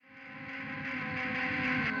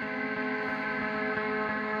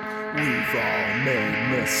We've all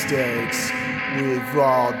made mistakes. We've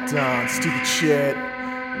all done stupid shit.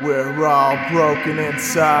 We're all broken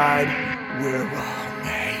inside. We're all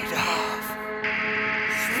made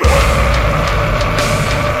of.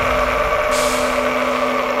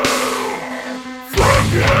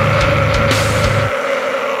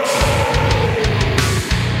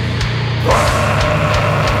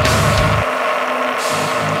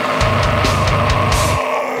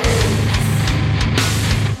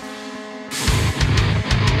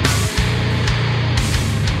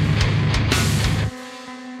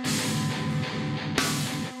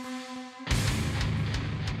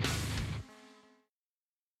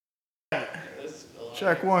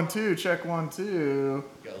 Check 1 2, check 1 2.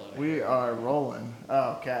 We are rolling.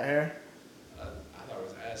 Oh, cat hair? I thought it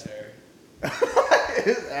was ass hair.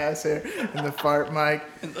 His ass hair in the fart mic.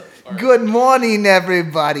 Fart. Good morning,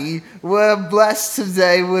 everybody. We're blessed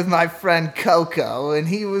today with my friend Coco, and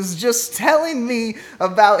he was just telling me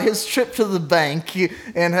about his trip to the bank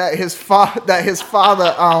and that his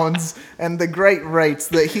father owns and the great rates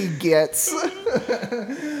that he gets.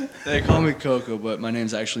 They call me Coco, but my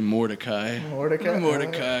name's actually Mordecai. Mordecai?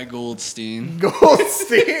 Mordecai Goldstein.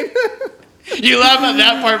 Goldstein? You laugh at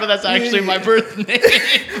that part, but that's actually my birth name.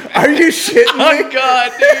 Are you shitting me? Oh,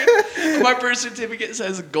 God, dude. My birth certificate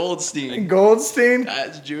says Goldstein. Goldstein?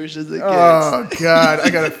 As Jewish as it gets. Oh, God. I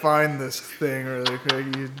gotta find this thing really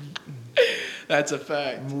quick. That's a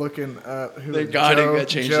fact. I'm looking up who They gotta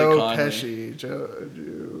change the Joe Conley. Pesci. Joe.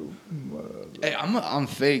 Hey, I'm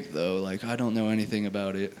fake, though. Like, I don't know anything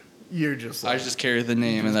about it. You're just I just carry the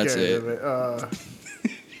name, and that's it.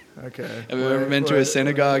 Okay. Have you ever been to a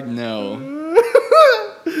synagogue? No.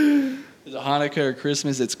 Is it Hanukkah or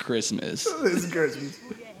Christmas? It's Christmas. This is Christmas.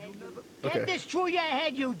 Get Okay. this through your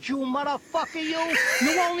head, you Jew motherfucker, you!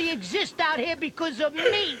 You only exist out here because of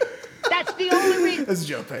me! That's the only reason. This is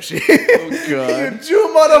Joe Pesci. Oh, You God.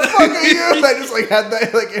 Jew motherfucker, you! I just had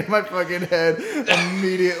that in my fucking head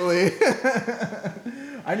immediately.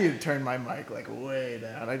 I need to turn my mic way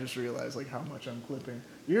down. I just realized how much I'm clipping.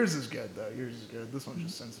 Yours is good though. Yours is good. This one's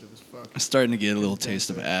just sensitive as fuck. I'm starting to get a little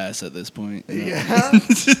taste of ass at this point. You know? Yeah,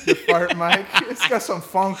 the fart mic. It's got some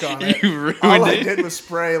funk on it. You ruined All I it. did was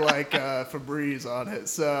spray Febreze on it.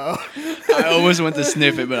 So I almost went to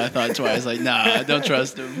sniff it, but I thought twice. Like, nah, I don't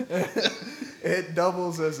trust him. it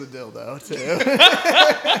doubles as a dildo too.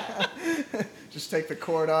 Just take the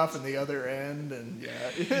cord off in the other end, and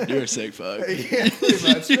yeah. You're a sick fuck. Yeah, pretty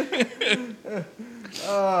much.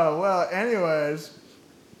 Well, anyways,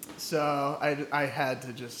 so I had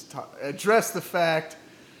to just address the fact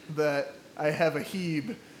that I have a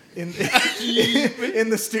Hebe in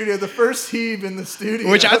the studio, the first Hebe in the studio.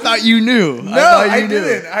 Which I thought you knew. No, I knew.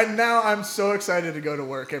 didn't. Now I'm so excited to go to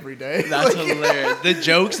work every day. That's hilarious. The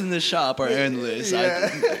jokes in the shop are endless. Yeah.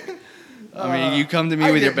 I mean, you come to me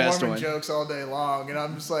I with your get best Mormon one. jokes all day long, and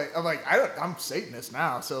I'm I'm Satanist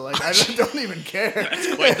now, so I don't even care.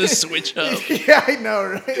 That's quite the switch up. Yeah, I know,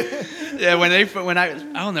 right? Yeah, when I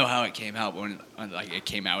don't know how it came out, but when it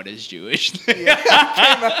came out as Jewish.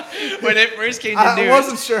 When it first came to I news.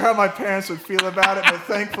 wasn't sure how my parents would feel about it, but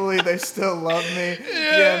thankfully they still love me.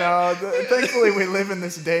 Yeah. Thankfully we live in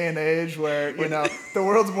this day and age where the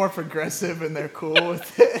world's more progressive and they're cool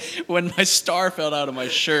with it. When my star fell out of my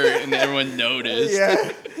shirt and everyone noticed.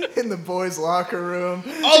 Yeah, in the boys' locker room.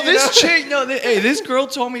 Oh, this chick, this girl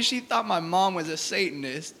told me she thought my mom was a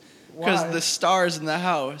Satanist because Why? the stars in the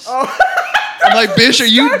house. Oh. I'm like, bitch, are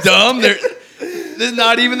you dumb? They're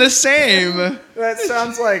not even the same. That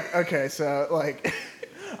sounds okay, so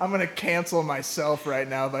I'm gonna cancel myself right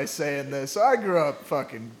now by saying this. So I grew up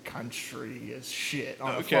fucking country as shit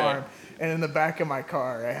on a farm, and in the back of my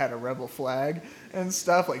car I had a rebel flag and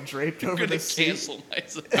stuff draped over the seat. Cancel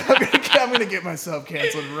myself. I'm gonna get myself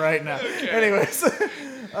canceled right now. Okay. Anyways,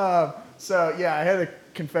 so yeah, I had a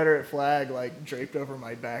Confederate flag draped over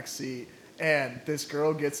my back seat. And this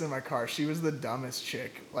girl gets in my car. She was the dumbest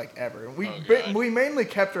chick Oh, ever. God. We mainly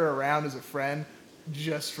kept her around as a friend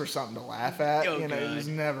just for something to laugh at. Oh, It God. was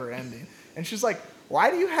never ending. And she's like, "Why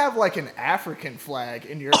do you have an African flag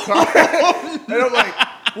in your car?" And I'm like,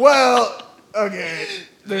 "Well, okay,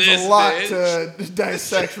 there's This a lot bitch. to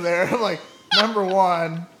dissect there." I'm like, number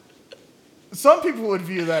one, some people would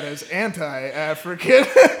view that as anti-African.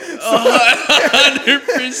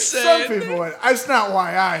 100%. Some people would. That's not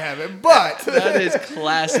why I have it, but That is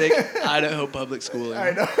classic Idaho public schooling.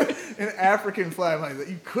 I know. An African flag like that.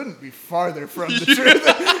 You couldn't be farther from the truth.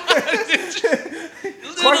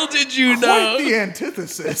 Little did you know. Quite the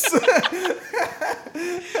antithesis.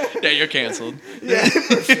 Yeah, you're canceled. Yeah,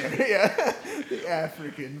 for sure. Yeah. The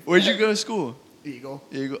African. Where'd you go to school? Eagle.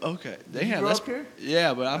 Eagle. Okay. Did you Damn, grow that's up here?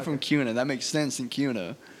 yeah, but I'm from Okay. Cuna. That makes sense in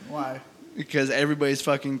Cuna Why? because everybody's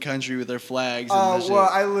fucking country with their flags. And Oh, the shit. well,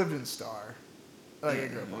 I lived in Star. Like, I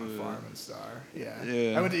grew up on a farm in Star. Yeah.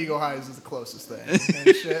 Yeah. I went to Eagle Heights is the closest thing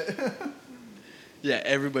and shit. Yeah,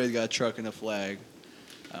 everybody's got a truck and a flag.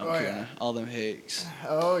 Out in Oh, Cuna. yeah. All them Hicks.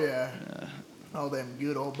 Oh, yeah. All them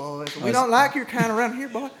good old boys. We was- don't like your kind around here,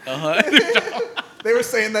 boy. Uh-huh. They were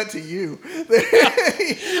saying that to you.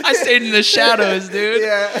 I stayed in the shadows, dude.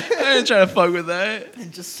 Yeah. I didn't try to fuck with that.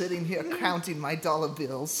 And just sitting here counting my dollar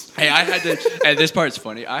bills. Hey, I had to. And this part's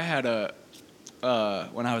funny. I had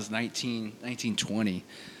when I was 20,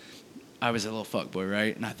 I was a little fuckboy,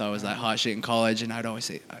 right? And I thought I was that hot shit in college. And I'd always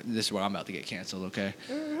say, this is where I'm about to get canceled, okay?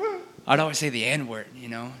 I'd always say the N word, you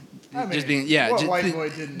know? I mean, just being, yeah. what just, white boy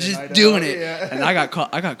didn't in just Idaho? doing it. Yeah. And I got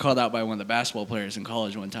called out by one of the basketball players in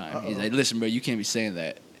college one time. He's Uh-oh. like, listen, bro, you can't be saying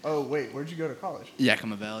that. Oh, wait, where'd you go to college?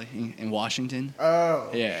 Yakima Valley in Washington. Oh,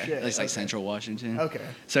 Yeah, shit. it's like okay. Central Washington. Okay.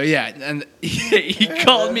 So yeah, and he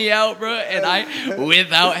called me out, bro, and I,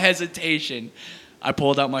 without hesitation, I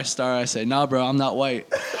pulled out my star. I said, "Nah, bro, I'm not white."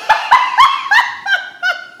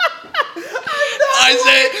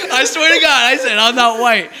 I swear to God, I said I'm not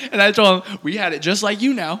white, and I told him we had it just like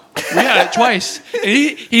you now. We had it twice. And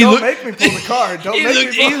he Don't looked, make me pull the card. Don't make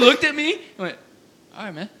me he pull. looked at me and went, "All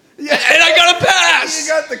right, man." Yeah. And I got a pass.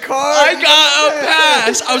 You got the card. I got a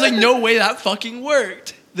pass. I was like, no way, that fucking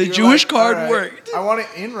worked. The You're Jewish like, card "All right, worked. I want it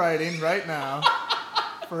in writing right now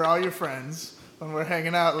for all your friends when we're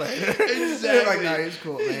hanging out later." They're like, "No, he's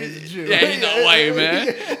cool, man. He's a Jew." Yeah, he's not white,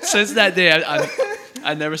 man. Since that day,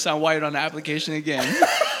 I never saw white on the application again.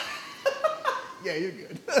 Yeah, you're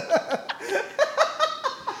good.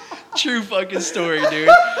 True fucking story, dude.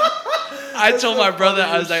 I told the my brother,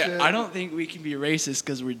 I was funniest like, shit. I don't think we can be racist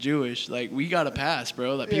because we're Jewish. Like, we got to pass,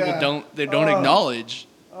 bro. That people Yeah. don't Oh. acknowledge.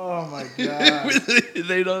 Oh my god.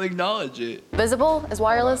 They don't acknowledge it. Visible is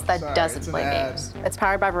wireless Hold on, that sorry, doesn't it's an play ad. games. It's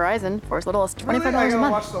powered by Verizon for as little as Really? I $25 a gotta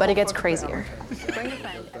watch month, the but whole it gets fucking thing. crazier.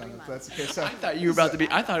 That's okay. So, I thought you were about to be.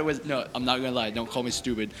 I thought it was. No, I'm not gonna lie. Don't call me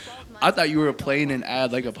stupid. I thought you were playing an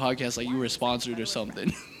ad like a podcast, like you were sponsored or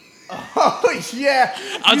something. oh yeah.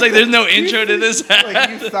 I was like, "There's no intro to this ad." Like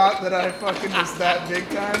you thought that I fucking was that big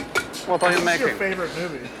time? What are you What's your making? favorite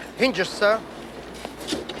movie? Hinges, sir.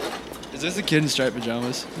 Is this a kid in striped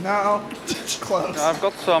pajamas? No. Close. I've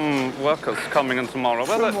got some workers coming in tomorrow.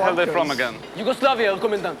 Where the Some hell are they workers. from again? Yugoslavia,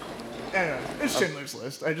 Commandant. Anyway, it's Schindler's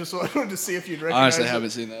List. I just wanted to see if you'd recognize Honestly, I it. haven't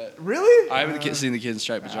seen that. Really? I haven't seen the kid in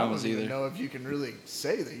striped I don't pajamas even either. know if you can really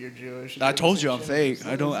say that you're Jewish. I told you I'm fake.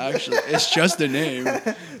 I don't actually. It's just a name.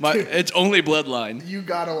 It's only bloodline. You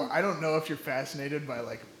gotta. I don't know if you're fascinated by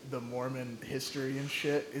like the Mormon history and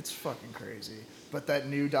shit. It's fucking crazy. But that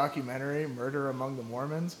new documentary, Murder Among the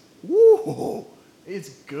Mormons, woo, it's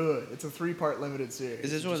good. It's a 3-part limited series.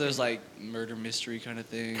 Is this one of those like murder mystery kind of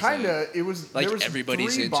things? Kinda. It was like there was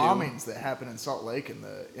everybody's 3 into? bombings that happened in Salt Lake in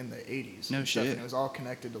the 80s. No and stuff, shit. And it was all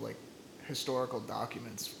connected to like historical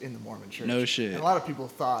documents in the Mormon Church. No shit. And a lot of people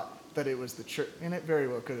thought that it was the church, and it very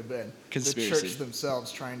well could have been Conspiracy. the church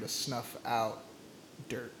themselves trying to snuff out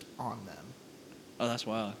dirt on them. Oh, that's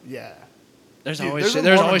wild. Yeah. There's Dude, always there's shit. a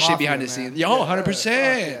There's Mormon always shit mafia, behind the man. scenes. Yeah, Yo, 100%.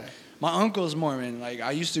 yeah. My uncle's Mormon. Like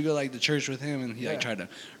I used to go like to church with him, and he Yeah. like tried to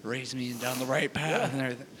raise me down the right path and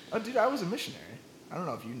everything. Oh, dude, I was a missionary. I don't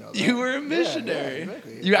know if you know that. You were a Yeah, missionary. Yeah,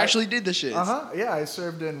 exactly. You actually did the shit. Uh-huh. Yeah, I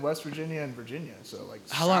served in West Virginia and Virginia. So, like,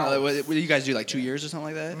 How long? south. What did you guys do? Like 2 years or something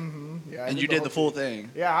like that? Yeah, I And you did whole the full thing.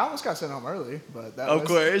 thing. Yeah, I almost got sent home early, but that Of was...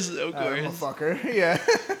 course, of I'm a course. fucker. Yeah.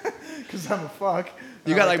 Because I'm a fuck.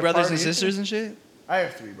 You I got like to brothers and party. sisters and shit. I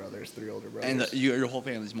have 3 brothers, 3 older brothers. And your whole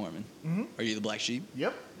family's Mormon. Are you the black sheep?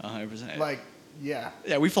 Yep. 100%. Like, yeah.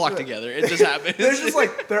 yeah, we flock together. It just happens. They're just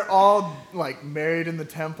like, they're all like married in the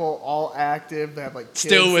temple, all active. They have like kids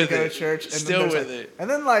Still that with go it. to church. And Still then there's, with like- it. And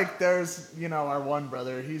then like there's, our one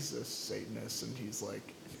brother, he's a Satanist and he's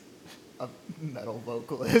like a metal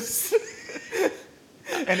vocalist.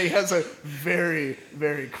 And he has a very,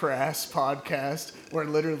 very crass podcast where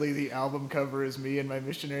literally the album cover is me in my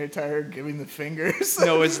missionary attire giving the fingers.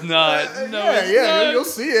 No, it's not. No, yeah, it's yeah, not. you'll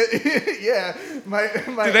see it. yeah, my.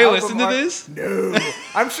 Do they album listen to art- this? No,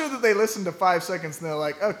 I'm sure that they listen to 5 seconds and they're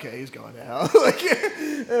like, okay, he's going to hell. like,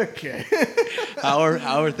 okay. How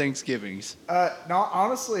are Thanksgivings? No,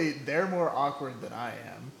 honestly, they're more awkward than I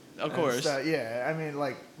am. Of And course. stuff. Yeah, I mean,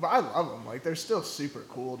 like, but I love them. Like, they're still super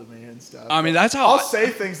cool to me and stuff. I mean, But that's how I'll I- say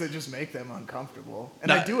things that just make them uncomfortable,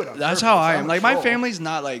 and I do it. On That's purpose. how I I'm am. a Like my troll. family's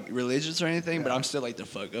not like religious or anything, but Yeah. I'm still like the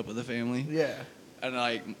fuck up of the family. Yeah. And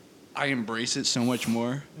like I embrace it so much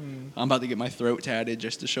more. Mm. I'm about to get my throat tatted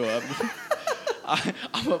just to show up.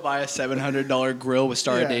 I'm gonna buy a $700 grill with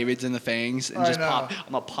Star Yeah. Davids in the fangs and I just know.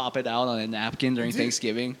 I'm gonna pop it out on a napkin during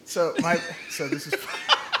Thanksgiving. So this is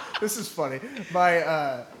this is funny.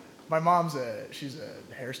 My mom's she's a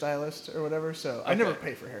hairstylist or whatever, so I never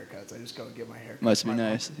pay for haircuts. I just go and get my hair cut. Must be My mom-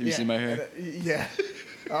 nice. Have you seen my hair? Yeah.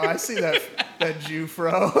 Oh, I see that Jew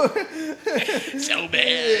fro. So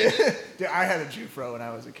bad. Dude, I had a Jew fro when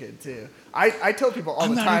I was a kid too. I tell people all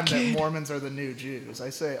I'm the not a time that kid. Mormons are the new Jews. I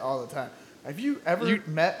say it all the time. Have you ever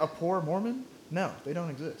met a poor Mormon? No, they don't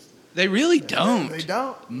exist. They really don't. They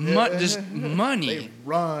don't. Just money. They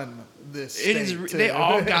run this. It is. state, They too.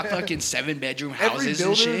 all got fucking 7-bedroom Every houses and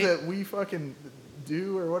builder shit. that we fucking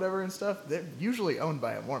do or whatever and stuff, they're usually owned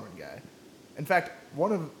by a Mormon guy. In fact,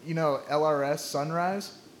 one of LRS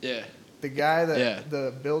Sunrise, Yeah. the guy that Yeah.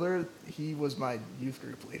 the builder, he was my youth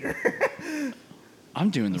group leader. I'm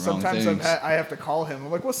doing the wrong Sometimes things. I have to call him.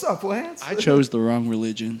 I'm like, "What's up, Lance?" I chose the wrong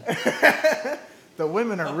religion. The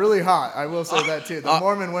women are really hot. I will say that too. The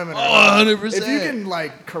Mormon women are 100%. If you can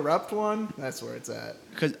like corrupt one, that's where it's at.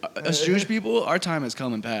 Because us Jewish people, our time has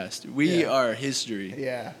come and passed. We Yeah. are history,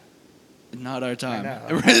 Yeah. not our I time. know.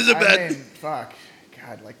 Elizabeth. I mean, fuck.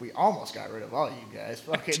 God, like we almost got rid of all you guys.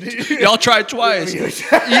 Fucking Y'all tried twice.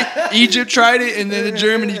 Egypt tried it, and then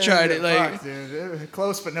Germany tried it. Like, Fuck, dude.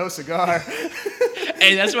 Close but no cigar.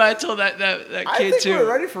 hey, that's why I told that I kid think too.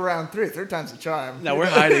 we're ready for round 3. Third time's a charm. No, we're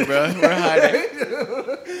hiding, bro. We're hiding.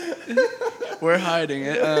 We're hiding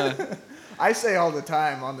it. I say all the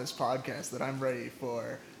time on this podcast that I'm ready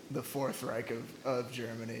for the Fourth Reich of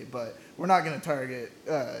Germany, but we're not going to target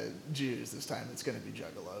Jews this time. It's going to be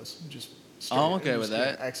juggalos. Just straight, I'm okay with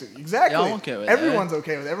that. Exactly. Yeah, I'm okay with Everyone's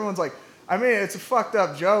okay with it. Everyone's like, I mean, it's a fucked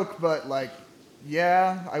up joke, but like,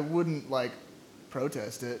 yeah, I wouldn't like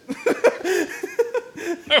protest it.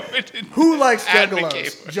 Who likes Advocate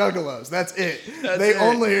juggalos? for it. Juggalos. That's it. That's they it.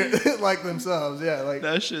 only like themselves. Yeah, like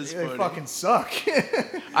That shit's they funny. fucking suck.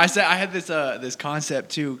 I said I had this concept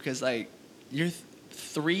too, because like your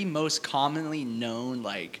 3 most commonly known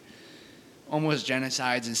like almost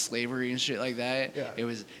genocides and slavery and shit like that. Yeah. It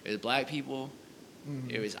was black people,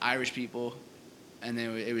 it was Irish people, and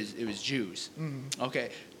then it was Jews. Okay,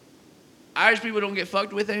 Irish people don't get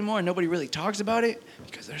fucked with anymore. Nobody really talks about it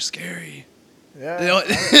because they're scary. Yeah. They don't-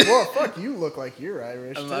 Well, fuck, you look like you're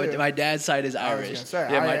Irish too. My dad's side is I was Irish. gonna say,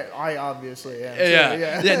 Yeah, I obviously am.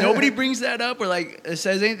 yeah, too, yeah. Nobody brings that up or like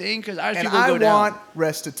says anything because Irish And people I go down. want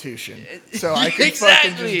restitution, so I can fucking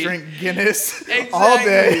Exactly. just drink Guinness Exactly. all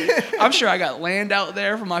day. I'm sure I got land out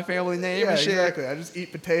there for my family name Yeah, and shit. exactly. I just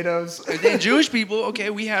eat potatoes. And then Jewish people,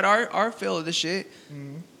 okay, we had our fill of the shit,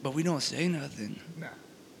 but we don't say nothing. No.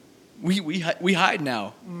 We hide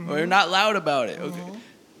now. We're not loud about it.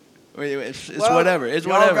 Okay, it's Well, whatever. It's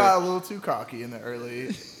y'all whatever. got a little too cocky in the early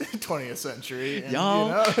 20th century. And,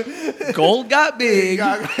 Y'all- you know, Gold got big,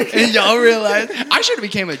 Got- and y'all realized I should have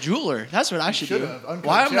became a jeweler. That's what I should do. Should've. Uncut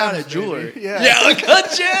Why I'm not a gems, jeweler? baby. Yeah.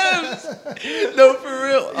 Uncut gems. No, for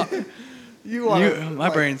real. You want my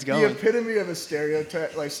brain's going. The epitome of a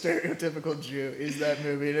stereotypical Jew is that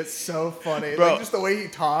movie, and it's so funny. Bro, like, just the way he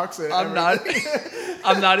talks. And I'm not. everything.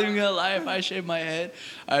 I'm not even gonna lie. If I shave my head,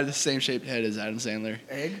 I have the same shaped head as Adam Sandler.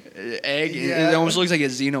 Egg. It almost looks like a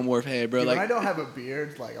xenomorph head, bro. Dude, Like when I don't have a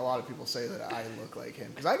beard, like a lot of people say that I look like him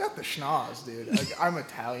because I got the schnoz, dude. Like, I'm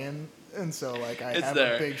Italian, and so like I It's have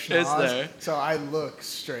there. a big It's schnoz. there. So I look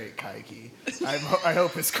straight kike. I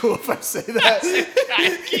hope it's cool if I say that.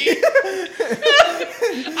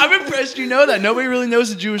 I'm impressed you know that. Nobody really knows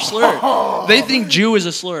the Jewish slur. They think Jew is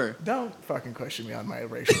a slur. Don't fucking question me on my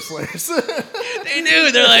racial slurs. They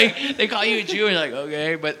do. They're like, they call you a Jew, and you're like,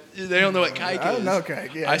 okay, but they don't know what kike is. I don't know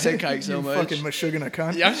kike. Yeah. I say kike so you much. Fucking mashugana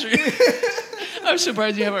cunt. Yeah, I'm sure. I'm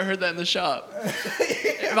surprised you haven't heard that in the shop.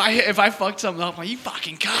 If I fucked something up, I'm like, you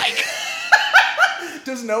fucking kike.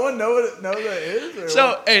 Does no one know what that is? Or So,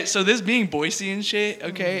 what? hey, so this being Boise and shit,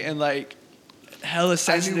 okay, and like hella I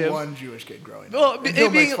sensitive. knew one Jewish kid growing up. Well, and it Bill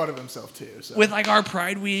being- makes fun of himself too. So. With like our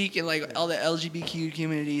Pride Week and like all the LGBTQ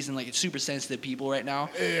communities and like it's super sensitive people right now.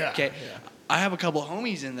 Yeah, Okay. yeah. I have a couple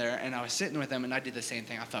homies in there and I was sitting with them and I did the same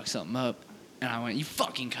thing. I fucked something up and I went, "You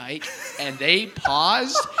fucking kike," and they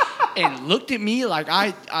paused and looked at me like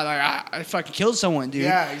I fucking killed someone, dude.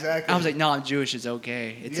 Yeah, exactly. I was like, "No, I'm Jewish. It's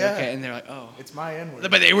okay. It's Yeah. okay." And they're like, "Oh." It's my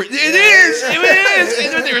N-word. But they were. It is.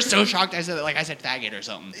 And they were so shocked. I said faggot or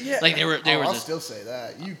something. Yeah. Like they were I'll just. still say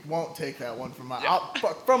that. You won't take that one from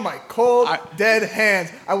from my cold, dead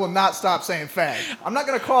hands. I will not stop saying fag. I'm not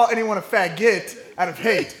gonna call anyone a faggot out of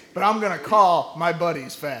hate, but I'm gonna call my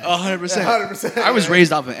buddies fag. 100%. 100%. I was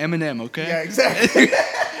raised off of Eminem. Okay. Yeah, exactly.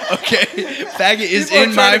 Okay, faggot is People are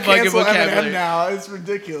in trying my to fucking cancel Eminem vocabulary. now. It's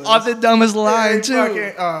ridiculous. Off the dumbest line They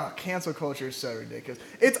too. cancel culture is so ridiculous.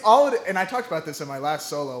 It's all, and I talked about this in my last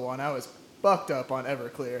solo one. I was fucked up on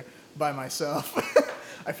Everclear by myself.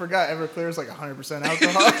 I forgot Everclear is like 100%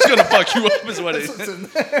 alcohol. It's gonna fuck you up, is what it That's what's is. in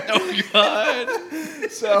there. Oh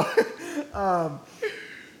god. So,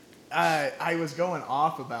 I was going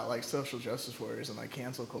off about like social justice warriors and like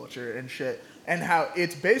cancel culture and shit, and how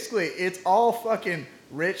it's all fucking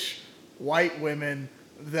rich white women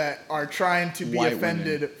that are trying to be White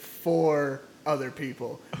offended for other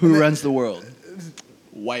people. Who runs the world?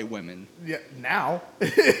 White women. Yeah, now.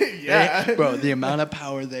 Yeah. Bro, the amount of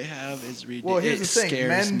power they have is ridiculous. Well, here's the thing: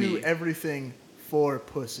 Scares men me. do everything for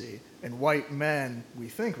pussy, and white men we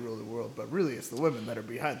think rule the world, but really it's the women that are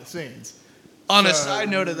behind the scenes. On a So, side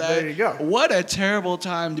note of that, there you go. what a terrible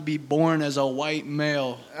time to be born as a white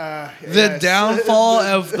male. The Yes. downfall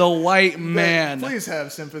of the white man. Please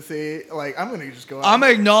have sympathy. Like, I'm gonna just go out. I'm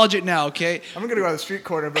gonna acknowledge it now, okay? I'm gonna go on the street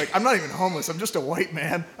corner and be like, I'm not even homeless. I'm just a white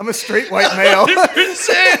man. I'm a straight white male.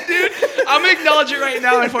 100%, dude. I'm gonna acknowledge it right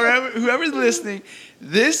now, and for whoever's listening,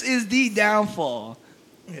 this is the downfall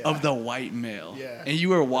of the white male. Yeah. And you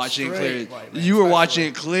were watching it Straight clear. white man, You were especially. watching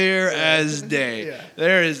it clear as day. Yeah.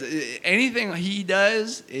 There is anything he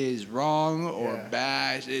does is wrong or Yeah.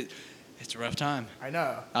 bad. It's a rough time. I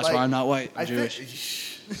know. That's Like, why I'm not white. I'm I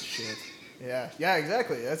Jewish. Shit. Yeah,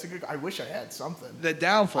 exactly. That's a good. I wish I had something. The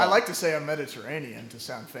downfall. I like to say I'm Mediterranean to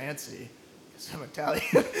sound fancy, because I'm Italian.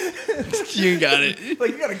 You got it.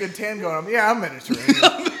 Like, you got a good tan going on. Yeah, I'm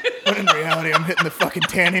Mediterranean. But in reality, I'm hitting the fucking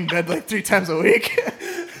tanning bed like 3 times a week.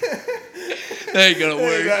 That ain't gonna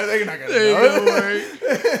work. They're not gonna That ain't know.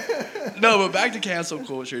 gonna work. No, but back to cancel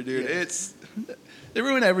culture, dude. Yes. They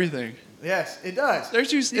ruin everything. Yes, it does. They're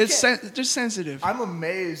too. You It's just sensitive. I'm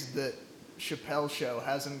amazed that Chappelle's show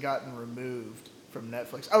hasn't gotten removed from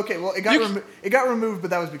Netflix. Okay, well, it got removed,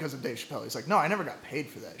 but that was because of Dave Chappelle. He's like, no, I never got paid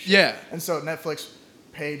for that shit. Yeah. And so Netflix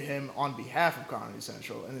paid him on behalf of Comedy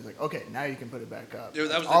Central, and he's like, okay, now you can put it back up. Yeah,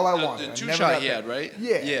 that was That's all I the wanted. I two never shot got he paid. had, right?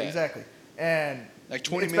 Yeah, Yeah. exactly. And Like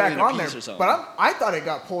 20 it's million back on a piece there, or something. but I thought it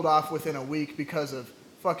got pulled off within a week because of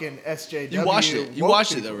fucking SJW. You watched it. You woke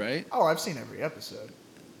watched it people. though, right? Oh, I've seen every episode.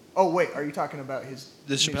 Oh wait, are you talking about his?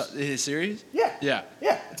 His series? Yeah. Yeah.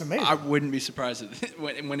 Yeah, it's amazing. I wouldn't be surprised if,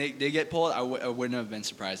 when they get pulled. I wouldn't have been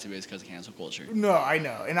surprised if it was because of cancel culture. No, I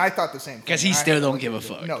know, and I thought the same thing. 'Cause he And I still had don't looked give a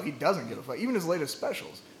into it. fuck. No, he doesn't give a fuck. Even his latest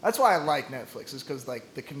specials. That's why I like Netflix, is because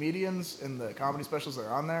like the comedians and the comedy specials that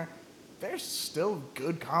are on there, they're still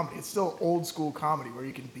good comedy. It's still old school comedy where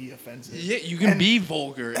you can be offensive. Yeah, you can And be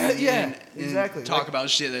vulgar. Yeah, exactly. Talk Like- about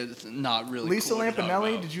shit that's not really. Lisa cool to talk Lampanelli,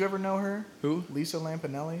 about. did you ever know her? Who? Lisa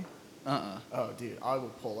Lampanelli. Oh, dude, I will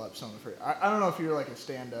pull up some of her. I don't know if you're like a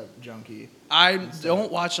stand-up junkie. I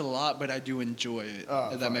don't watch it a lot, but I do enjoy it. Oh,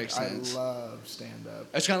 if that fuck, makes sense. I love stand-up.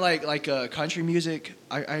 It's kind of like country music.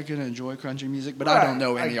 I can enjoy country music, but I don't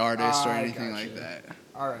know any artists or anything like gotcha. that.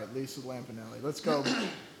 All right, Lisa Lampanelli. Let's go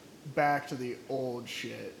back to the old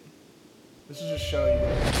shit. This is just show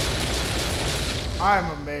you. I'm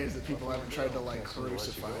amazed that people haven't tried to like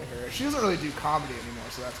crucify her. She doesn't really do comedy anymore,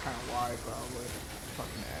 so that's kind of why probably.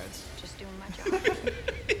 Fucking ads. Just doing my job.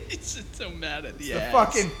 He's just so mad at the The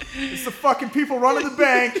ads. it's the fucking people running the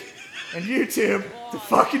bank and YouTube. The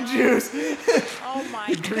fucking Jews. Oh my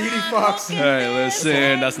Greedy God, fucks. look at Hey, this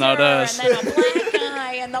listen, that's not actor, us. And then a black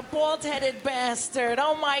guy and the bald-headed bastard.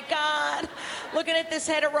 Oh my God. Looking at this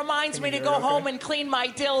head, it reminds Can me you to hear go it okay? home and clean my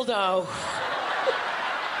dildo.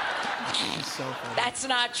 It's so funny. That's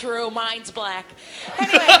not true. Mine's black.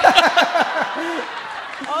 Anyway.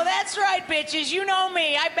 Oh, that's right, bitches. You know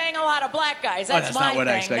me. I bang a lot of black guys. That's, that's my not what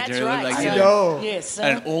I thing. expected That's her to look right. like son. either. I know. Yes,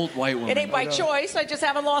 son. An old white woman. It ain't by choice. I just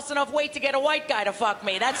haven't lost enough weight to get a white guy to fuck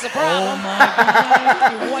me. That's the Oh problem. my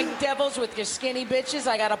God. You white devils with your skinny bitches,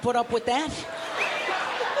 I gotta put up with that.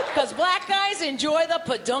 Because black guys enjoy the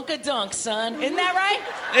padunka dunk, son. Isn't that right?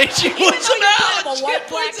 And she Even wants though him you're out. kind of a She white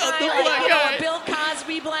black points out guy, the like, black you know, guy. a Bill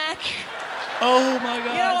Cosby black. Oh my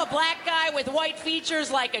God. You know, a black guy with white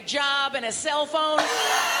features like a job and a cell phone.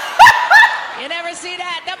 You never see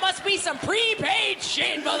that? That must be some prepaid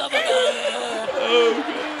shit, motherfucker.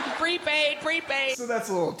 Oh, prepaid. So that's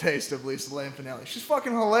a little taste of Lisa Lampanelli. She's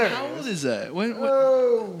fucking hilarious. How old is that? When?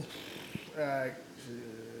 Oh,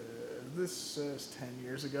 this says 10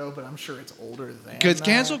 years ago, but I'm sure it's older than Because that.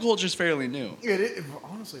 cancel culture is fairly new.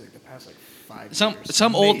 Honestly, like the past like 5 Some years.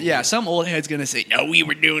 some old maybe. some old head's gonna say no, we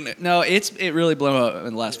were doing it. No, it really blew up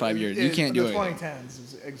in the last 5 years. You can't do the it. 2010s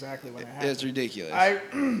is exactly when it happened. It's ridiculous.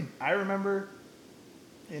 I remember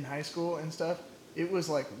in high school and stuff, it was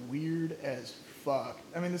like weird as fuck.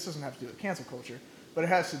 I mean, this doesn't have to do with cancel culture, but it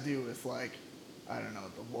has to do with like I don't know,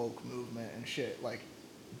 the woke movement and shit. Like,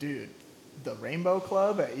 dude, the Rainbow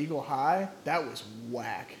Club at Eagle High, that was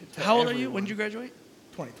whack. How old are you? When did you graduate?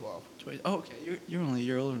 2012. Oh, okay. You're only a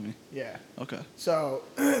year older than me. Yeah. Okay. So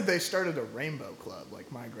they started a Rainbow Club,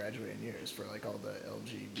 like my graduating years, for like all the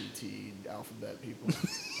LGBT alphabet people,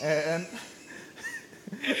 and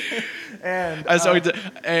I saw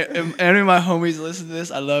any of my homies listen to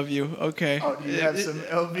this. I love you. Okay. oh, do you have some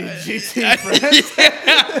LGBT friends?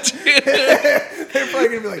 Yeah, dude. They're probably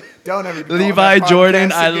gonna be like, "Don't ever." Call Levi that Jordan,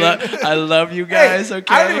 podcast again." I love you Hey, guys.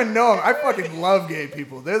 Okay. I don't even know them. I fucking love gay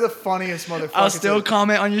people. They're the funniest motherfuckers. I'll still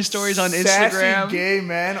comment on your stories on Instagram. Sassy gay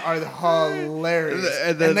men are hilarious,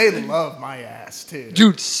 and they love my ass too.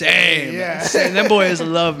 Dude, same. Yeah. Same. Them boys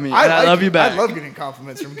love me. I and I like love it. you back. I love getting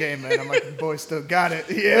compliments from gay men. I'm like, boy, still got it.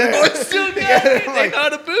 Yeah. Boys still got it. They Like, know how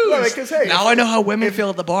to boost. well, like, 'cause, hey, now I know how women feel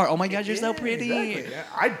at the bar. Oh my God, you're so Yeah, pretty. exactly. Yeah,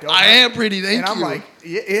 I don't. I am pretty. Thank and you. I'm like,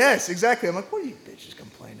 yes, exactly. I'm like, what are you bitches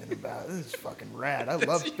complaining about? This is fucking rad. I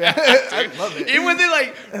love that. I love it. even when they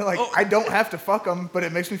like, And like, oh, I don't have to fuck them, but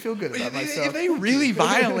it makes me feel good about if myself. they really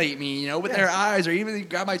violate me, you know, with Yeah. their eyes or even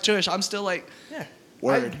grab my tush, I'm still like, Yeah.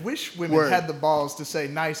 Word. I wish women Word. had the balls to say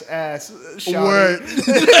nice ass. Shawty. word.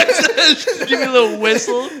 Give me a little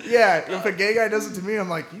whistle. Yeah, if a gay guy does it to me, I'm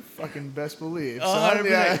like, you fucking best believe. Oh, Son. 100%.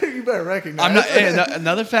 Yeah, you better recognize. I'm not.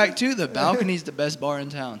 Another fact too. The balcony's the best bar in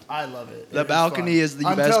town. I love it. The It is balcony fun. is the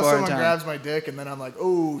Until best bar in someone town. grabs my dick, and then I'm like,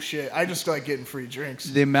 oh shit! I just like getting free drinks.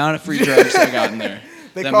 The amount of free drugs I got in there.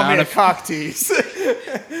 They the call me amount a of cock tease.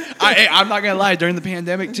 I'm not gonna lie. During the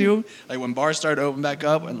pandemic too, like when bars started to open back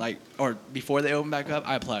up, and like or before they opened back up,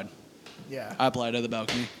 I applied. Yeah. I applied to the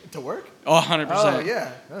balcony. To work? Oh, 100%. Oh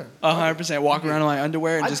yeah. 100%. Walk around in my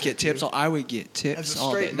underwear and I'd just get tip tips. you. I would get tips As a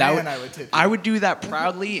all straight day. man, I would tip you. I would do that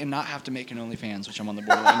proudly and not have to make an OnlyFans, which I'm on the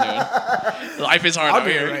borderline doing. Life is hard I'll out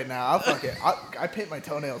do here. it right now. I'll fuck it. I paint my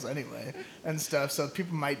toenails anyway and stuff, so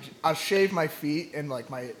people might. I'll shave my feet and like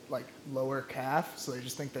my lower calf, so they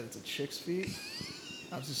just think that it's a chick's feet.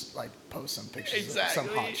 I'll just like post some pictures of some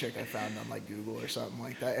hot Exactly. chick I found on like Google or something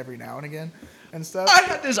like that every now and again and stuff. I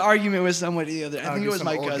had this argument with somebody the other day. I I'll think get it was some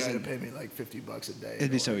my old guy cousin. to pay me like $50 a day.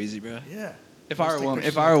 It'd be so easy, bro. Yeah. If I were a Just take woman,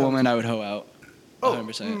 pictures if I were a of woman, toes. I would hoe out.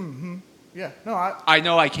 100%. Yeah. No, I I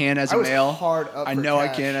know I can as I a was male. hard up I for know I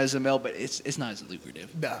cash. can as a male, but it's not as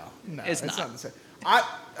lucrative. no, It's it's not. not the same. I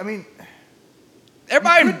mean, you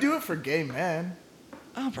Everybody, could do it for gay men.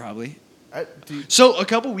 oh, probably. Dude, So a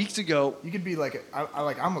couple weeks ago, you could be like,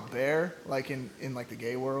 I'm a bear, like in like the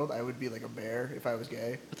gay world. I would be like a bear if I was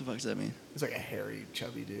gay. what the fuck does that mean? It's like a hairy,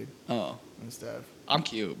 chubby dude Oh, and stuff. I'm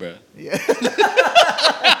cute, bro. Yeah.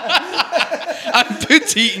 I'm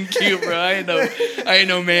petite and cute, bro. I ain't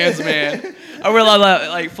no man's man. I wear a lot of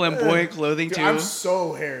like flamboyant clothing Dude, too. I'm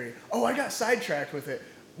so hairy. Oh, I got sidetracked with it.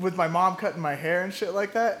 With my mom cutting my hair and shit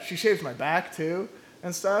like that. She shaves my back too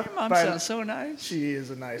and stuff. Your mom But sounds so nice. she is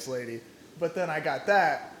a nice lady. But then I got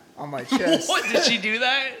that on my chest. What did she do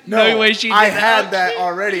that? No, way she did I that. had that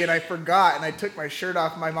already, and I forgot, and I took my shirt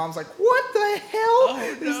off. And my mom's like, "What the hell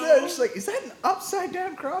Oh, is that?" She's like, "Is that an upside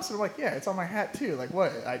down cross?" And I'm like, "Yeah, it's on my hat too." Like,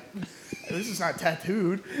 what? This is not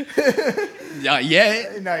tattooed. Not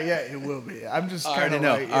yet. Not yet. It will be. I'm just I kind already of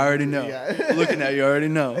know. like, I already know. Yeah. Looking at you, I already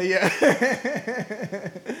know. Yeah.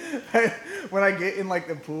 When I get in like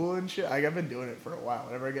the pool and shit, I've been doing it for a while.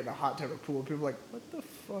 Whenever I get in a hot tub or pool, people are like, "What the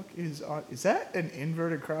fuck is on? Is that an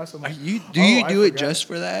inverted cross?" I'm Are like, you? Do "Oh, you I do it forgot." just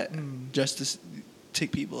for that? Just to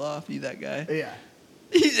tick people off? You that guy? Yeah.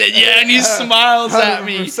 He said, "Yeah," and he smiles at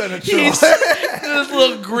me. 100% a He's troll. this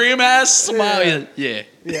little grim ass smile. He's like, Yeah,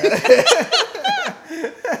 Yeah.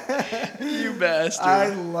 you bastard. I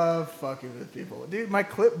love fucking with people, dude. My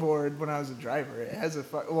clipboard when I was a driver, it has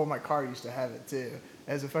well, my car used to have it too.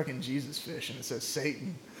 It has a fucking Jesus fish and it says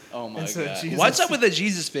Satan. Oh my And so god! Jesus- What's up with the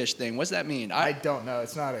Jesus fish thing? What's that mean? I don't know.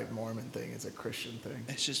 It's not a Mormon thing. It's a Christian thing.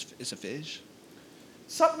 It's a fish.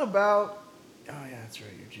 Something about. Oh yeah, that's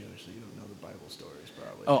right. You're Jewish, so you don't know the Bible stories,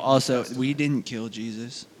 probably. Oh, also, we didn't kill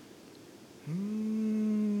Jesus.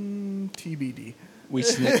 TBD. We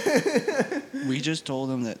we just told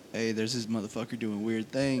him that, hey, there's this motherfucker doing weird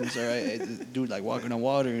things. All right, Hey, this dude like walking on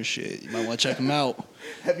water and shit. You might want to check him out.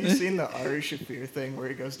 Have you seen the Ari Shafir thing where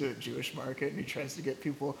he goes to a Jewish market and he tries to get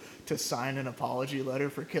people to sign an apology letter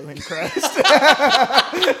for killing Christ?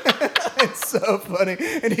 It's so funny,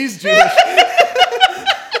 and he's Jewish.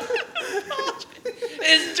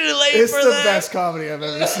 It's too late It's for the that. best comedy I've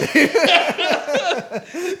ever seen.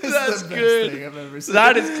 It's That's the best good. thing I've ever seen.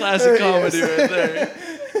 That is classic Yes. comedy right there.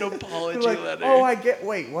 An apology Like, letter. oh, I get.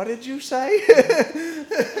 Wait, what did you say?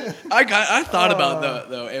 I thought about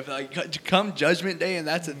though if like come Judgment Day and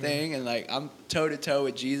that's a thing and like I'm toe to toe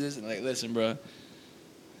with Jesus and like listen, bro,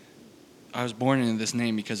 I was born into this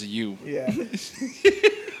name because of you. Yeah.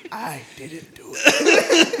 I didn't do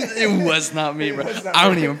it. It was not me, bro. was not I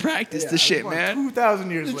don't me. even practice the shit, like man.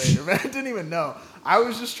 2,000 years later, man. I didn't even know. I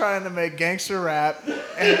was just trying to make gangster rap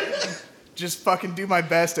and just fucking do my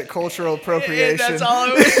best at cultural appropriation. That's all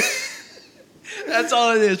it is. That's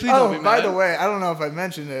all it is. Please don't be Oh, mad. by the way, I don't know if I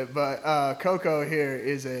mentioned it, but Coco here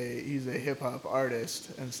he's a hip hop artist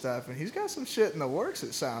and stuff, and he's got some shit in the works.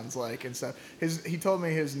 It sounds like and stuff. He told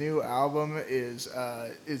me his new album is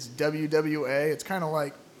WWA. It's kind of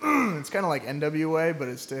like NWA, but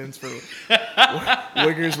it stands for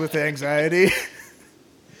Wiggers with Anxiety.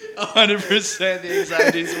 100% the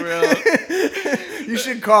anxiety's real. You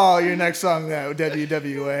should call your next song that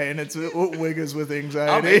WWA, and it's Wiggers with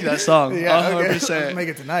Anxiety. I'll make that song. Yeah, 100%. Okay. Make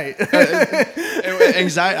it tonight.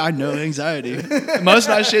 Anxiety. I know anxiety. Most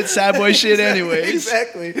of my shit's sad boy shit anyways.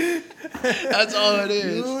 Exactly. That's all it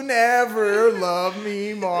is. You never love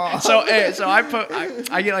me more. So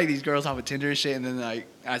I get like these girls off of Tinder and shit, and then like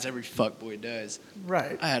as every fuckboy does,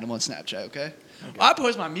 Right. I had them on Snapchat. Okay. Well, I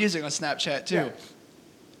post my music on Snapchat too. Yeah.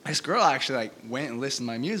 This girl actually like went and listened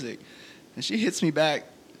to my music, and she hits me back.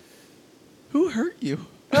 Who hurt you?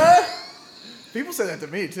 People say that to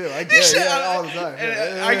me too. I get it all the time.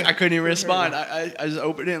 And I couldn't even respond. I just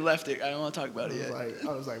opened it and left it. I don't want to talk about it yet.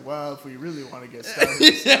 I was like, well, if we really want to get started,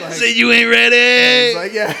 I like, said you ain't I ready. was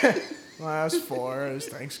like, yeah. When I was 4, it was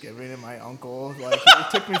Thanksgiving, and my uncle he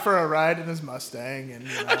took me for a ride in his Mustang, and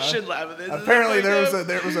I should laugh at this. apparently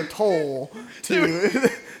there was a toll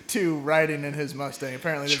to riding in his Mustang.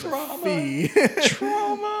 Apparently there's a fee,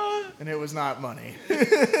 trauma. and it was not money.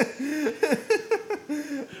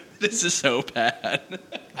 This is so bad.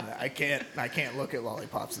 I can't look at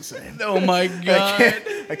lollipops the same. Oh my god.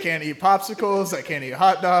 I can't eat popsicles. I can't eat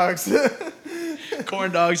hot dogs.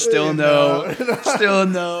 Corn dogs still no. Still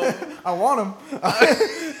no. I want them.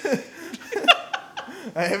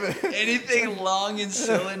 I haven't. Anything long in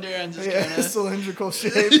cylinder, I'm just Yeah, gonna. cylindrical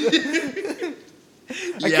shape.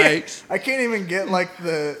 Yikes. I can't even get like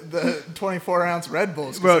the 24-ounce Red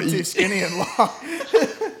Bulls Bro, because I'm too skinny and long.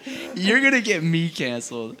 You're gonna get me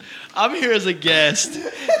canceled. I'm here as a guest.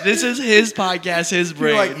 This is his podcast, his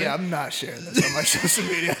brain. You're like, yeah, I'm not sharing this on my social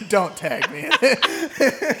media. Don't tag me.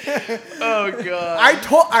 Oh god.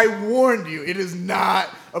 I warned you. It is not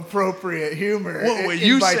appropriate humor. Well,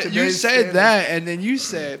 you said that, and then you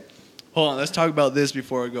said, hold on, let's talk about this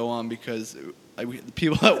before I go on, because the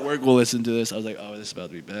people at work will listen to this. I was like, oh, this is about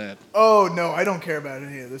to be bad. Oh, no, I don't care about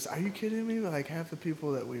any of this. Are you kidding me? Like, half the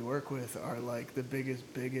people that we work with are, like, the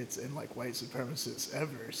biggest bigots and, like, white supremacists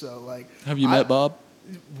ever. So, like... Have you met Bob?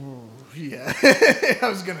 Yeah. I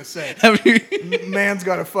was going to say. Have you? Man's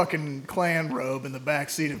got a fucking Klan robe in the back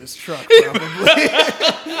seat of his truck, probably.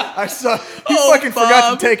 I saw... He fucking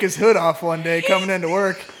forgot to take his hood off one day coming into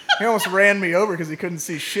work. He almost ran me over because he couldn't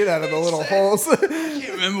see shit out of the little holes. I can't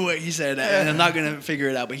remember what he said, and I'm not gonna figure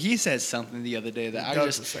it out. But he said something the other day that I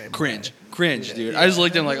does just the same cringe, Yeah, dude. yeah. I just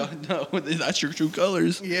looked at him like, oh no, that's your true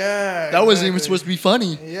colors. Yeah. That wasn't even supposed to be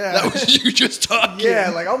funny. Yeah. That was you just talking.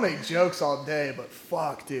 Yeah, like I'll make jokes all day, but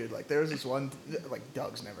fuck, dude. Like there was this one, like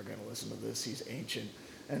Doug's never gonna listen to this. He's ancient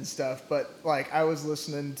and stuff. But like I was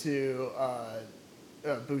listening to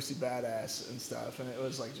Boosie Badass and stuff, and it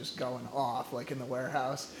was like just going off like in the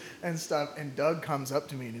warehouse and stuff. And Doug comes up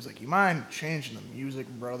to me and he's like, "You mind changing the music,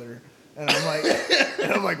 brother?" And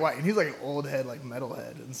I'm like, why? And he's like an old head, like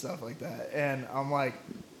metalhead and stuff like that. And I'm like,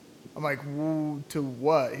 woo, to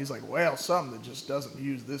what? He's like, well, something that just doesn't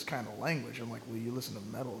use this kind of language. I'm like, well, you listen to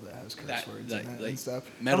metal that has curse words in it and stuff.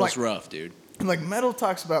 Metal's rough, dude. And like metal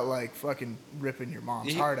talks about like fucking ripping your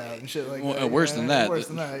mom's heart out and shit like that. Worse than that. Worse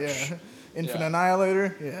than that, yeah. Infant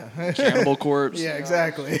Annihilator, yeah. Cannibal Corpse. Yeah,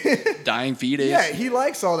 exactly. Dying fetus. Yeah, he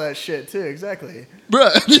likes all that shit too, exactly.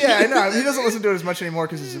 Bruh. Yeah, I know. He doesn't listen to it as much anymore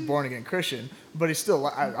because he's a born-again Christian. But he's still...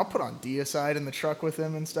 I'll put on Deicide in the truck with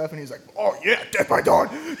him and stuff, and he's like, oh, yeah, Dead by Dawn,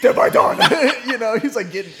 Dead by Dawn. You know, he's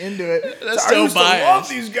like getting into it. That's I so used biased. to love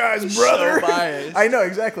these guys, brother. So biased. I know,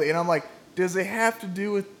 exactly. And I'm like, does it have to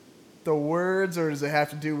do with the words, or does it have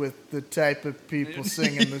to do with the type of people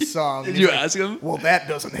singing the song? Did He's you like, ask him? well, that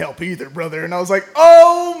doesn't help either, brother. And I was like,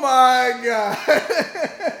 oh, my God.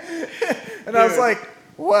 And I was like...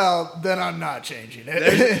 well, then I'm not changing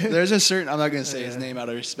it. There's a certain, I'm not going to say his name out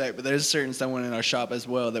of respect, but there's a certain someone in our shop as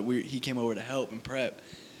well that he came over to help and prep.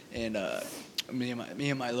 And me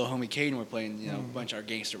and my little homie Caden were playing, you know, a bunch of our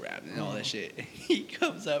gangster rap and all that shit. And he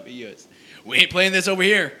comes up and he goes, we ain't playing this over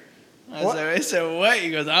here. I said, what?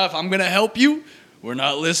 He goes, if I'm going to help you, we're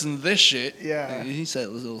not listening to this shit. Yeah. And he said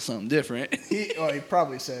it was a little something different. He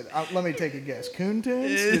probably said, let me take a guess. Coon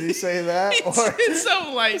tunes? Did he say that? Or It's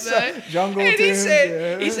something like that. jungle and tunes?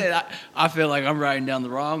 he said, I feel like I'm riding down the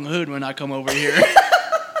wrong hood when I come over here.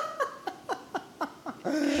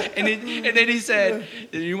 and then he said,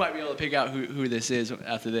 you might be able to pick out who this is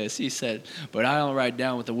after this. He said, but I don't ride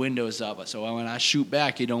down with the windows up, so when I shoot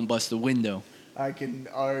back, you don't bust the window. I can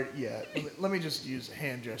let me just use a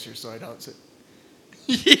hand gesture so I don't say.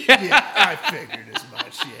 Yeah. I figured as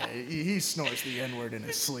much. Yeah, he snorts the N-word in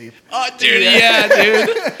his sleep. Oh, dude, yeah,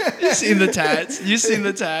 dude. You seen the tats?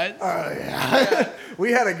 Oh yeah.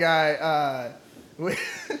 We had a guy.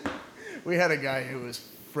 We had a guy who was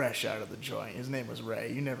fresh out of the joint. His name was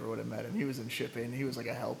Ray. You never would have met him. He was in shipping. He was like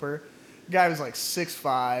a helper. Guy was like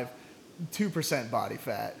 6'5", 2% body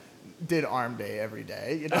fat. Did arm day every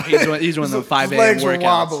day. You know, he's one of the 5 His a.m. legs workouts. were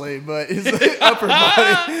wobbly, but his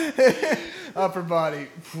upper body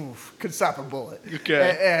could stop a bullet.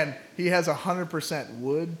 Okay. And he has 100%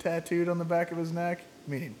 wood tattooed on the back of his neck,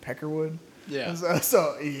 meaning peckerwood. Yeah.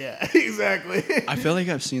 So yeah, exactly. I feel like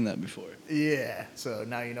I've seen that before. Yeah. So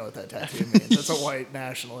now you know what that tattoo means. That's a white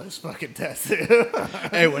nationalist fucking tattoo.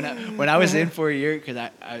 Hey, when I was in for a year, because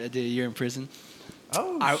I did a year in prison.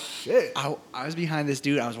 Shit. I was behind this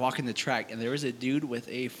dude. I was walking the track, and there was a dude with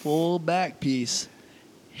a full back piece,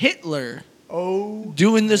 Hitler,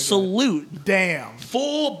 doing the salute. Damn.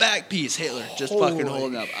 Full back piece, Hitler, just Holy fucking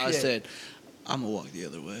holding up. I shit. said, I'm gonna walk the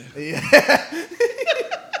other way. Yeah.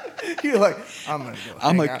 You're like, I'm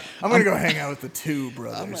gonna go hang out with the two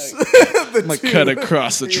brothers. I'm gonna cut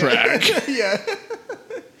across the track. Yeah.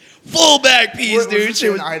 Full back piece, Was dude. it She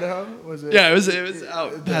in was- Idaho? Was it? Yeah, it was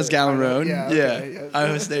out past Gallon Road. Yeah. Yeah, Okay, yeah.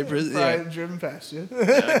 Iowa State Prison. Probably Yeah. driven past you.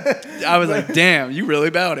 I was like, damn, you really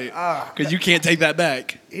about it. Because you can't take that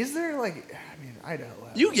back. Is there like, Idaho.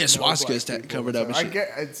 You get no black swastikas people, covered up and I shit. get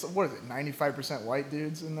it's what is it? 95% white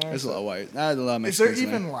dudes in there. There's a So lot of white. Not a lot of is there Mexicans.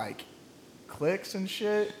 even man. like cliques and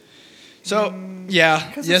shit? So yeah,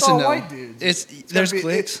 Because yes it's all and no. white dudes. It's gotta there's be-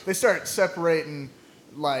 cliques. They start separating.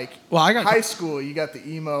 Like Well, I got high school, you got the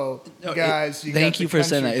emo No, guys. thank you for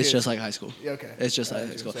saying that. It's kids. just like high school. Yeah, okay. It's just I like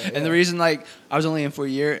was high school. gonna say, And the yeah. reason, like, I was only in for a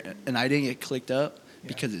year and I didn't get clicked up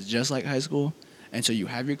because it's just like high school. And so you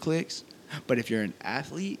have your cliques, but if you're an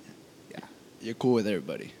athlete, yeah, you're cool with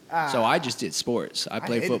everybody. So I just did sports. I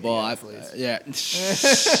played hated the football. athletes. Yeah.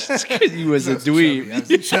 It's 'cause you was a I was chubby. I dweeb.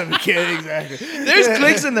 was a chubby kid, exactly. There's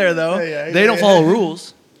cliques in there, though. Yeah, They don't yeah. follow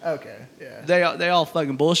rules. Okay, yeah. They all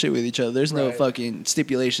fucking bullshit with each other. There's no Right. fucking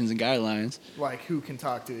stipulations and guidelines. Like who can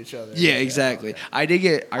talk to each other? Yeah, exactly. okay. I did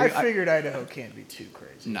get. I figured Idaho can't be too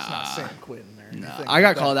crazy. Nah. It's not San Quentin or anything. Nah, like I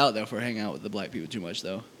got that. called out though for hanging out with the black people too much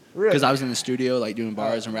though. Really? Because I was in the studio like doing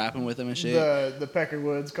bars and rapping with them and shit. The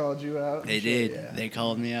Peckerwoods called you out. and They shit, did. yeah. They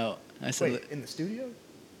called me out. I said, Wait, in the studio?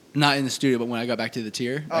 not in the studio, but when I got back to the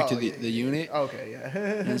tier, back to the yeah, yeah, unit. yeah. Okay, yeah.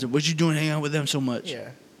 And I said, "What you doing hanging out with them so much?" yeah,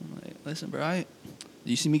 I'm like, "Listen, bro, do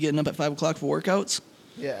you see me getting up at 5 o'clock for workouts?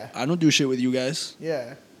 yeah, I don't do shit with you guys.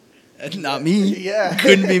 yeah. That's not me. Yeah.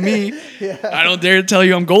 Couldn't be me. Yeah. I don't dare tell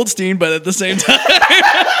you I'm Goldstein, but at the same time,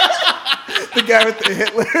 The guy with the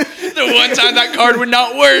Hitler. the one time that card would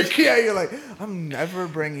not work. Yeah, you're like, I'm never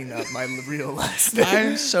bringing up my real last name.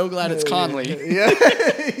 I'm so glad it's Conley. Yeah,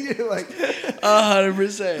 you're like,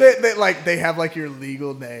 100%. they have like your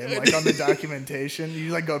legal name like on the documentation.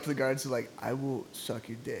 You like go up to the guards and like, I will suck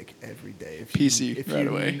your dick every day if PC you, if right you,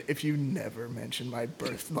 away. if you never mention my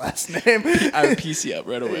birth last name. I would PC up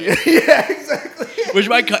right away. Yeah, exactly. Which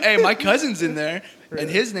my cousin's in there, and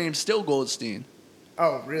his name's still Goldstein.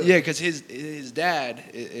 Oh, really? Yeah, because his dad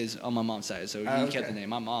is on my mom's side, so he okay. kept the name.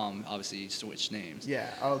 My mom obviously switched names. Yeah.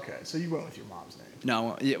 Okay. So you went with your mom's name.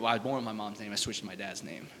 No, yeah, well, I was born with my mom's name. I switched to my dad's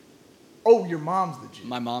name. Oh, your mom's the Jew.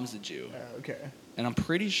 My mom's the Jew, Okay. and I'm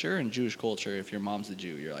pretty sure in Jewish culture, if your mom's the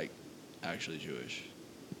Jew, you're like actually Jewish.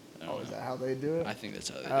 I don't Oh, is know. that how they do it? I think that's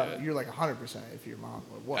how they do it. You're like 100% if your mom.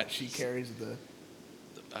 What? She carries the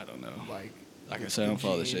I don't know. like. Like I said, I don't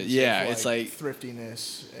follow this shit. genes Yeah, of, it's like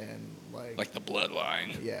thriftiness and like the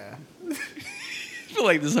bloodline. yeah. I feel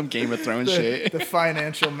like there's some Game of Thrones shit. The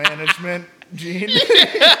financial management gene.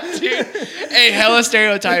 Dude, hey, hella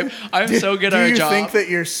stereotype. I'm so good at our Do you job. think that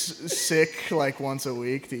you're sick like once a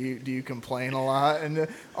week? Do you complain a lot? And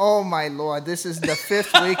oh my lord, this is the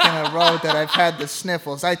 5th week in a row that I've had the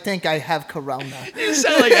sniffles. I think I have corona. You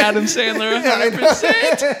sound like Adam Sandler,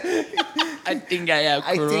 100%. I think I have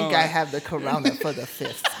I corona. think I have the corona for the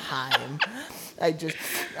 5th time.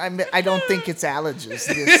 I don't think it's allergies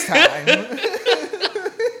this time.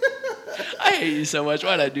 I hate you so much.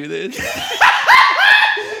 Why'd I do this?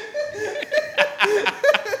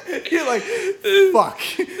 You're like, fuck.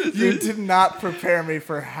 You did not prepare me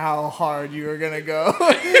for how hard you were gonna go.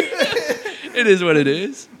 It is what it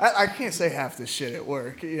is. I can't say half the shit at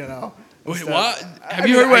work, you know. Wait, Stuff. what? I Have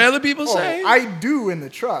you mean, heard what other people say? I do in the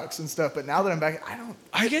trucks and stuff, but now that I'm back, I don't.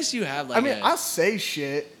 I guess you have like I mean, I'll say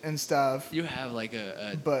shit and stuff. you have like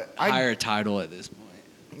a But higher title at this point.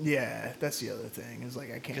 Yeah, that's the other thing. Is like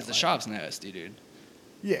I can't. Because the like- shop's nasty, dude.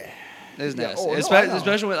 Yeah. It's Yeah, nasty. oh, no, I know.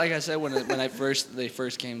 Especially when, like I said, when they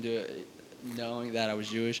first came to it, knowing that I was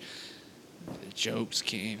Jewish, the jokes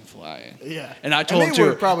came flying. Yeah. And I told him they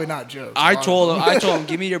were too. probably not jokes. I a lot told of him, them.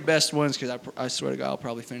 give me your best ones because I swear to God, I'll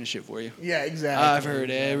probably finish it for you. Yeah, exactly. I've heard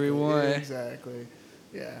everyone. Yeah, exactly.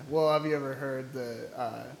 Yeah. Well, have you ever heard the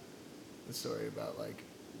story about like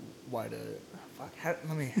why to fuck?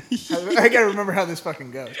 I gotta remember how this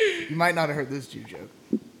fucking goes. You might not have heard this Jew joke.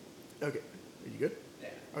 Okay. Are you good? Yeah.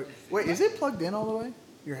 Okay. Wait, is it plugged in all the way?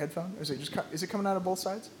 Your headphone? Or is it just is it coming out of both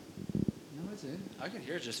sides? No, it's in. I can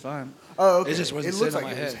hear it just fine. Oh, okay. It just wasn't It looks sitting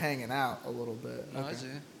like on it my was head. hanging out a little bit. No, Okay. it's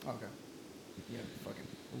in. Okay. Yeah, fucking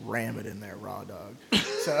ram it in there, raw dog.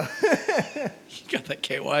 So You got that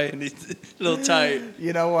KY and it's a little tight.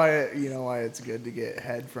 you know why it's good to get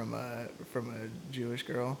head from a Jewish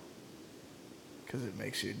girl? Because it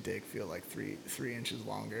makes your dick feel like three inches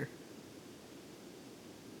longer.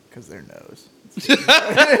 Because their nose.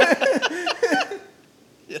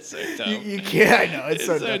 Yes, sir. You can't. I know it's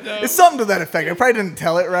so It's so dumb. dumb. It's something to that effect. I probably didn't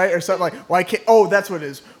tell it right or something like why can't. Oh, that's what it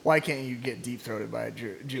is. Why can't you get deep throated by a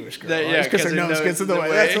Jewish girl? Yeah, because their 'cause their nose gets in the nose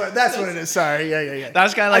way. in the way. That's what it is. Sorry. Yeah.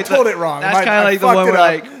 That's kind of like I told it wrong. That's kind I of like the fucked one it where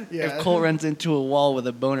up. like Yeah. if Colt runs into a wall with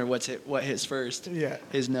a boner, what hits first? Yeah.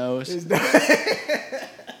 His nose.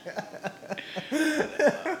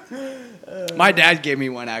 My dad gave me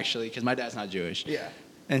one actually because my dad's not Jewish. Yeah.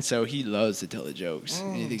 And so he loves to tell the jokes,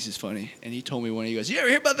 and he thinks it's funny. And he told me one. He goes, "You ever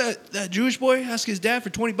hear about that Jewish boy ask his dad for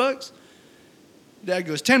 $20? Dad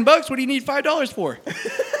goes, $10? What do you need $5 for?"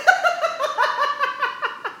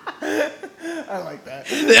 I like that.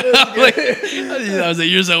 I was like,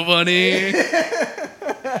 "You're so funny."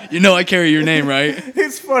 You know I carry your name, right?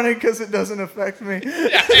 It's funny because it doesn't affect me.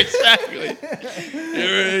 Yeah, exactly.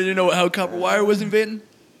 You know how copper wire was invented?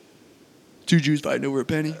 2 Jews fighting over a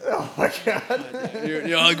penny. Oh my god. You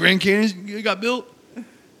know how Grand Canyon got built?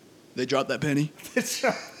 They dropped that penny.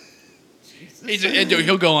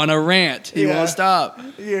 He'll go on a rant. He Yeah. won't stop.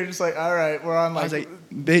 You're just like, all right, we're on I was like,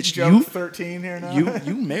 like, bitch, joke 13 here now.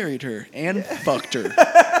 you married her and fucked her.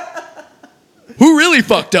 Who really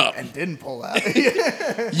fucked up? and didn't pull out.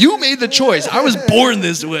 You made the choice. I was born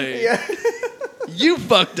this way. Yeah. You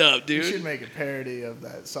fucked up, You should dude. make a parody of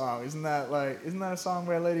that song. Isn't that a song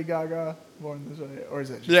by Lady Gaga? Born This Way, or is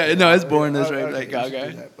it? Just Yeah, no, it's Born This Way, okay, like you should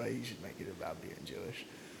Gaga. do that, but you should make it about being Jewish.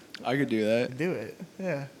 I could do that. Do it.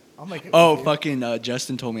 Yeah, I'll make it. Oh, with you. fucking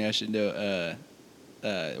Justin told me I should do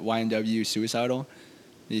YNW Suicidal.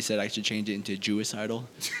 He said I should change it into Jewicidal.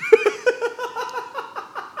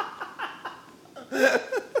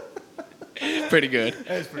 Pretty good.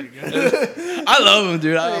 That's pretty good. I love him,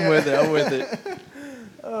 dude. I'm Yeah. with it. I'm with it.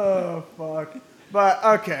 Oh fuck. But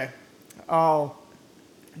okay, all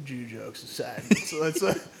Jew jokes aside, so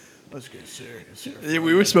let's get serious here. Yeah,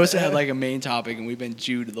 we were supposed to have like a main topic, and we've been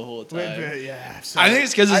Jewed the whole time. Yeah, I think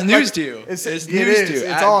it's 'cause it's news to you. It's It's news news to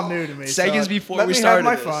you. It's all new to me. Seconds so before let we me started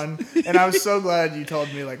have my this. fun, and I was so glad you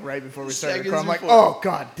told me like right before we started. Seconds recording. I'm like, before. oh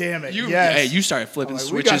god damn it! You, yes. Hey, you started flipping I'm like, we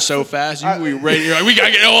switches got- so fast. I- You're like, we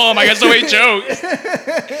gotta get home. I got so many jokes.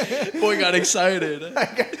 Boy got excited.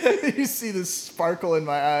 You see the sparkle in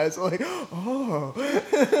my eyes, like, oh,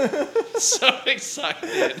 So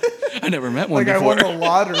excited. I never met one like I before. won the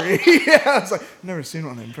lottery. Yeah, I was like, never seen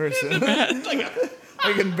one in person.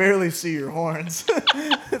 I can barely see your horns.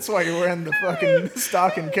 That's why you're wearing the fucking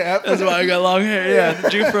stocking cap. That's why I got long hair. Yeah, the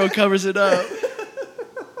Jew fro covers it up.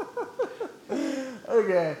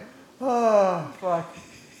 Okay. Oh fuck.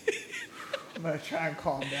 I'm gonna try and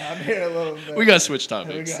calm down here a little bit. We got to switch We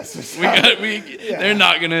topics. gotta switch Yeah. They're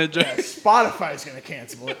not gonna address. Spotify's gonna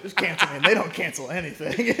cancel it. Just cancel me. They don't cancel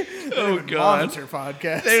anything. They don't Oh, even God. monitor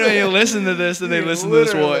podcasts. They don't even listen to this, and they listen to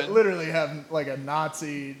this one. Literally have like a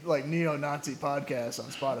Nazi, like neo-Nazi podcast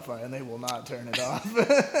on Spotify, and they will not turn it off.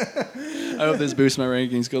 I hope this boosts my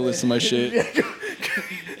rankings. Go listen to my shit.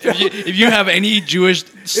 If you have any Jewish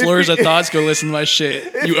slurs or thoughts, go listen to my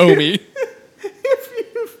shit. You owe me.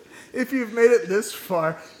 If you've made it this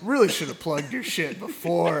far, really should have plugged your shit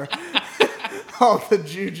before all the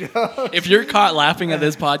Jew jokes. If you're caught laughing at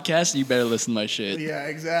this podcast, you better listen to my shit. Yeah,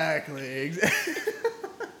 exactly.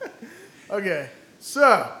 Okay,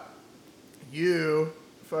 so you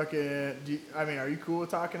fucking. Are you cool with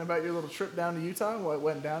talking about your little trip down to Utah? What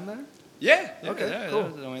went down there? Yeah. Okay, Yeah, cool.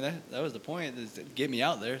 That was the point, is to get me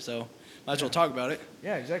out there. So might as well talk about it.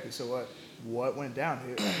 Yeah, exactly. So what went down?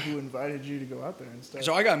 Who invited you to go out there and stuff?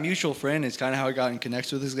 So I got a mutual friend. It's kind of how I got in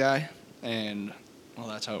connects with this guy, and well,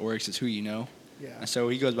 that's how it works. It's who you know. Yeah. And so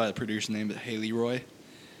he goes by the producer name, Hey Leroy,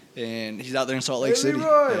 and he's out there in Salt Lake Hey, City.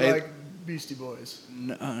 Leroy, Hey- like Beastie Boys.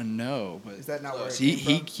 no, but Is that not where close. it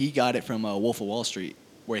came from? He got it from Wolf of Wall Street,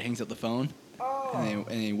 where he hangs up the phone Oh.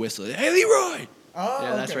 and he whistles. Hey Leroy. Oh,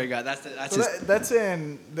 Yeah, that's okay. where he got. That's So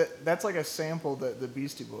his. that's like a sample that the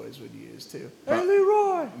Beastie Boys would use too. Pro- Hey,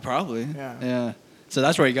 Leroy. Probably. Yeah. Yeah. So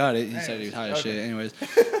that's where he got it. He said he was high as Okay. shit. Anyways.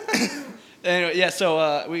 Anyway, yeah.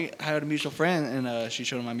 So we had a mutual friend, and she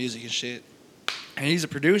showed him my music and shit. And he's a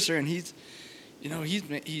producer, and he's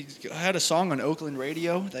had a song on Oakland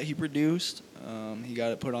radio that he produced. He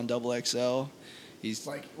got it put on Double XL. He's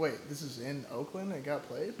Like, wait, this is in Oakland. It got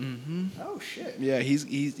played. hmm Oh shit. Yeah,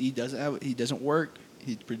 he doesn't work.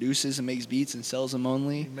 He produces and makes beats and sells them He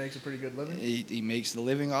only. makes a pretty good living. He makes the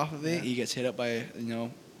living off of it. Yeah. He gets hit up by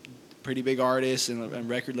pretty big artists and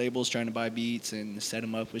record labels trying to buy beats and set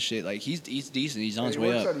him up with shit. Like he's decent. He's on his he way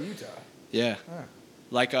works up. out of Utah. Yeah, Huh.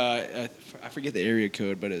 like I forget the area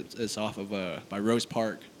code, but it's off of by Rose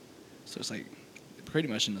Park, so it's like pretty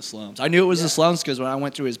much in the slums. I knew it was Yeah. the slums because when I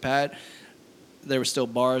went to his pad, there were still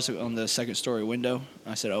bars on the second story window.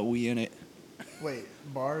 I said, "Oh, we in it." Wait,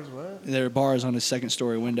 bars? What? There were bars on his second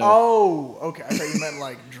story window. Oh, okay. I thought you meant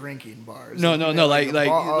like drinking bars. No, You meant like a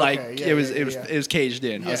bar- like okay, yeah, it was yeah, it was yeah. it was caged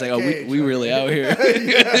in. I was Yeah, like, oh, caged, we really out okay.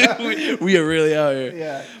 here. we are really out here.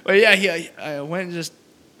 Yeah. But yeah, I went and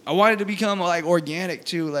I wanted to become like organic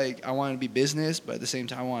too. Like I wanted to be business, but at the same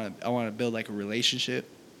time, I want to build like a relationship.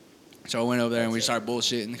 So I went over there and we started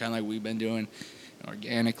bullshitting, kind of like we've been doing.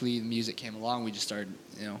 Organically, the music came along. We just started,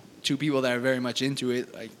 two people that are very much into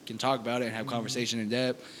it, like can talk about it and have conversation in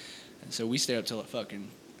depth. And so we stayed up till like fucking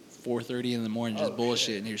 4:30 in the morning just Oh, bullshitting.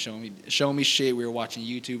 shit. He was showing me shit. We were watching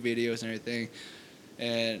YouTube videos and everything.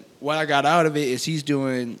 And what I got out of it is he's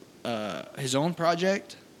doing his own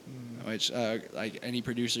project, which like any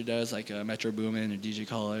producer does, like Metro Boomin or DJ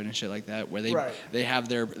Khaled and shit like that, where Right. they have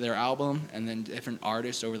their album and then different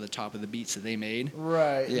artists over the top of the beats that they made.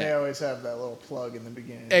 Right. Yeah. They always have that little plug in the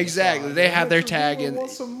beginning. of the Exactly. song. They have their Metro tag Boomin in-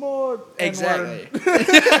 Want some more? Exactly.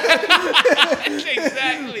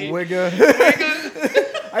 Exactly. Wigga.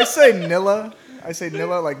 I say Nilla. I say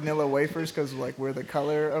Nilla like Nilla wafers because like we're the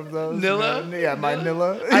color of those. Nilla? Yeah, my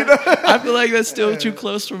Nilla. I feel like that's still too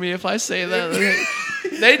close for me if I say that.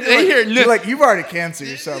 They hear You're like, you've already canceled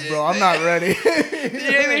yourself, bro. I'm not ready.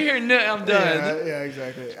 they hear I'm done. Yeah,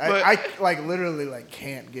 exactly. But- I like literally like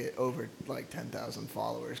can't get over like 10,000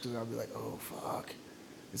 followers because I'll be like, oh fuck,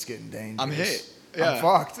 it's getting dangerous. I'm hit. I'm Yeah.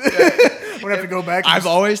 fucked. I'm gonna have to go back. And I've just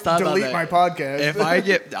always thought about delete that. my podcast.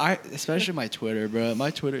 If especially my Twitter, bro.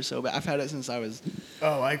 My Twitter's so bad. I've had it since I was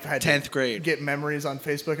I've had 10th to grade. get memories on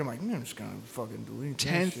Facebook. I'm like, I'm just gonna fucking delete that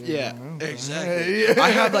 10th, shit. yeah, Okay. exactly. Yeah. I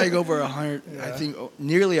have like over 100, I think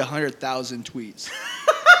nearly 100,000 tweets.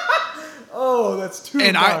 Oh, that's too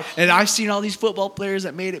And much. I've seen all these football players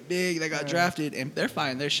that made it big, that got drafted, and they're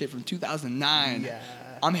finding their shit from 2009. Yeah.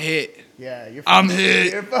 I'm hit. Yeah, you're I'm fucked.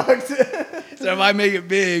 hit. You're fucked. So if I make it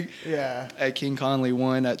big, Yeah. at King Conley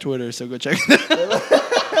 1 at Twitter, so go check it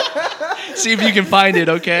out. See if you can find it,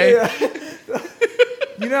 okay?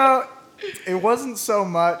 You know, it wasn't so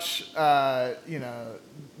much,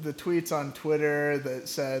 the tweets on Twitter that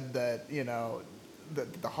said that,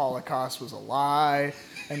 that the Holocaust was a lie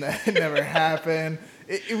and that it never happened.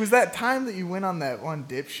 It was that time that you went on that one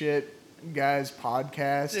dipshit guy's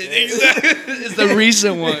podcast. Exactly. It's the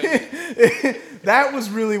recent one. That was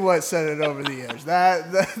really what set it over the edge.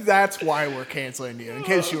 That's why we're canceling you, in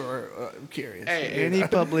case you were curious. Hey, any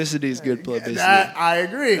publicity is good publicity. That I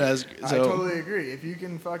agree. I So- totally agree. If you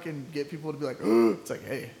can fucking get people to be like, oh, it's like,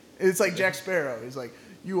 hey, it's like Jack Sparrow. He's like,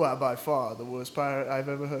 you are by far the worst pirate I've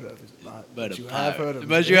ever heard of. He's not, but you have heard of me.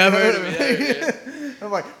 But you have heard of it.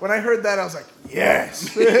 I'm like, when I heard that, I was like,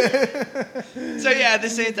 yes. So yeah, at the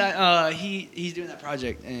same time, he's doing that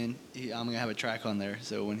project, and I'm gonna have a track on there.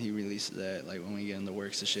 So when he releases that, like when we get in the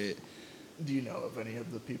works of shit, Do you know of any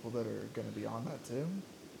of the people that are going to be on that too?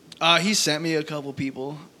 he sent me a couple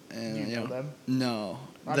people, and Do you know them? No,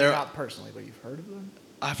 I mean, they're not personally, but you've heard of them?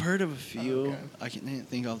 I've heard of a few. okay. I can't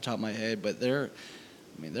think off the top of my head, but they're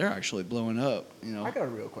actually blowing up. I got a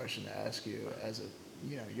real question to ask you. As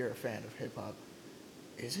you're a fan of hip hop.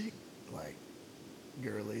 Is it like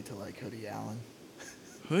girly to like Hoodie Allen?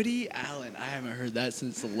 Hoodie Allen. I haven't heard that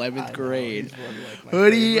since I 11th know, grade. he's one of, like, my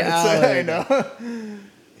Hoodie favorites. Allen. I know.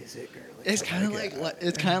 Is it girly? It's to kind of it?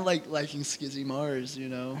 it's kind of like liking Skizzy Mars, I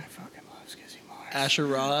fucking love Skizzy Mars. Asher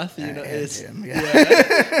Roth. You know, And it's him, yeah.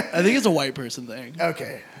 yeah. I think it's a white person thing.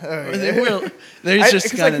 Okay. There's just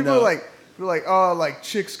Because kind of people are like, oh, like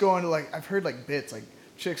chicks going to like, I've heard like bits like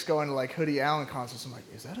chicks going to like Hoodie Allen concerts. I'm like,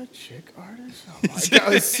 is that a chick artist? Oh my god,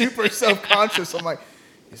 I was super self-conscious. I'm like,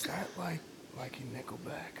 is that like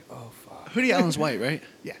Nickelback? Oh fuck. Hoodie Allen's white, right?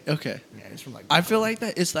 Yeah. Okay. Yeah, he's from like. I feel like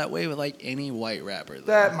that it's that way with like any white rapper. Though.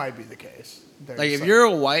 that might be the case. They're like just if you're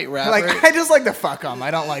a white rapper, like, I just like to fuck them.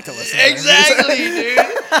 I don't like to listen. to them. exactly, dude.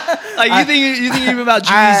 Like you think even about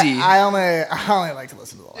Jeezy. I only like to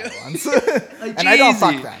listen to the loud ones, Like and I don't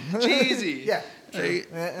fuck Jeezy. them. Jeezy. Yeah. Like,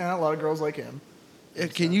 And a lot of girls like him.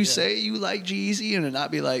 can you say you like Jeezy and it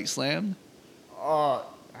not be like slammed?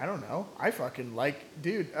 I don't know. I fucking like,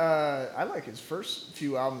 dude. I like his first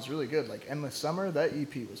few albums really good. Like Endless Summer, that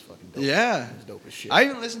EP was fucking dope. Yeah. It was dope as shit. I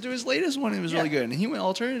even listened to his latest one. It was really Yeah. good, and he went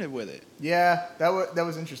alternative with it. Yeah, that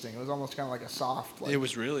was interesting. It was almost kind of like a soft, like, It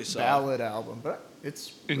was really soft. ballad album, but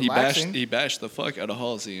it's And relaxing. he bashed the fuck out of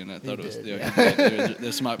Halsey, and I thought it was did, yeah. yeah.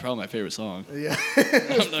 That's probably my favorite song. Yeah,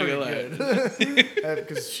 I'm not gonna lie.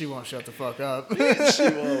 because she won't shut the fuck up. She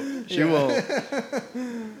won't. She won't.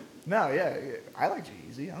 No, yeah, I like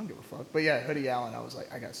Jeezy. I don't give a fuck. But yeah, Hoodie Allen, I was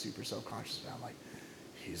like, I got super self-conscious about. I'm like,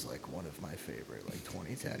 he's like one of my favorite like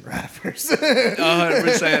 2010 rappers.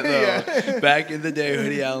 100% though. Yeah. Back in the day,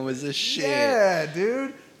 Hoodie Allen was the shit. Yeah,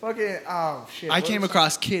 dude. Fucking oh shit. I what came was-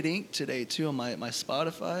 across Kid Ink today too on my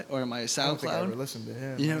Spotify or my I don't think I ever SoundCloud. listened to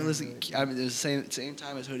him. You never listen? I mean, it was the same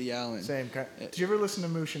time as Hoodie Allen. Same kind. Did you ever listen to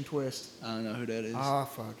Moosh and Twist? I don't know who that is. Oh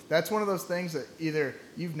fuck, that's one of those things that either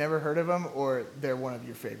you've never heard of them or they're one of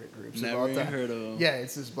your favorite groups Never of all even time. heard of 'em. Yeah,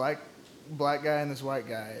 it's this black guy and this white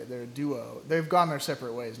guy. They're a duo. They've gone their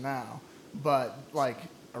separate ways now, but like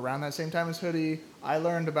around that same time as Hoodie, I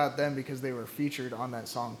learned about them because they were featured on that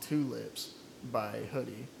song "Tulips" by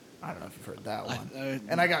Hoodie. I don't know if you've heard that one.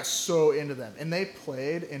 And I got so into them, and they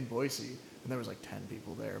played in Boise. And there was like 10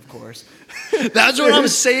 people there, of course. That's what I'm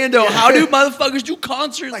saying though. How do motherfuckers do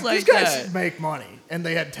concerts like these guys that? make money, and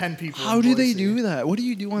they had 10 people. How in do they Boise. do that? What do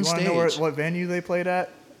you do on You want stage? to know what venue they played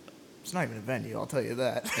at? It's not even a venue, I'll tell you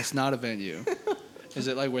that. It's not a venue. Is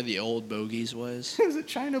it like where the old Bogies was? Was it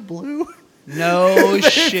China Blue? No They played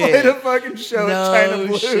shit. a fucking show No at China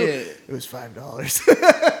Blue. shit. It was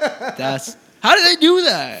 $5 That's how do they do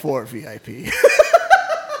that? for VIP.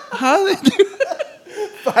 How do they do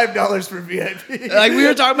 $5 for VIP. like we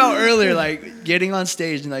were talking about earlier, like getting on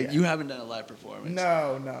stage and like you haven't done a live performance.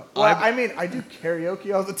 No. Well, I mean, I do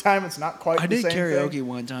karaoke all the time. It's not quite I the did same karaoke thing.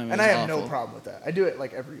 one time. It And was I have no awful. problem with that. I do it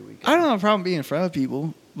like every week. I don't have a problem being in front of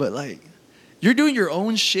people, but like you're doing your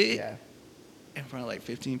own shit Yeah. in front of like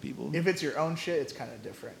 15 people. If it's your own shit, it's kind of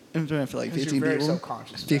different. In front of like 'Cause 15 you're very people.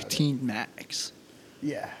 self-conscious about it. 15 max.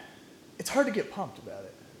 Yeah. It's hard to get pumped about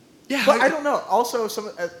it. Yeah, But I don't know. Also,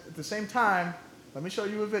 at the same time, let me show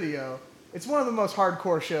you a video. It's one of the most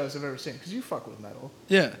hardcore shows I've ever seen because you fuck with metal,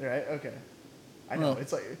 Yeah, right? Okay. I know. Well,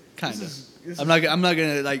 It's like kind this of. is- this I'm is- not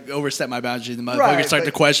gonna like overstep my boundaries. The motherfuckers Right, start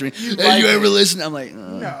to but question me. you Hey, like you ever it. listen? I'm like,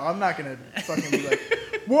 No, I'm not gonna fucking be like,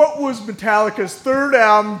 what was Metallica's third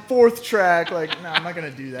album, fourth track? Like, no, I'm not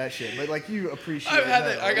gonna do that shit. But like, you appreciate. I've had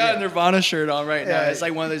metal, I got yeah. a Nirvana shirt on right now. Yeah. It's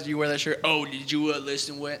like one of those you wear that shirt. Oh, did you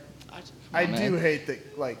listen with? I do hate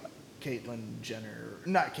that, like, Caitlyn Jenner,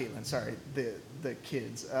 not Caitlyn, sorry, the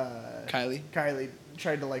kids. Kylie. Kylie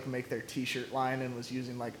tried to like make their T-shirt line and was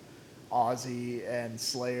using like Ozzy and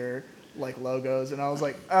Slayer like logos, and I was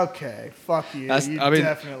like, okay, fuck you. You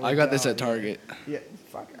definitely I got this don't, at Target. Yeah,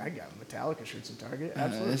 fuck, I got Metallica shirts at Target. Uh,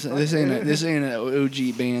 Absolutely. this, fuck this it. ain't this ain't an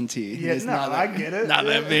OG band tee. Yeah, It's no, not I that- get it. Not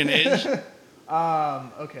that vintage.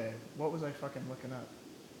 Okay, what was I fucking looking up?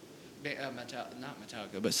 Not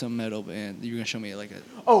Metallica, but some metal band. You're gonna show me like a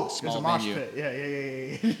Oh, small there's a mosh venue. pit.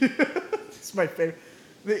 Yeah. It's my favorite.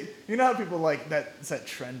 You know how people like that? It's that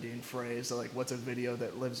trending phrase. So like, what's a video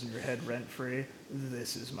that lives in your head rent free?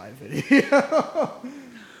 This is my video.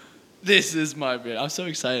 This is my band. I'm so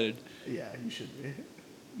excited. Yeah, you should be.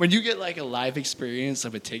 When you get like a live experience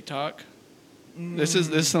of a TikTok, this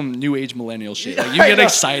is some new age millennial shit. Like you get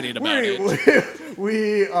excited about it.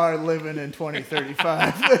 We are living in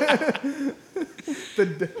 2035.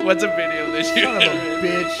 What's a video this year? Son of a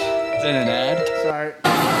bitch. Is it an ad? Sorry.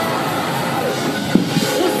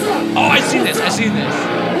 Oh, I seen this.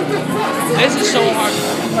 This is so hard.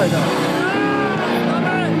 I know.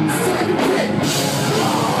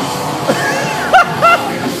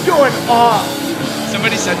 Going off.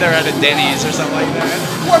 Somebody said they're at a Denny's or something like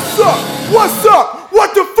that. What's up? What's up?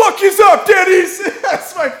 What the fuck is up, Denny's?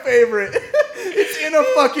 That's my favorite. It's in a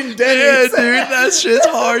fucking Yeah, Denny's. dude, that shit's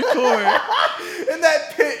hardcore. And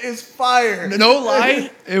that pit is fire. No lie,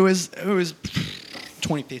 it was 20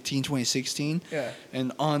 2015, 2016. Yeah.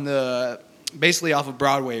 And on basically off of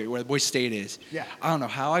Broadway, where the Boy State is. Yeah. I don't know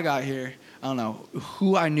how I got here. I don't know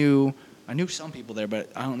who I knew. I knew some people there, but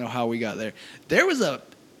I don't know how we got there. There was a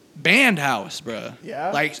band house, bruh.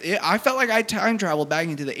 Yeah? Like, I felt like I time traveled back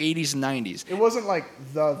into the 80s and 90s. It wasn't like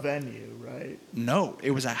the venue, right? No,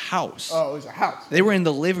 it was a house. Oh, it was a house. They were in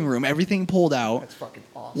the living room, everything pulled out, That's fucking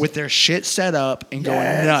awesome. with their shit set up and going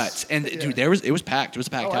Yes. nuts. And Yeah. dude, it was packed. It was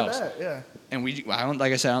a packed oh, house. I bet, yeah. And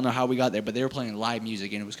like I said, I don't know how we got there, but they were playing live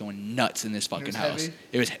music and it was going nuts in this fucking was house. heavy?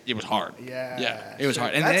 It was hard. Yeah, it was sure.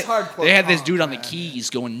 hard. And That's hardcore they had this punk, dude on the man. keys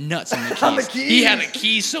going nuts on the keys. On the He had a keys?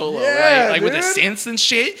 key solo, Yeah, right? Like with the dude. synths and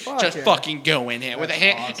shit, Fuck just yeah. fucking going in with a That's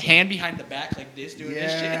hand, awesome. hand behind the back like this, doing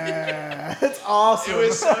this shit. Yeah, that's awesome. It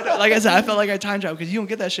was so dope. Like I said, I felt like I time traveled because you don't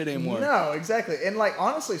get that shit anymore. No, exactly. And like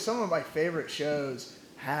honestly, some of my favorite shows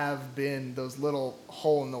have been those little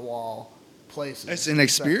hole in the wall places. It's an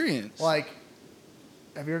experience. Like,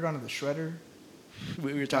 have you ever gone to the Shredder?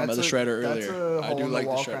 We were talking That's about the Shredder that's earlier. a I hole do in the like the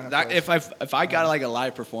wall Shredder. kind of That, place. if I got like a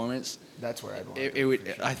live performance, That's where I'd want it to would.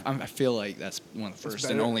 for sure. I feel like that's one of the It's first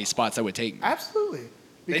and better. only spots I would take. Absolutely.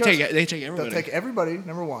 They Because take everybody. They'll take everybody,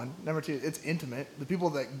 number one. Number two, it's intimate. The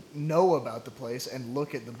people that know about the place and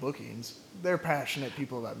look at the bookings, they're passionate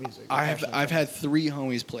people about music. They're passionate I've fans. had 3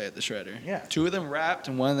 homies play at the Shredder. Yeah. 2 of them rapped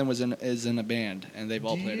and one of them is in a band and they've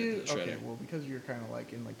all Do played you- at the Shredder. Okay, well, because you're kind of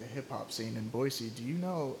like in like the hip hop scene in Boise, do you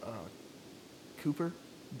know Cooper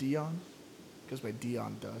Dion? Goes by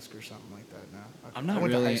Dion Dusk or something like that now. I'm I not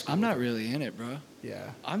went to high really school I'm with not him. really in it, bro. Yeah.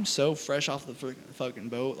 I'm so fresh off the fucking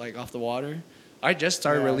boat, like off the water. I just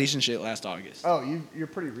started Yeah. releasing shit last August. Oh, you're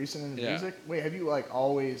pretty recent in the Yeah. music. Wait, have you like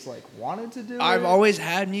always like wanted to do it? I've always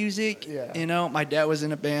had music. Yeah. You know, my dad was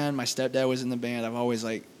in a band, my stepdad was in the band. I've always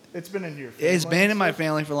like It's been in your family. it's been in my and stuff?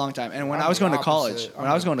 family for a long time. And when I'm I was the going to college, opposite. when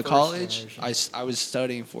I'm I was the going to first college, generation. I was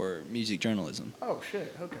studying for music journalism. Oh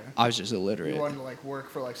shit. Okay. I was just You illiterate. wanted to like work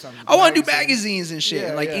for like some. I want to do magazine? magazines and shit, Yeah,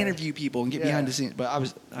 and like yeah. interview people and get Yeah. behind the scenes. But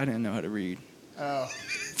I didn't know how to read, Oh,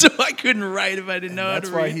 so I couldn't write if I didn't know how that's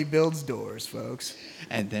to why read. he builds doors, folks.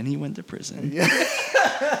 And then he went to prison.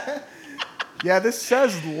 Yeah, this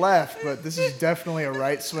says left, but this is definitely a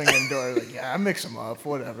right swinging door. Like, yeah, I mix them up,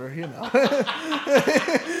 whatever, you know.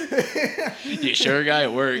 You sure, guy? It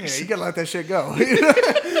Yeah, works. you gotta let that shit go.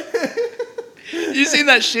 You seen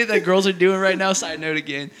that shit that girls are doing right now? Side note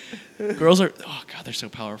again. Girls are, oh god, they're so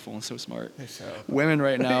powerful and so smart. So, Women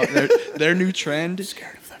right now, their new trend,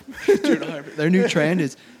 scared of them. dude, their new trend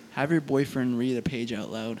is have your boyfriend read a page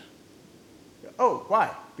out loud. Oh, why?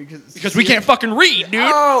 Because We can't fucking read, dude.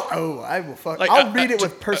 Oh, I will fuck. Like, I'll read it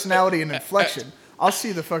with personality and inflection. I'll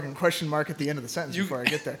see the fucking question mark at the end of the sentence before I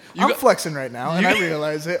get there. I'm flexing right now, and I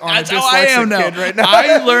realize it on That's a how I am dyslexic now. kid right now.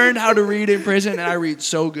 I learned how to read in prison, and I read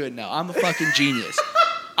so good now. I'm a fucking genius.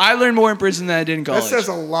 I learned more in prison than I did in That college. says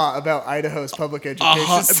a lot about Idaho's public education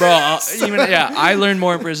Bro, system. I learned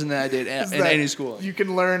more in prison than I did Is in that any school. You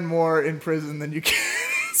can learn more in prison than you can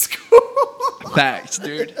in school. Facts,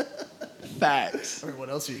 dude. Facts. I mean, what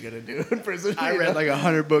else are you gonna do in prison? I you read know? like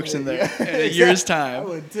 100 books in there Yeah, in a year's I time.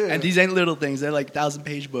 would too. And these ain't little things. They're like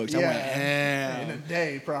 1,000-page books. I went, yeah, in a damn.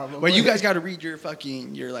 day probably. Well, you guys got to read your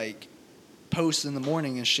like posts in the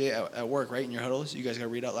morning and shit at work, right? In your huddles, you guys got to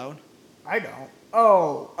read out loud. I don't.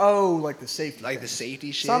 Oh, like the safety. Like the things.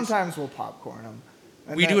 safety shit. Sometimes we'll popcorn them.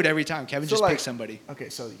 We do it every time. Kevin So, just like- picks somebody. Okay,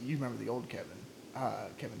 so you remember the old Kevin,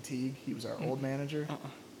 Kevin Teague? He was our old manager.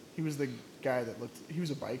 He was the guy that looked. He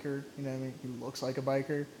was a biker. You know what I mean? He looks like a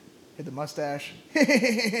biker. Had the mustache.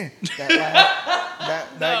 that laugh. That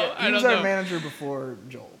No, guy. I He was don't our know. manager before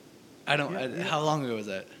Joel, I don't. Yeah. How long ago was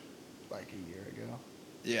that? like a year ago.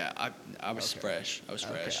 Yeah, I was Okay. fresh. I was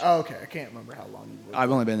fresh. Okay, I can't remember how long you were.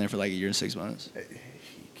 I've only been there for like a year and 6 months. He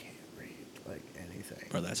can't read like anything.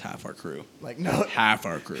 Bro, that's half our crew. Like no. Half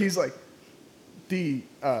our crew. He's like the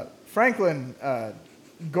Franklin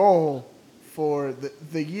goal for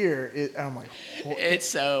the year. I'm like, It's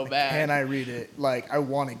so bad. can I read it? Like I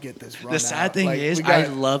want to get this run. The sad out. thing Like, is, we got I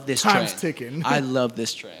love this time's trend. ticking. I love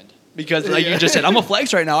this trend because, like you just said, I'm a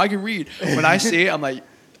flex right now. I can read. When I see it, I'm like,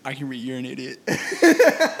 I can read. You're an idiot.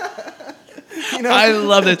 You know, I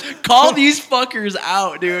love this. Call these fuckers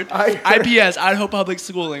out, dude. I- IPS, Idaho Public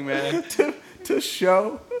Schooling, man. to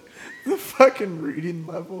show the fucking reading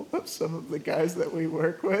level of some of the guys that we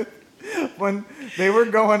work with when they were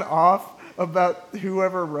going off about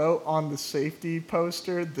whoever wrote on the safety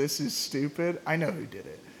poster, "This is stupid." I know who did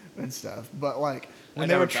it and stuff, but like when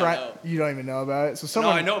they never were found trying, out. you don't even know about it. So No,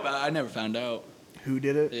 someone I know about it. I never found out. who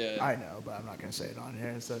did it. Yeah. I know, but I'm not gonna say it on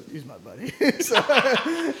here. So he's my buddy. So,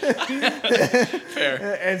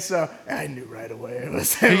 Fair. and so I knew right away it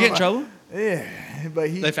was Did him. you get in trouble? Yeah, but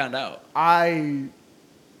They found out. I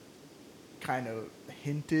kind of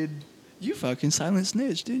hinted. You fucking silent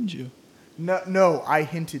snitch, didn't you? No, I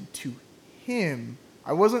hinted to him.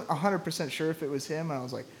 I wasn't 100% sure if it was him. And I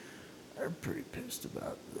was like, they're pretty pissed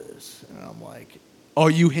about this. And I'm like, Oh,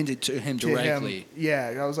 you hinted to him to directly. him,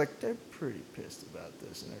 yeah, I was like, they're pretty pissed about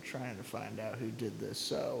this, and they're trying to find out who did this.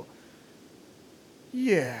 So,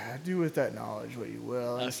 yeah, do with that knowledge what you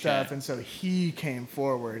will and stuff. And so he came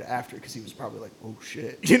forward after, because he was probably like, oh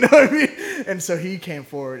shit, you know what I mean? And so he came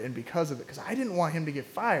forward, and because of it, because I didn't want him to get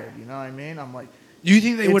fired, you know what I mean? I'm like, Do you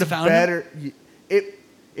think they would have it's found him? better.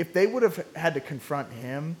 If they would have had to confront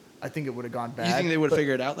him, I think it would have gone bad. You think they would have but-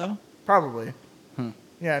 figured it out though? Probably.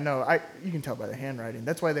 Yeah, no, you can tell by the handwriting.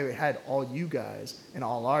 That's why they had all you guys and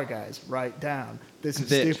all our guys write down. This is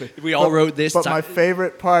stupid. We all wrote this. But my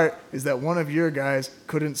favorite part is that one of your guys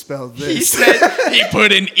couldn't spell this. He said he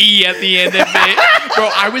put an E at the end of it.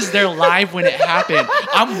 Bro, I was there live when it happened.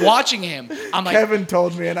 I'm watching him. I'm like, Kevin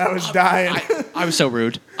told me, and I was dying. I was so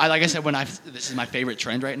rude. Like I said, this is my favorite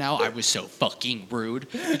trend right now. I was so fucking rude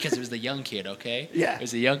because it was the young kid. Okay. Yeah. It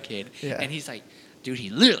was the young kid. Yeah. And he's like, dude,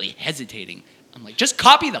 he literally hesitating. I'm like, just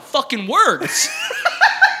copy the fucking words.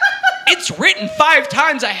 It's written 5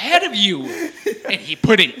 times ahead of you. And he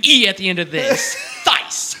put an E at the end of this.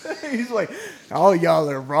 Thice. He's like, all y'all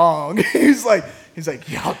are wrong. He's like,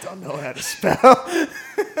 y'all don't know how to spell.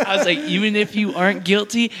 I was like, even if you aren't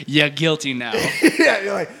guilty, you're guilty now. Yeah,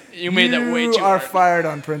 you're like, You made that way too You are hard. fired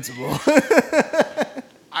on principle.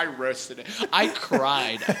 I roasted it. I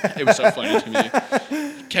cried. It was so funny to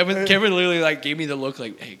me. Kevin literally like gave me the look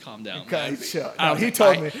like, hey, calm down. Okay, man. chill. I No, was he like,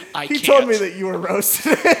 told me. I He told me can't. that you were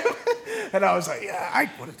roasting him. And I was like, yeah, I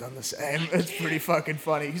would have done the same. It's pretty fucking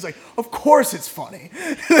funny. He's like, of course it's funny.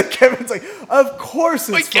 Kevin's like, of course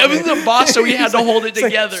it's Like, funny. Kevin's a boss, so he had He's to like- hold it he's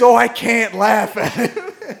like, together. so I can't laugh at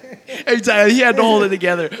him. Exactly. He had to hold it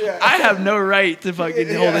together. Yeah. I have no right to fucking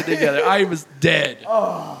hold it together. I was dead.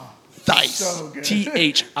 Oh, Thice. so good.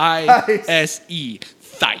 Thice.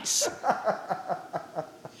 Thice.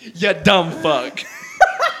 You dumb fuck.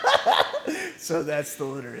 so that's the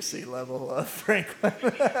literacy level of Franklin.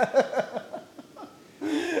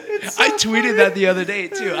 I tweeted that the other day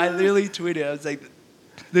too. I literally tweeted. I was like,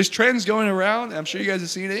 "There's trends going around. And I'm sure you guys have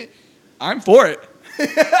seen it. I'm for it.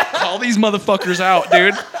 Call these motherfuckers out,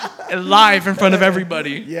 dude, and live in front of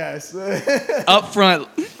everybody. Yes. Up front,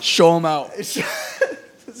 show them out. It's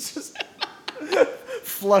just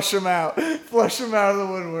flush them out. Flush them out of the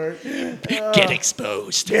woodwork. Get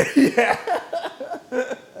exposed. Yeah.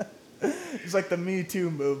 It's like the Me Too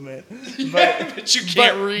movement. But, But you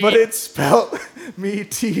can't read. But it's spelled Me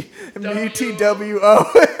Too. Me too.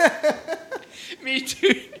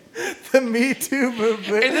 The Me Too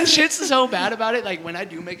movement. And the shit's so bad about it. Like when I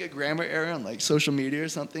do make a grammar error on like social media or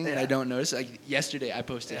something, and I don't notice. Like yesterday, I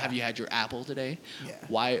posted, "Have you had your apple today?" Yeah.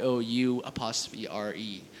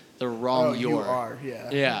 YOU''RE. The wrong you your. are, yeah.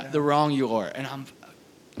 Yeah, the wrong your. And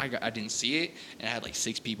I didn't see it, and I had like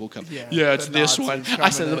 6 people come. Yeah, Yeah, it's the this Nazis one. I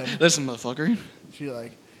said, coming in. "Listen, motherfucker." You're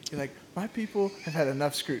like, my people have had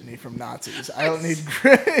enough scrutiny from Nazis. I don't need.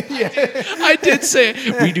 Yeah. I did say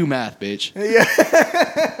it. We do math, bitch.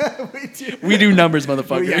 Yeah. We do. We do numbers,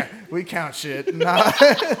 motherfucker. Yeah, we count shit. Nah.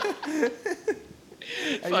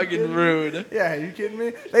 Fucking rude. Yeah, are you kidding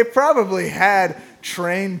me? They probably had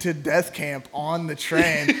Train to Death Camp on the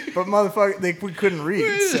train, but motherfucker, we couldn't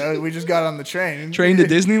read, so we just got on the train. Train to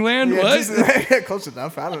Disneyland? Yeah, What? Disneyland, yeah, close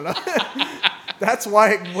enough. I don't know. That's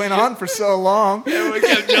why it went on for so long. Everyone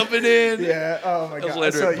kept jumping in. Yeah. Oh my Those god.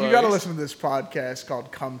 literate So you got to bugs. listen to this podcast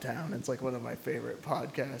called Come Town. It's like one of my favorite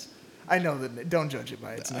podcasts. I know that. Don't judge it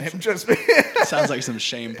by its name. Just me. Sounds like some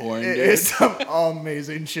shame porn, dude. It's some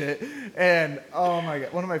amazing shit. And oh my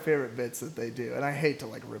god, one of my favorite bits that they do. And I hate to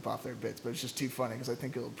like rip off their bits, but it's just too funny because I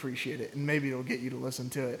think you'll appreciate it and maybe it'll get you to listen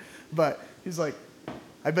to it. But he's like,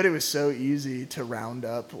 I bet it was so easy to round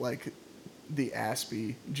up like the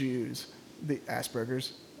Aspie Jews, the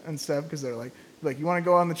Aspergers and stuff, because they're like, you want to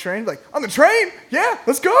go on the train? Like, on the train? Yeah,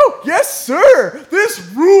 let's go. Yes, sir.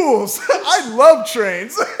 This rules. I love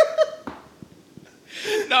trains.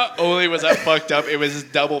 Not only was that fucked up, it was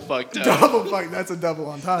double fucked up. Double fuck. That's a double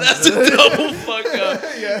entendre. That's a double fuck up.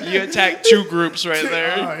 Yeah. You attacked 2 groups right Oh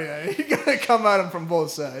there. yeah, you gotta come at them from both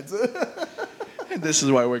sides. This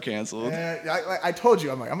is why we're canceled. And I told you,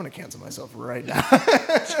 I'm gonna cancel myself right now.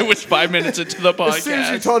 It was 5 minutes into the As soon as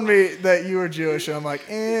you podcast. told me that you were Jewish, I'm like,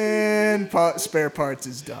 and spare parts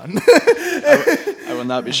is done. I will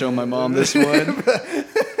not be showing my mom this one.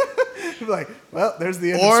 I'm like, well, there's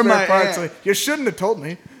the end Or of my spare parts. aunt. Like, you shouldn't have told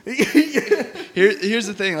me. Here's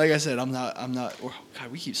the thing. Like I said, I'm not. Oh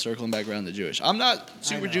God, we keep circling back around the Jewish. I'm not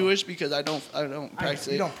super know. Jewish because I don't practice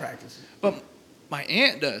You it. don't practice it. But My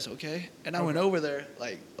aunt does, okay? And I went over there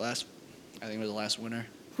like I think it was last winter.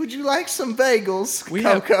 Would you like some bagels, We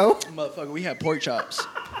Coco? Motherfucker, we had pork chops.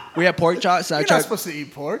 We had pork chops. And You're I not tried, supposed to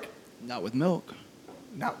eat pork. not with milk.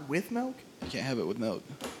 Not with milk? You can't have it with milk.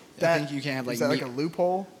 That, I think you can't have like is that meat. like a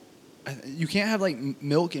loophole? You can't have like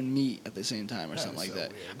milk and meat at the same time or That something is like so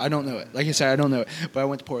that. weird. I don't know it. Like I said, I don't know it. But I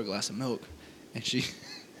went to pour a glass of milk, and she.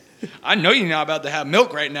 I know you're not about to have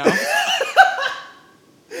milk right now.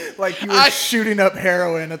 Like you were shooting up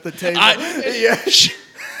heroin at the table. Yeah.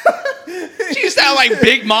 She sounded like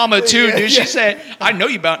Big Mama too, dude. She said, "I know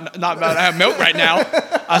you not about to have milk right now."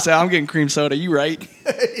 I said, "I'm getting cream soda. You right?"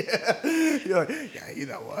 You're like, yeah, you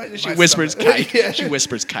know what? She My whispers stomach- kike. Yeah. She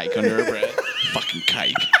whispers kike under her breath. Fucking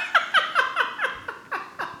kike.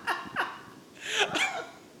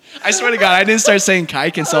 I swear to God, I didn't start saying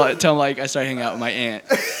kike until like I started hanging out with my aunt.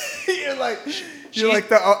 you're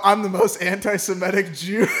like I'm the most anti-Semitic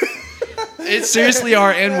Jew. It's seriously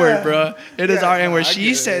our N-word, bro. It is Yeah, our no, N-word. I She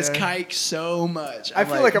get it, says yeah. kike so much. I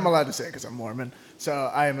feel like I'm allowed to say it because I'm Mormon. So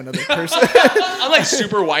I am another person. I'm like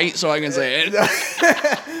super white, so I can say it. I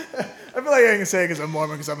feel like I can say it because I'm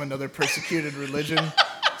Mormon because I'm another persecuted religion.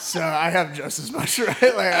 So I have just as much right.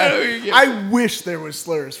 Like I wish there was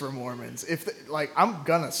slurs for Mormons. I'm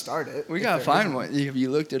gonna start it. We if gotta there find isn't. one. Have you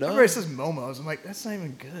looked it up? Everybody says momos. I'm like, that's not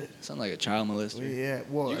even good. Sound like a child molester. Yeah,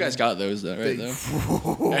 well, You guys got those though, right? Though?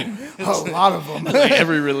 a lot of them. Like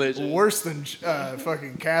every religion. Worse than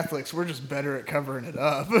fucking Catholics. We're just better at covering it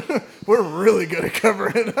up. We're really good at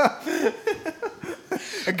covering it up.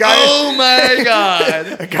 A guy, Oh my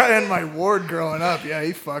God! a guy in my ward growing up, yeah,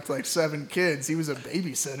 he fucked like 7 kids. He was a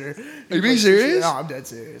babysitter. Are you being serious? No, I'm dead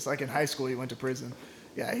serious. Like in high school, he went to prison.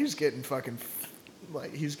 Yeah, he was getting fucking,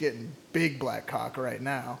 like, he's getting big black cock right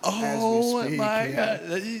now. Oh as we speak. my Yeah.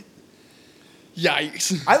 God!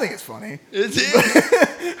 Yikes! I think it's funny. Is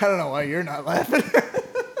it? I don't know why you're not laughing.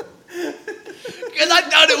 Because I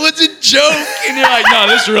thought it was a joke, and you're like, "No,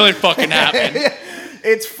 this really fucking happened."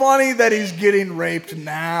 It's funny that he's getting raped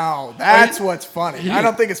now. That's what's funny. I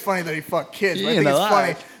don't think it's funny that he fucked kids. He But I think ain't it's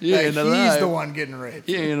alive. funny He that ain't he's alive. the one getting raped.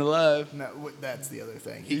 He ain't alive. No, that's the other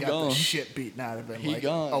thing. He He got gone. the shit beaten out of him He like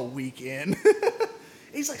gone. a week in.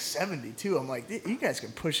 He's like 72. I'm like, you guys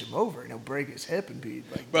can push him over and he'll break his hip and be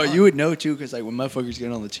like, Bro, done. you would know too, because like when motherfuckers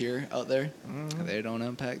get on the tier out there, they don't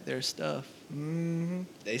unpack their stuff.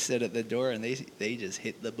 They sit at the door and they just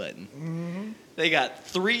hit the button. They got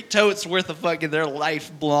 3 totes worth of fucking their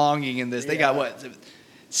life belonging in this. They got Yeah. what,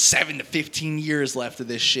 7 to 15 years left of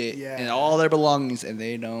this shit, Yeah. and all their belongings, and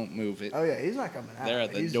they don't move it. Oh yeah, he's not coming out. They're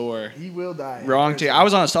at the He's- door. He will die. Wrong tier. I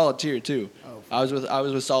was on a solid tier too. Oh, I was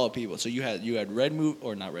with solid people. So you had red move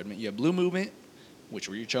or not red movement. You had blue movement, which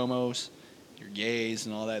were your chomos, your gays,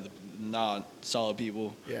 and all that. The not solid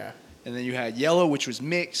people. Yeah. And then you had yellow, which was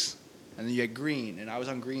mix, and then you had green, and I was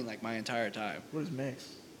on green like my entire time. What is mix?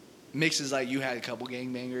 Mix is like you had a couple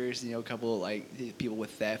gangbangers, a couple like people with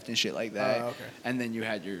theft and shit like that. Oh, okay. And then you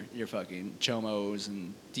had your fucking chomos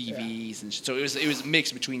and DVs and shit. So it was a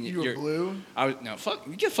mix between You were your. blue? I was no fuck.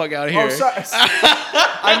 Get the fuck out of here. Oh, sorry.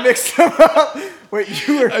 I mixed them up. Wait,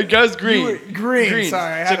 you were. I was green. You were green.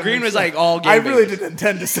 Sorry. I So had them green was mixed up. like all I really gangbangers. didn't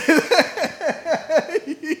intend to say that.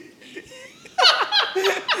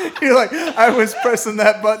 You're like, I was pressing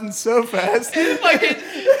that button so fast. Like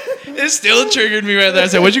it still triggered me right there. I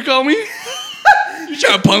said, "What'd you call me? You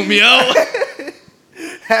trying to punk me out?"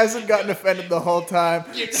 Hasn't gotten offended the whole time,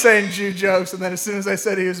 saying Jew jokes, and then as soon as I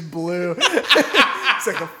said he was blue, it's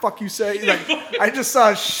like, the fuck you say? He's like, I just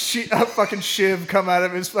saw a fucking shiv come out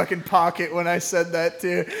of his fucking pocket when I said that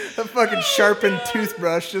too. A fucking sharpened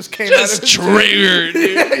toothbrush just came out Just of his triggered,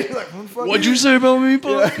 dude. Yeah, you're like, what the fuck? What'd you say about me,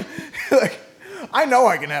 punk? Like, I know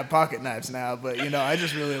I can have pocket knives now, but I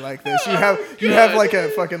just really like this. You have like a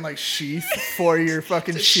fucking like sheath for your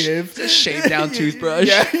fucking shiv. It's a shaved down toothbrush.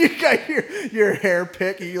 Yeah, you got your hair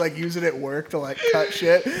pick. You like use it at work to like cut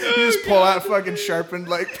shit. You just pull out fucking sharpened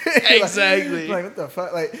like pick. Exactly. Like what the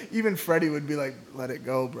fuck? Like even Freddie would be like, "Let it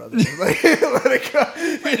go, brother. Like let it go."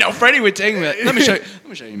 No, Freddie would take me. Let me show you. Let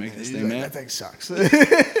me show you make this He's thing, like, man. that thing sucks.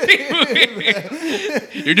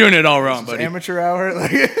 You're doing it all wrong, It's buddy. amateur hour.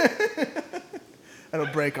 Like that'll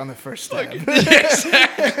break on the first stab.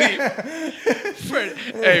 Exactly.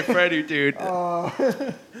 Hey, Freddie, dude. I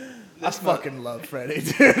fucking love Freddie,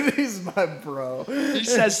 dude. He's my bro. He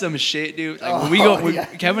says some shit, dude. Like when we go, yeah.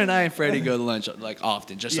 Kevin and I and Freddie go to lunch like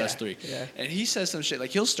often, just Yeah, us 3. yeah. And he says some shit. Like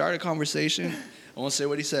he'll start a conversation. I won't say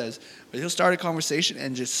what he says, but he'll start a conversation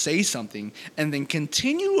and just say something, and then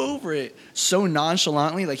continue over it so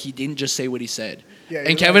nonchalantly, like he didn't just say what he said. Yeah, and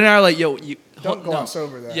you're Kevin and I are like, "Yo, you Don't no. gloss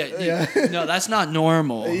over that. Yeah, no, that's not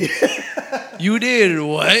normal. You You did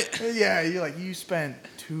what? Yeah, you spent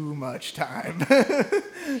too much time.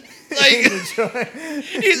 Like, in the joint.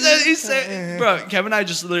 he said, bro, Kevin and I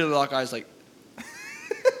just literally lock eyes like,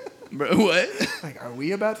 bro, what? Like, are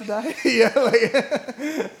we about to die? Yeah,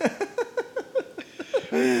 like.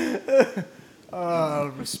 Oh,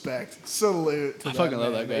 respect. Salute to I fucking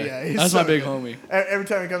love man. that guy. Yeah, he's That's so my big good. homie. Every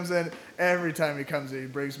time he comes in, he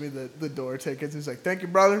brings me the door tickets. He's like, "Thank you,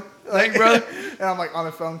 brother." Thank you, brother. And I'm like on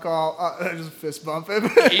a phone call. I just fist bump him.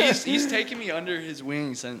 He's taken me under his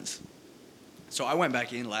wing since. So I went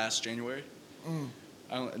back in last January.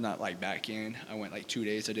 Not like back in. I went like 2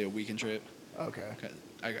 days. I did a weekend trip. Okay.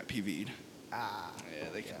 I got PV'd. Ah. Yeah,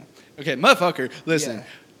 they can. Okay, motherfucker, listen. Yeah.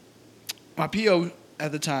 My PO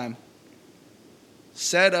at the time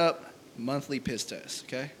set up monthly piss tests,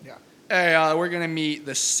 okay? Yeah. Hey, we're going to meet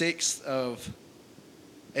the 6th of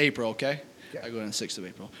April, okay? Yeah. I go on the 6th of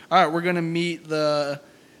April. All right, we're going to meet the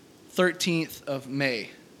 13th of May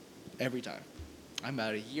every time. I'm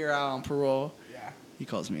about a year out on parole. Yeah. He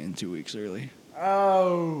calls me in 2 weeks early.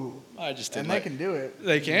 Oh. I just did And like, they can do it.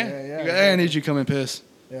 They can? Yeah. He goes, hey, I need you to come and piss.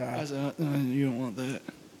 Yeah. I said, you don't want that.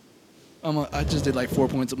 I just did like 4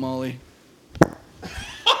 points of Molly.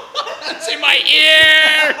 That's in my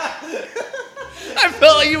ear! I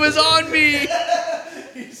felt like he was on me.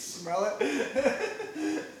 You smell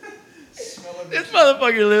it? Smell it. This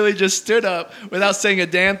motherfucker literally just stood up without saying a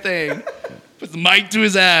damn thing, puts the mic to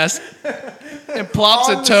his ass, and plops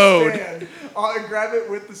On a the toad. stand. Oh, grab it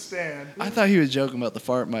with the stand. I thought he was joking about the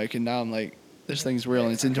fart mic, and now I'm like, this thing's real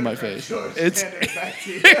and it's into my face. George, It's hand it back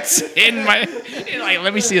to you. it's in my. Like,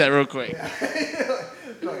 let me see that real quick.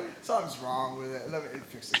 Like, something's wrong with it. Let me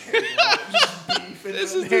fix the cable. Just beef it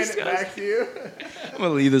This and is hand disgusting. it back to you. I'm gonna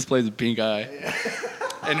leave this place with pink eye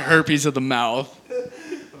and herpes of the mouth. Well,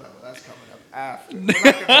 that's coming up after. We're not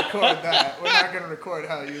going to record that. We're not going to record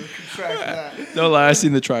how you contract that. No lie, I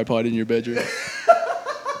seen the tripod in your bedroom.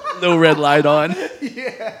 Little red light on.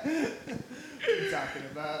 Yeah. What are you talking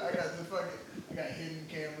about? I got hidden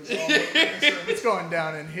cameras all over this room. It's going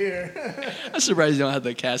down in here. I'm surprised you don't have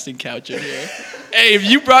the casting couch in here. Hey, if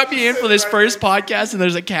you brought me in for this first podcast and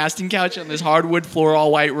there's a casting couch in this hardwood floor,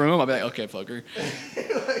 all white room, I'll be like, okay, fucker.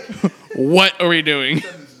 What are we doing? This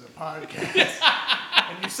is a podcast.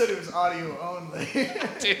 And you said it was audio only.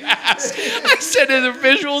 Dude, I said the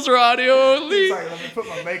visuals are audio only. It's like, let me put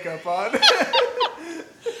my makeup on.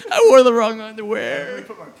 I wore the wrong Let me underwear.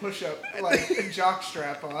 put my push-up, like, jock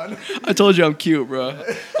strap on. I told you I'm cute, bro.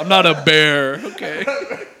 I'm not a bear, okay?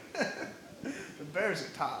 The bears are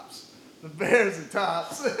tops. The bears are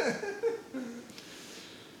tops.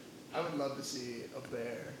 I would love to see a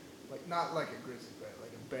bear, like not like a grizzly bear,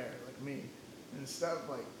 like a bear, like me, and instead of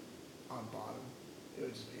like on bottom, it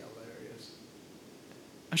would just be hilarious.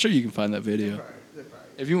 I'm sure you can find that video. They're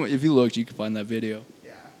probably, If you looked, you can find that video.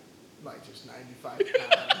 yeah, like just 95-pound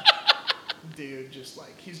dude, just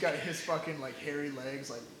like he's got his fucking like hairy legs,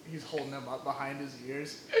 like he's holding them up behind his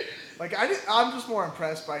ears. Like I'm just more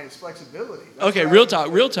impressed by his flexibility. That's Okay, what real I-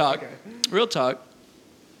 talk, real talk, Okay. real talk.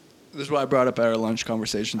 This is what I brought up at our lunch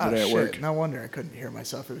conversation today at shit. work. No wonder I couldn't hear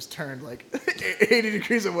myself. It was turned like 80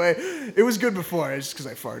 degrees away. It was good before. It's just because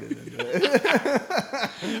I farted into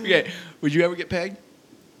it. Okay, would you ever get pegged?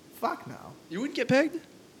 Fuck no. You wouldn't get pegged?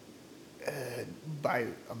 By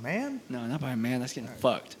a man? No, not by a man. That's getting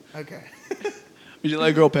fucked. Okay. Would you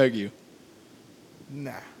let a girl peg you?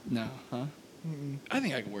 Nah. No, huh? I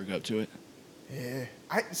think I could work up to it. Yeah.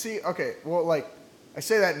 I see. Okay. Well, like I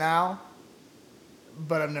say that now,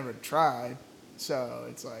 but I've never tried. So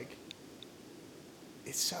it's like,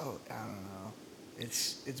 it's so I don't know.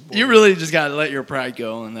 It's boring. You really just gotta let your pride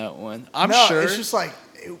go on that one. I'm no, sure. It's just like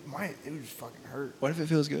it would just fucking hurt. What if it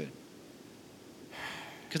feels good?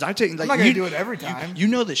 Because I take like I'm not gonna do it every time. You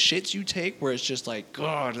know the shits you take where it's just like,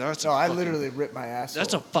 God, that's. No, a I fucking, literally ripped my ass.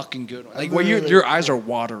 That's a fucking good one. I Like where your literally- eyes are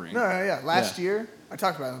watering. No, yeah. Last Yeah. year, I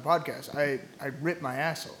talked about it on the podcast. I ripped my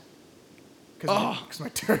asshole. Oh. Because my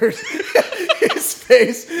turd, his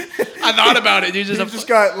face. I thought about it, dude. He just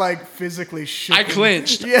got like physically shook. I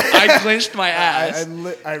clinched. Yeah. I clinched my ass.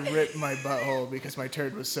 I ripped my butthole because my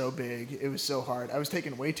turd was so big. It was so hard. I was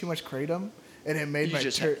taking way too much kratom, and it made You my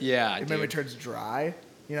just- turd. yeah, it made my dude. turds dry.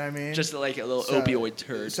 You know what I mean? Just like a little So- opioid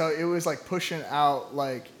turd. So it was like pushing out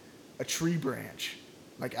like a tree branch,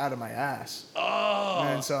 like out of my ass. Oh.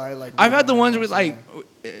 And so I like. I've had the ripped my ones ass with like,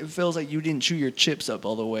 in. it feels like you didn't chew your chips up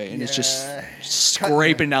all the way, and it's just Yeah.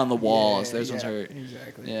 scraping down the walls. Yeah, Those ones yeah, hurt.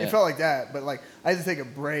 Exactly. Yeah. It felt like that, but like I had to take a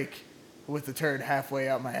break with the turd halfway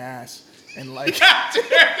out my ass, and like Dude,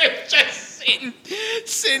 it's just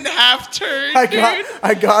sitting half turned, I dude.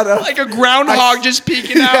 got up. Like a groundhog just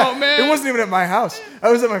peeking out, man. It wasn't even at my house. I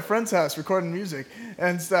was at my friend's house recording music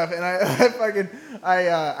and stuff. And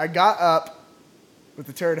I got up with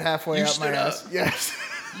the turd halfway You out my stood ass. up. Yes.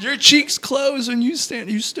 Your cheeks closed when you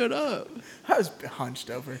stood up. I was hunched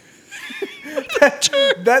over.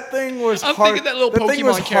 that thing was I'm hard. thinking that little thing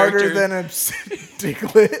was Pokemon harder character. than a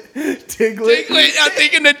Diglett. Diglett, I'm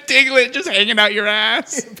thinking of Diglett just hanging out your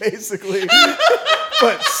ass. Basically.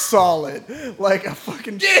 But solid. Like a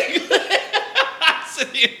fucking... Diglett. That's an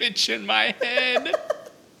image in my head.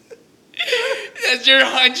 As you're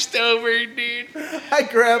hunched over, dude. I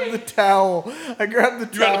grabbed the towel. You had to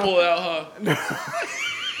pull it out, huh?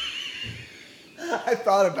 I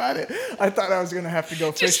thought about it. I thought I was going to have to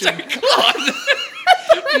go Just fishing. start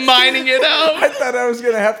clawing, mining it out. I thought I was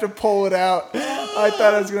going to have to pull it out. I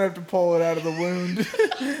thought I was going to have to pull it out of the wound.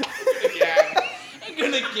 I'm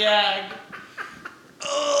gonna gag.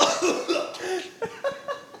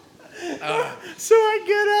 So I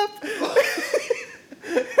get up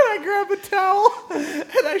and I grab a towel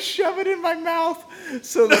and I shove it in my mouth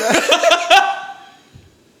so that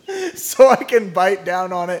so I can bite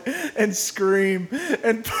down on it and scream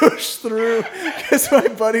and push through because my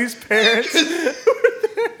buddy's parents were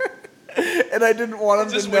there and I didn't want them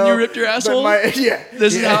Is this to when know. you ripped your that asshole? Yeah.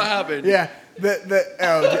 This is yeah, how it happened. Yeah.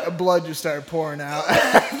 Blood just started pouring out.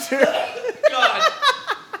 God.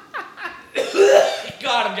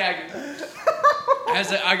 God, I'm gagging.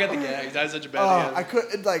 I got the gags. I had such a bad I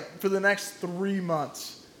couldn't, like, for the next 3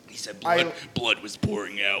 months. He said blood was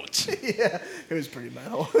pouring out. Yeah, it was pretty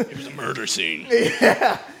metal. It was a murder scene.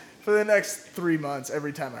 Yeah. For the next 3 months,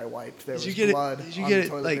 every time I wiped, there was blood Did you on get the it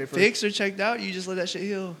toilet like paper. fixed or checked out? You just let that shit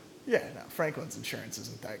heal? Yeah, no, Franklin's insurance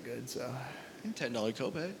isn't that good, so. $10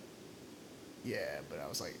 copay. Yeah, but I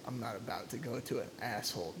was like, I'm not about to go to an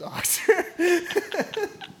asshole doctor.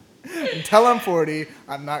 Until I'm 40,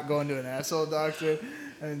 I'm not going to an asshole doctor.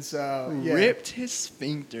 And so, yeah. Ripped his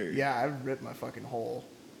sphincter. Yeah, I ripped my fucking hole.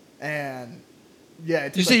 And, yeah. It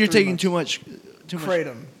took You say like you're 3 taking months. too much.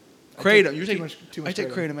 Kratom. Kratom. You're taking too much I take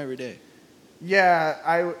kratom. kratom every day.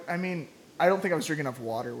 Yeah, I mean, I don't think I was drinking enough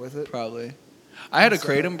water with it. Probably. I had a So-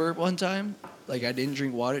 kratom burp one time. Like I didn't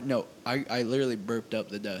drink water. No, I literally burped up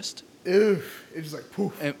the dust. Oof. It was like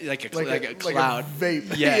poof. And like a Like a cloud.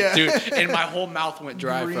 vape. Yeah, Yeah. dude. And my whole mouth went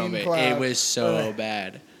dry Green from it. cloud. It was so Ugh.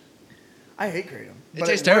 bad. I hate kratom. It but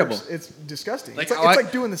tastes terrible. works. It's disgusting. Like, it's how I-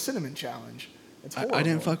 like doing the cinnamon challenge. It's horrible. I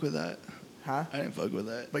didn't fuck with that. Huh? I didn't fuck with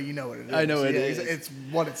that. But you know what it is. I know what it Yeah, is. It's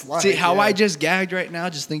what it's like. See how yeah. I just gagged right now,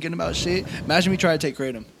 just thinking about shit. Imagine me trying to take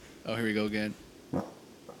kratom. Oh, here we go again.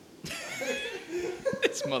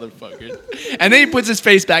 This motherfucker. And then he puts his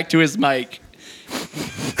face back to his mic.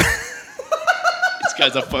 This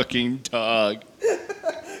guy's a fucking dog.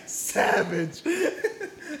 Savage.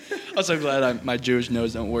 I'm so glad my Jewish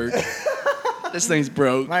nose don't work. This thing's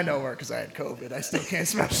broke. Mine don't work because I had COVID. I still can't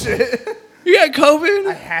smell shit. You got COVID?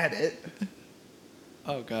 I had it.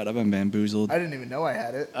 Oh God, I've been bamboozled. I didn't even know I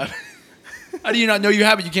had it. How do you not know you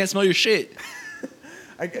have it? You can't smell your shit.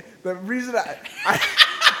 The reason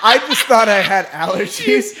I just thought I had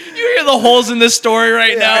allergies. You hear the holes in this story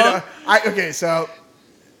right now? Okay, so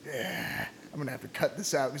yeah, I'm gonna have to cut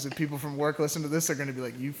this out because if people from work listen to this, they're gonna be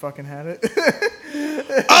like, "You fucking had it."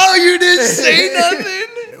 Oh, you didn't say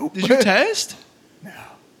nothing? Nope. Did you test? No.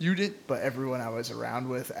 You did? But everyone I was around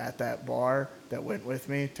with at that bar that went with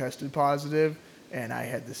me tested positive, and I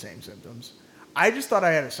had the same symptoms. I just thought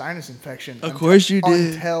I had a sinus infection. Of course you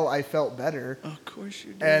did. Until I felt better. Of course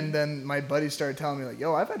you did. And then my buddy started telling me, like,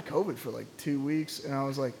 yo, I've had COVID for like 2 weeks. And I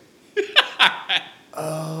was like,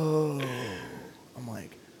 oh. I'm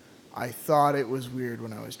like, I thought it was weird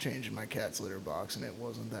when I was changing my cat's litter box, and it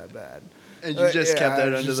wasn't that bad. And you just kept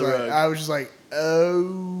that under the rug. I was just like,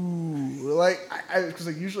 oh. Like, because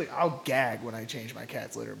like, usually I'll gag when I change my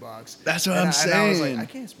cat's litter box. That's what And I'm saying. And I was like, I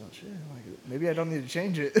can't smell shit. I'm like, maybe I don't need to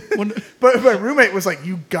change it. But my roommate was like,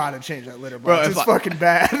 you gotta change that litter box. Bro, It's fucking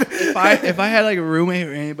bad. if I had like a roommate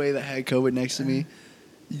or anybody that had COVID next to me,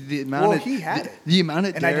 the amount Well, of he had it. the amount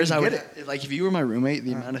of And I dares didn't I would get like if you were my roommate,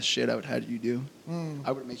 the amount of shit I would have you do,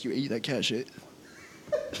 I would make you eat that cat shit.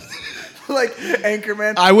 Like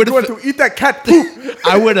Anchorman. I would've- going to eat that cat poop.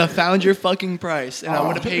 I would have found your fucking price and I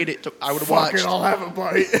would have paid it. I would have Fuck it, watched. I'll have a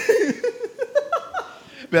bite.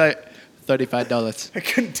 Be like $35, I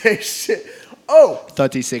couldn't taste shit. Oh,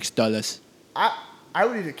 $36, I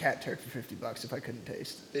would eat a cat turd for $50 if I couldn't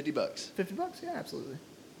taste. $50, $50? Yeah, absolutely.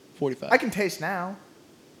 45, I can taste now.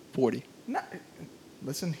 40. Not,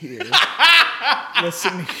 listen here.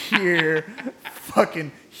 Listen here,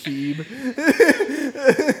 fucking Hebe.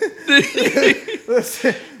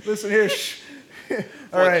 listen Listen here.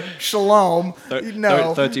 All right, shalom.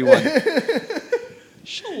 No, 31.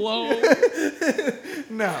 Shalom.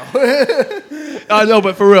 no. No,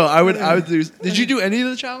 but for real, I would do. Did you do any of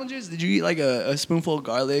the challenges? Did you eat like a spoonful of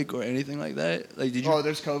garlic or anything like that? Like, did you? Oh,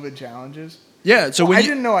 there's COVID challenges. Yeah. So Well, when I you,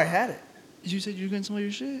 didn't know I had it. you said you couldn't smell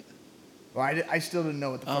your shit. Well, I still didn't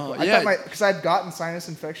know what the fuck. Oh, I yeah. thought because I'd gotten sinus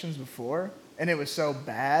infections before, and it was so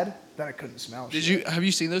bad that I couldn't smell. Did shit. Have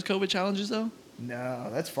you seen those COVID challenges though? No,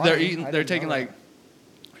 that's funny. They're taking like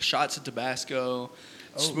shots of Tabasco,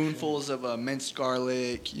 Oh, spoonfuls of minced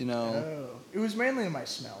garlic. You know. Oh, it was mainly my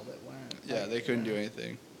smell that went. Yeah, they couldn't do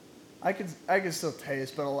anything. I could still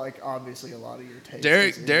taste, but like obviously a lot of your taste.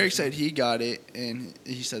 Derek said he got it, and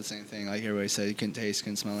he said the same thing. Like everybody said, he couldn't taste,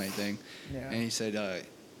 couldn't smell anything. Yeah. And he said,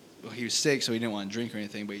 well, he was sick, so he didn't want to drink or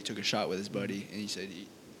anything, but he took a shot with his buddy, and he said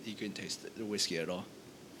he couldn't taste the whiskey at all.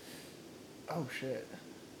 Oh shit.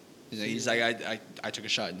 He's like, I took a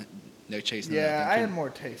shot, and no chase. Yeah, I had more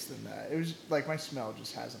taste than that. It was like my smell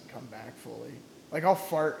just hasn't come back fully. Like I'll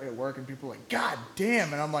fart at work and people are like, God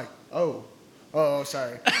damn, and I'm like, oh,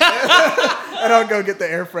 sorry. And I'll go get the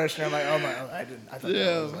air freshener. I'm like, I didn't.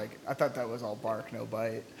 I thought that was all bark, no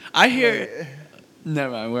bite. I hear.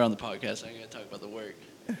 Never mind. We're on the podcast. I'm gonna talk about the work.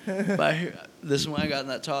 But I hear this is when I got in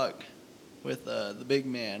that talk with the big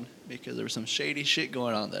man because there was some shady shit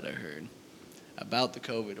going on that I heard about the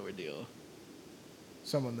COVID ordeal.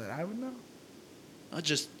 Someone that I would know.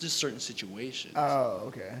 Just certain situations. Oh,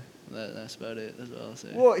 okay. That's about it. That's what I'll say.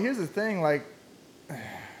 Well, here's the thing. Like,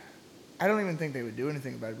 I don't even think they would do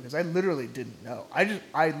anything about it because I literally didn't know.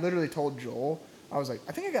 I literally told Joel. I was like,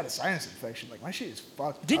 I think I got a sinus infection. Like, my shit is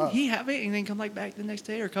fucked Didn't up. he have it and then come back the next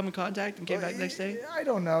day or come in contact and came back the next day? I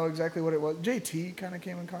don't know exactly what it was. JT kind of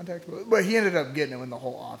came in contact with it, but he ended up getting it when the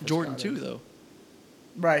whole office Jordan got too, it. though.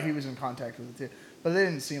 Right, he was in contact with it too. But they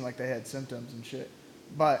didn't seem like they had symptoms and shit.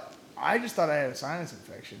 But I just thought I had a sinus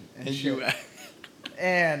infection and shit.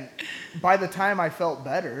 And by the time I felt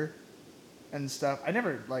better and stuff, I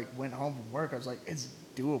never like went home from work. I was like, it's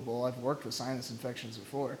doable. I've worked with sinus infections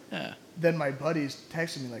before. Yeah. Then my buddies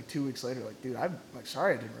texted me like 2 weeks later, like, dude, I'm like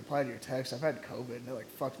sorry I didn't reply to your text. I've had COVID and it like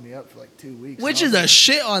fucked me up for like 2 weeks. Which is a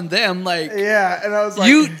shit on them. Like, yeah, and I was like,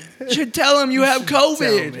 you should tell them you have tell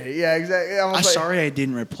COVID. me. Yeah, exactly. I was I'm like, sorry I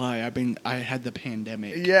didn't reply. I had the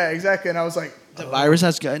pandemic. Yeah, exactly. And I was like, The virus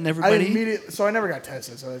has gotten everybody. So I never got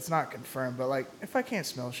tested, so it's not confirmed. But like, if I can't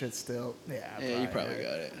smell shit still, You probably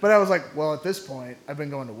got it. But I was like, well, at this point, I've been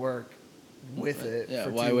going to work with it. Yeah,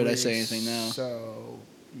 for why 2 would I weeks, say anything now? So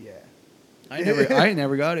yeah, I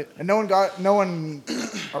never got it. and no one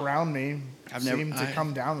around me seemed to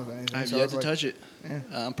come down with anything. I've so I yet was to like, touch it.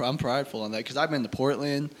 Yeah. I'm prideful on that because I've been to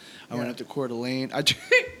Portland. I went Yeah. up to Coeur d'Alene. I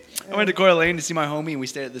went to Coeur d'Alene to see my homie, and we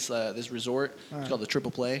stayed at this resort. It's called the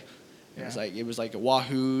Triple Play. It was like a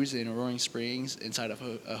Wahoo's in Roaring Springs inside of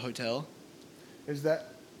a hotel. Is that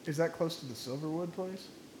close to the Silverwood place?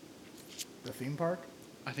 The theme park?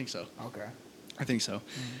 I think so. Okay. I think so.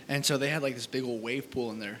 And so they had like this big old wave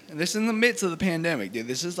pool in there. And this is in the midst of the pandemic, dude.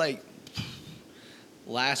 This is like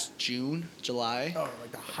last June, July. Oh,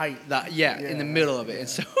 like the height. In the middle of it. And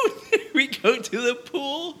so we go to the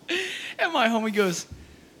pool, and my homie goes,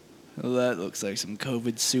 well, that looks like some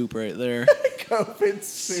COVID soup right there. COVID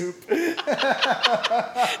soup.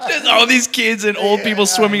 There's all these kids and old people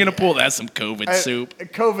swimming in a pool. That's some COVID soup.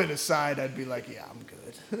 COVID aside, I'd be like, yeah, I'm good.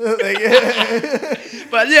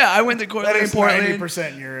 But yeah, I went to Coeur That d'Alene, is Portland.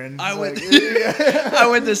 90% urine. I went. Like, I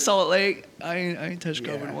went to Salt Lake. I ain't touched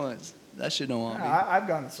COVID Yeah. once. That shit don't want me. I've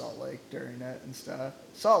gone to Salt Lake during that and stuff.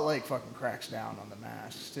 Salt Lake fucking cracks down on the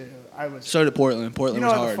masks too. So did Portland. You Portland know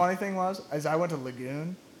was what hard. the funny thing was? Is I went to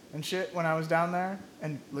Lagoon and shit when I was down there,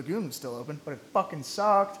 and Lagoon was still open, but it fucking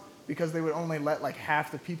sucked because they would only let like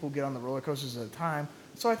half the people get on the roller coasters at a time.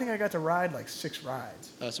 So I think I got to ride like 6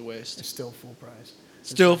 rides. That's a waste. It's still full price.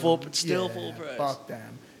 Still full price. Fuck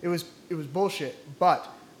them. It was bullshit. But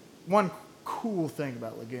one cool thing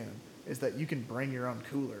about Lagoon is that you can bring your own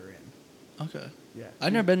cooler in. Okay. Yeah.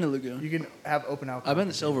 I've never been to Lagoon. You can have open alcohol. I've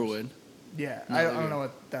been to containers. Silverwood. Yeah, Not I don't Lagoon. know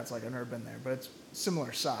what that's like. I've never been there, but it's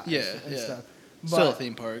similar size. Yeah, and yeah. stuff. Still a But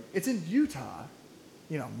theme park. It's in Utah,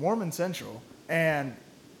 Mormon Central, and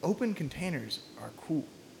open containers are cool.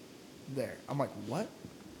 There, I'm like, what?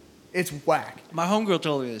 It's whack. My homegirl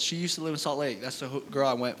told me this. She used to live in Salt Lake. That's the girl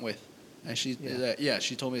I went with, and she Yeah.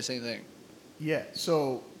 she told me the same thing. Yeah.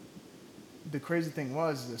 So the crazy thing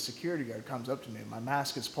was, the security guard comes up to me. My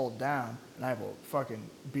mask is pulled down, and I have a fucking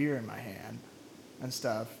beer in my hand and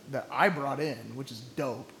stuff that I brought in, which is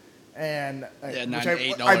dope. And Yeah,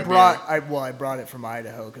 which $8 I brought. I brought it from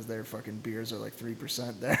Idaho because their fucking beers are like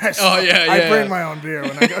 3% there. So Oh, yeah, I yeah. bring my own beer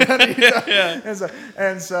when I go down to Utah. Yeah.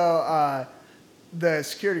 And so the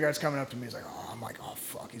security guard's coming up to me. He's like, "Oh," I'm like, "Oh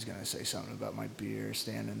fuck, he's gonna say something about my beer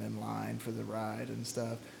standing in line for the ride and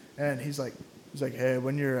stuff." And he's like, "Hey,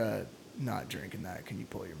 when you're not drinking that, can you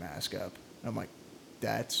pull your mask up?" And I'm like,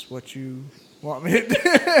 "That's what you want me to do?"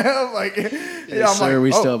 I'm like, Yes, sir. like,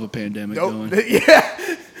 We "Oh, still have a pandemic nope." going. Yeah.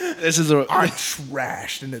 This is I'm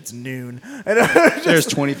trashed and it's noon. And there's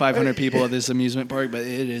 2,500 people at this amusement park, but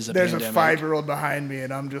it is a there's pandemic. a 5-year-old behind me,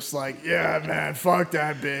 and I'm just like, "Yeah, man, fuck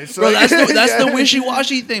that bitch." Bro, Like, that's yeah. the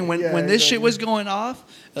wishy-washy thing. When Yeah, this shit exactly. was going off,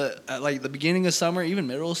 at like the beginning of summer, even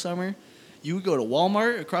middle of summer, you would go to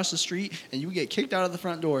Walmart across the street and you would get kicked out of the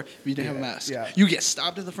front door if you didn't have a mask. yeah. You get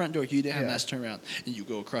stopped at the front door if you didn't have a Yeah. mask. Turn around and you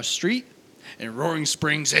go across the street, and Roaring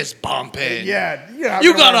Springs is bumping. Yeah,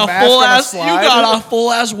 You got a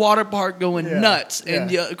full ass water park going Yeah, nuts, and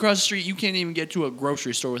yeah. across the street you can't even get to a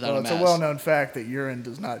grocery store without Well, a it's mask. a well-known fact that urine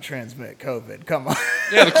does not transmit COVID. Come on.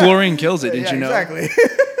 Yeah, the chlorine kills it. Did Yeah, you know? exactly.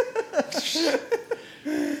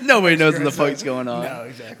 Nobody knows what the fuck's going on. No,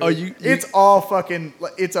 exactly. Oh, you it's all fucking.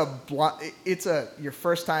 It's your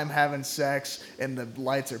first time having sex, and the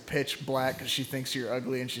lights are pitch black because she thinks you're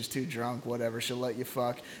ugly and she's too drunk. Whatever, she'll let you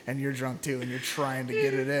fuck, and you're drunk too, and you're trying to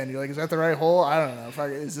get it in. You're like, "Is that the right hole? I don't know.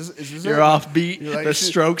 Is this? You're it?" off beat. You're like, The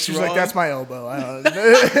strokes She's wrong. like, "That's my elbow." I don't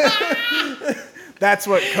know. That's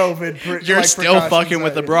what COVID. You're still precautions fucking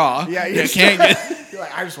with are. the bra. Yeah, You can't get. You're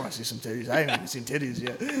like, "I just want to see some titties. I haven't even seen titties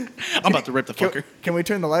yet." I'm about to rip the fucker. Can we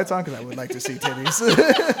turn the lights on? Because I would like to see titties.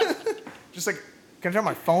 Just like, can I turn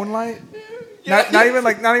my phone light? Not even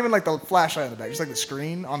like the flashlight on the back. Just like the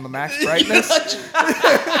screen on the max brightness.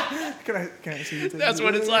 Can I see the titties? That's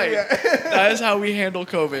what it's like. Yeah. That is how we handle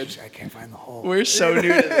COVID. I can't find the hole. We're so new to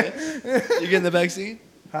this. You getting the vaccine?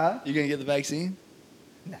 Huh? You gonna get the vaccine?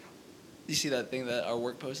 No. You see that thing that our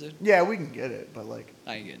work posted? Yeah, we can get it, but like,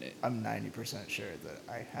 I ain't getting it. I'm 90% sure that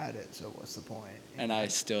I had it. So what's the point? And I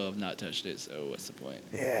still have not touched it, so what's the point?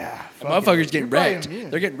 Yeah. The fuck it. motherfuckers You're getting probably wrecked.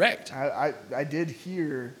 immune. They're getting wrecked. I did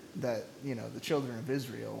hear that, the children of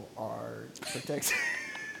Israel are protected.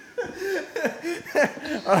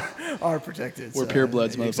 are protected. We're so-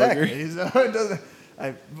 purebloods, motherfucker. Exactly. So it doesn't.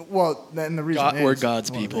 Then the reason We're is, God's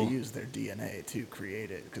people. They use their DNA to create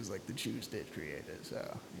it because like the Jews did create it. So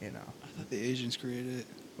I thought the Asians created it.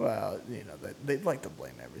 Well, they'd like to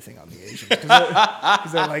blame everything on the Asians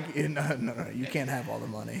because they're like, no, you can't have all the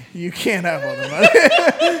money. You can't have all the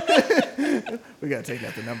money. We gotta take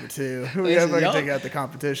out the number 2. We Listen, gotta y'all- take out the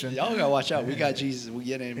competition. Y'all gotta watch out. We got Jesus. We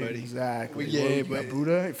get anybody. Exactly. We get Well, anybody.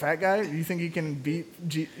 Buddha, fat guy. You think you can beat?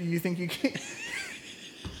 You think you can?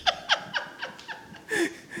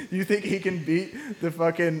 You think he can beat the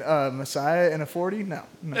fucking Messiah in a 40? No.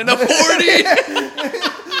 In a 40.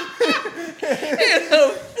 In a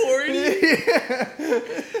 40.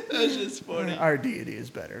 That's just funny. Our deity is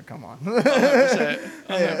better. Come on.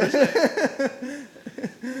 100%.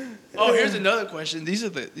 Oh, here's another question. These are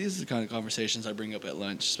the kind of conversations I bring up at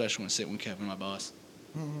lunch, especially when I sit with Kevin, my boss.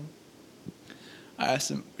 I asked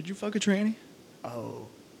him, "Would you fuck a tranny?" Oh.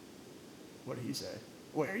 What did he say?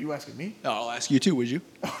 Wait, are you asking me? No, I'll ask you too. Would you?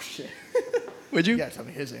 Oh shit. Would you? You gotta tell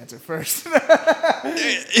me his answer first.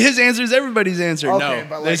 His answer is everybody's answer. Okay, no.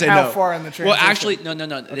 but They like say how no. far in the Well, transition? actually, no.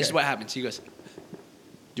 This is Okay. what happens. He goes,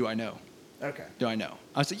 "Do I know? Okay. Do I know?"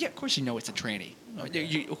 I said, "Yeah, of course you know it's a tranny." What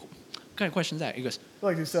kind of question is that? He goes,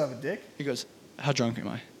 Like, do you still have a dick? "How drunk am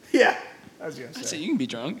I?" Yeah. I was gonna I said, say. "You can be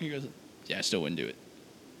drunk." He goes, "Yeah, I still wouldn't do it."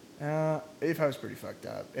 If I was pretty fucked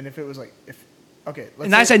up, and if it was like, okay. Let's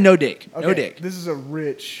And I say- said, "No dick, no okay, dick." This is a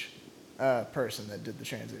rich person that did the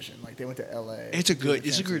transition. Like they went to L.A. It's a good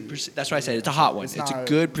that's why I said it's a hot one. It's a not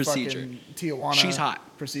good procedure. fucking Tijuana. She's hot.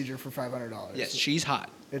 Procedure for $500. Yes, she's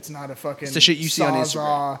hot. It's not a fucking. It's the shit you see on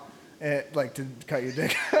Sawzall, like to cut your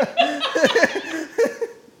dick.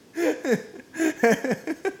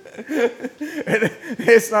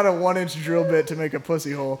 It's not a 1-inch drill bit to make a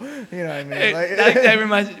pussy hole. You know what I mean? Hey, Like- that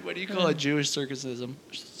reminds me. What do you call a Jewish circumcision?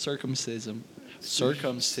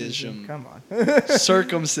 Circumcision. Come on.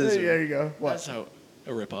 Circumcision. There you go. What? That's how a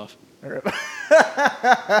ripoff.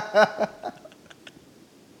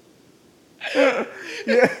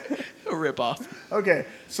 Yeah. A ripoff. Okay,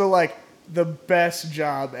 so like the best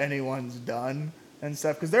job anyone's done and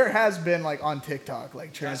stuff, because there has been like on TikTok like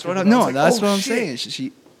That's transfer. what I'm. videos, No, like, that's oh, what I'm shit. saying.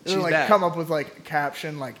 She's They'll, like bad. come up with like a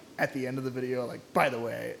caption like at the end of the video, like, by the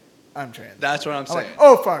way, I'm trans. That's what I'm I'm like, saying.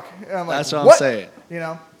 oh fuck. And I'm like, That's what what? I'm saying. You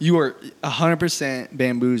know, You were 100%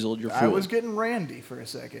 bamboozled. You're I fooled. was getting randy for a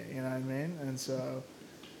second. You know what I mean? And so,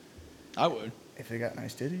 I would. If they got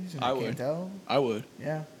nice titties and I I would. can't tell. I would.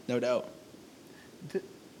 Yeah. No doubt.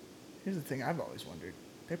 Here's the thing I've always wondered.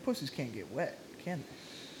 Their pussies can't get wet, can they?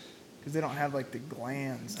 Because they don't have like the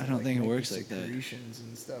glands. I don't like, think it make works the like that. secretions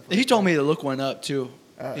and stuff. He told me to look one up too.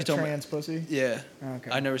 He told trans pussy. me. Yeah. Okay.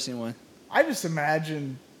 I've never seen one. I just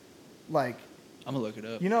imagine, like, I'm gonna look it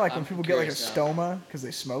up. you know, like when I'm people get like a curious now. stoma because they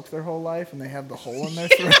smoke their whole life and they have the hole in their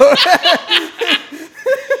throat.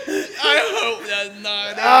 I hope that's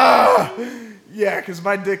not. Yeah, because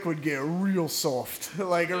my dick would get real soft,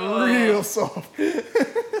 like real soft.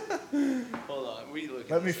 Hold on. We look.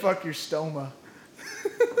 Let me fuck your stoma.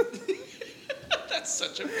 That's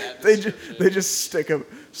such a bad. They just stick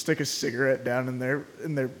a cigarette down in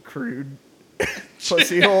their crude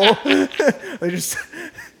pussy hole. They just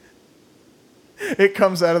it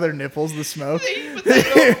comes out of their nipples, the smoke. They put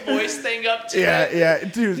that little voice thing up to it. Yeah,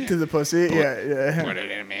 to the pussy. Yeah. Put it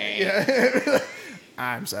in me. Yeah.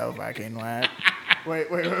 I'm so fucking wet. Wait.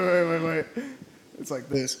 It's like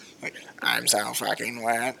this. Like, I'm so fucking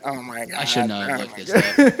wet. Oh my god. I shouldn't have looked this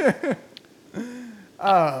up.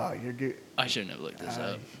 Oh, you're good. I shouldn't have looked this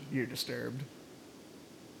up. You're disturbed.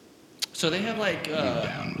 So they have like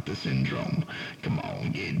down with the syndrome. Come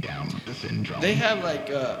on, get down with the syndrome. they have like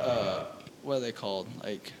what are they called?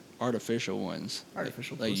 Like artificial ones.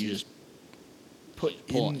 Artificial like you pussies. just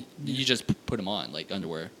pull In- you just put them on like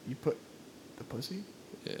underwear. You put the pussy,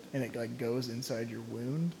 Yeah. and it like goes inside your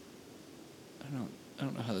wound. I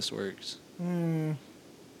don't know how this works.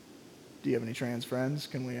 Do you have any trans friends?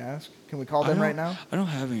 Can we ask? Can we call them right now? I don't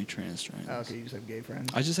have any trans friends. Oh, okay, you just have gay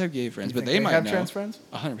friends. I just have gay friends, You but think they might have know. trans friends.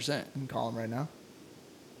 100%. You can call them right now.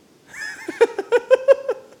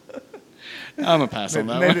 I'm gonna pass on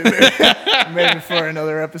that Maybe, one. maybe for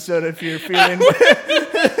another episode if you're feeling.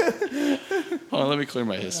 Hold on, let me clear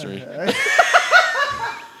my history.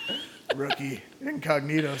 Rookie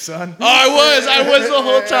incognito, son. Oh, I was the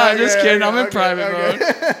whole time. Just Okay, kidding. I'm in okay, private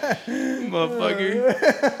okay. mode.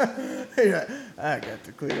 Motherfucker. Yeah, I got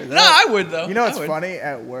to clear that. No, I would though. You know what's I would. funny?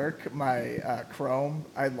 At work, my Chrome,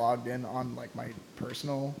 I logged in on like my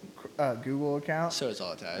personal Google account. So it's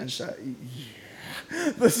all And attached. so,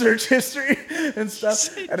 yeah, the search history and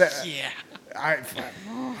stuff. And Yeah.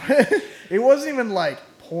 it wasn't even like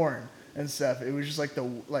porn and stuff. It was just like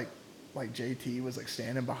like JT was like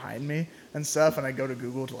standing behind me and stuff, and I go to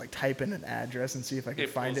Google to like type in an address and see if I could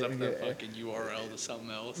find it. up And that get, fucking URL to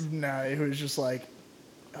something else. no, it was just like,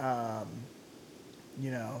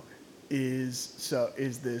 you know, is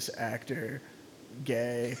this actor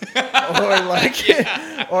gay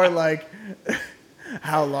or like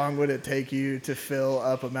how long would it take you to fill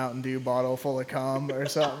up a Mountain Dew bottle full of cum or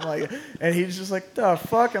something like? And he's just like, the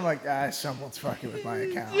fuck? I'm like, someone's fucking with my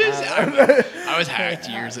account. I was hacked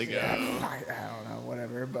years ago. I don't know,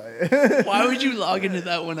 whatever, but Why would you log into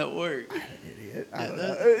that one at work? idiot. I don't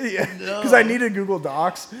know. Yeah, No. because I needed Google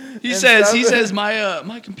Docs. He and says stuff.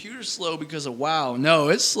 my computer's slow because of WoW. No,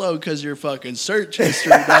 it's slow because your fucking search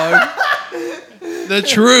history, dog. The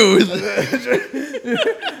truth.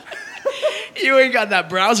 You ain't got that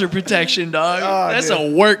browser protection, dog. Oh, That's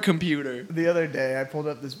dude. a work computer. The other day, I pulled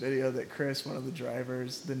up this video that Chris, one of the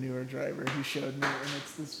drivers, the newer driver, he showed me, and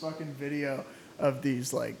it's this fucking video of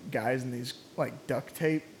these like guys in these like duct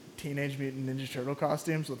tape Teenage Mutant Ninja Turtle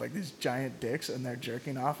costumes with like these giant dicks, and they're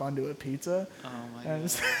jerking off onto a pizza. Oh my And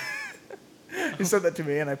god. he said that to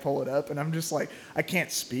me, and I pull it up, and I'm just like, I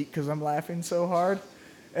can't speak because I'm laughing so hard,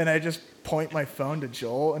 and I just point my phone to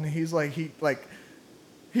Joel, and he's like,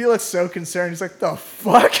 he looks so concerned. He's like, the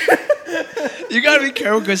fuck? You gotta be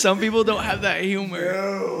careful because some people don't have that humor.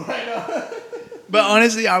 No, I know. But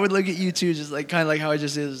honestly, I would look at you too, just like kind of like how I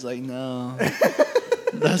just is, like, no,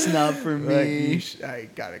 that's not for Like, me. I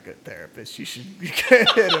got a good therapist. You should hit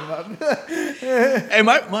him up. Hey,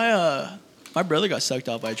 my brother got sucked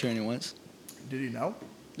off by a tranny once. Did he know?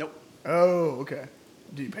 Nope. Oh, okay.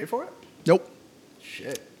 Did you pay for it? Nope.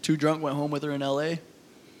 Shit. Too drunk, went home with her in L.A.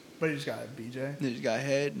 But he just got a BJ. They just got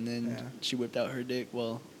head, and then Yeah. she whipped out her dick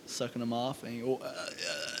while sucking him off. And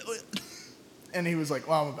And he was like,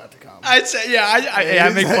 well, I'm about to come. I'd say, yeah, I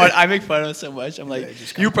make fun. I make fun of it so much. I'm like, Yeah,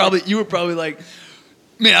 just you come were probably like,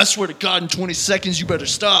 man, I swear to God, in 20 seconds, you better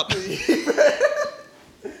stop.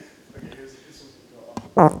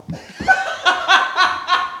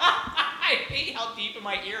 I hate how deep in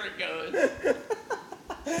my ear it goes.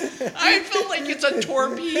 I feel like it's a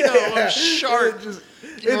torpedo of shark.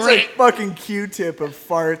 It's like fucking Q-tip of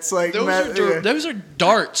farts. Like Those are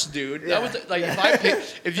darts, dude. Yeah. That was like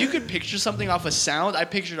if you could picture something off a sound, I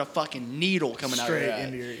pictured a fucking needle coming out of straight your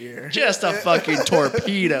into your ear. Just a fucking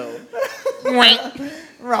torpedo.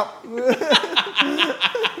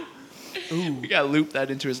 We gotta loop that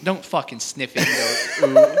into his. Don't fucking sniff it.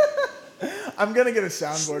 And go, ooh. I'm gonna get a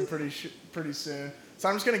soundboard pretty soon. So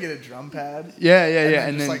I'm just gonna get a drum pad. Yeah,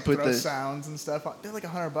 And then like put throw the. sounds and stuff on. They're like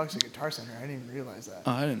 $100 at Guitar Center. I didn't even realize that.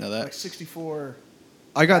 Oh, I didn't know that. Like 64.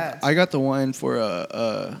 I pads. got the one for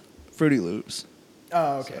Fruity Loops.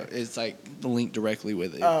 Oh, okay. So it's like the link directly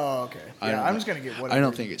with it. Oh, okay. I Yeah, don't I'm know. just gonna get whatever. I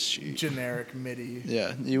don't think it's cheap. Generic MIDI.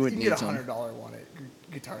 Yeah, you You wouldn't can get need a some. $100 one at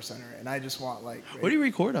Guitar Center, and I just want like. What do you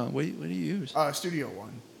record on? What do you use? Studio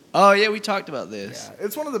One. Oh yeah, we talked about this. Yeah,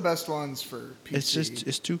 it's one of the best ones for PC.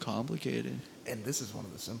 It's too complicated. And this is one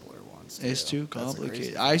of the simpler ones. It's too That's the crazy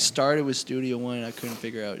complicated. thing. I started with Studio One and I couldn't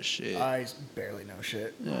figure out shit. I barely know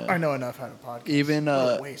shit. Yeah. I know enough how to podcast. Even,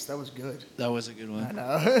 What a waste. That was good. That was a good I one.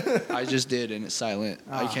 know. I just did and it's silent.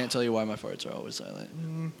 I Ah. can't tell you why my farts are always silent.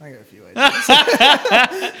 I got a few ideas.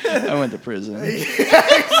 I went to prison.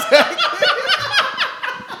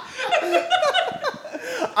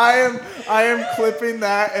 I am clipping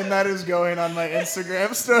that, and that is going on my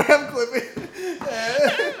Instagram story. I'm clipping.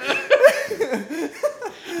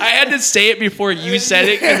 I had to say it before you said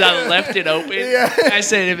it because I left it open. Yeah. I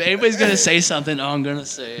said, if anybody's going to say something, I'm going to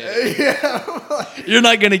say it. Yeah. You're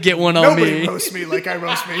not going to get one on Nobody me. roast me like I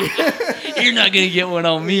roast me. You're not going to get one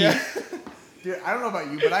on me. Dude, I don't know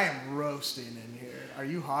about you, but I am roasting in here. Are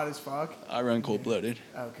you hot as fuck? I run cold-blooded.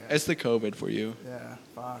 Okay. It's the COVID for you. Yeah,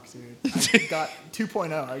 fuck, dude. I got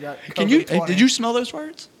 2.0. I got COVID Can you? 20. Did you smell those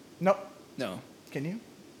farts? Nope. No. Can you?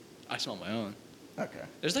 I smell my own. Okay.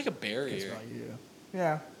 There's like a Can barrier. smell you.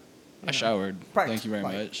 Yeah. I showered. Practice, Thank you very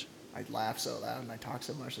like- much. I laugh so loud and I talk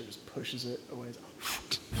so much that it just pushes it away.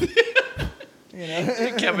 It's you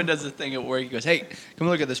know? Kevin does the thing at work. He goes, "Hey, come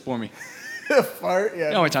look at this for me." Fart. Yeah. You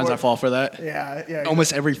know how many times I fall for that? Yeah, yeah.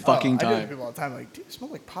 Almost every fucking I do it to time. people all the time. Like, dude, it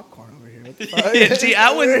smells like popcorn over here. What the fuck? See,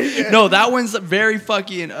 that one. Yeah. No, that one's very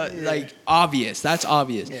fucking like obvious. That's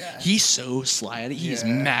obvious. Yeah. He's so sly at it. He's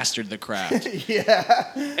Yeah. mastered the craft.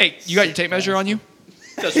 Yeah. Hey, you got your tape measure on you?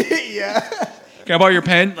 Yeah. Can I borrow your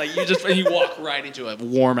pen? Like you walk right into a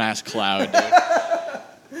warm ass cloud,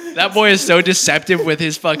 dude. That boy is so deceptive with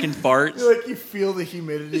his fucking farts. Like you feel the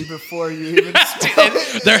humidity before you even smell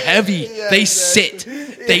it. They're heavy. Yeah, They exactly.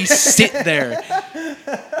 sit. They sit there.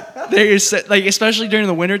 They're like, especially during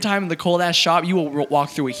the wintertime in the cold ass shop, you will walk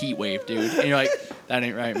through a heat wave, dude. And you're like, that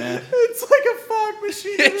ain't right, man. It's like a fog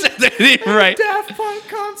machine. That ain't right. Daft Punk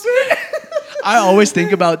concert. I always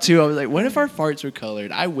think about too. I was like, what if our farts were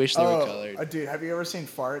colored? I wish they were colored. Dude, have you ever seen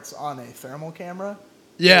farts on a thermal camera?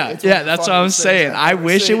 Yeah, it's one of the that's what I'm funniest things saying. I've I ever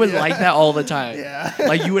wish it seen, was yeah. like that all the time. Yeah.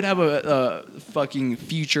 Like you would have a fucking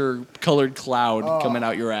future colored cloud coming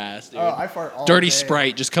out your ass, dude. Oh, I fart all Dirty day.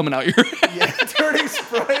 Sprite just coming out your ass. Yeah, dirty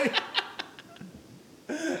Sprite.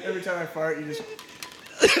 Every time I fart, you just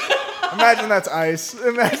imagine that's ice.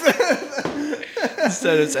 Imagine.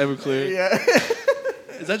 Instead it's Everclear.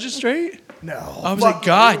 Yeah. Is that just straight? No. I was Fuck like, no,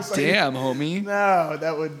 God it was like- damn, homie. No,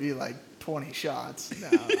 that would be like 20 shots. No,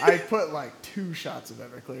 I put like 2 shots of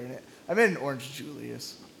Everclear in it. I made an Orange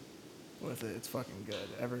Julius with it. It's fucking good.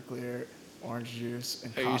 Everclear, orange juice,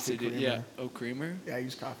 and I used coffee to do, creamer. yeah. Oh, creamer? Yeah, I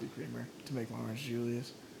use coffee creamer to make my Orange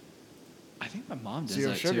Julius. I think my mom does Zero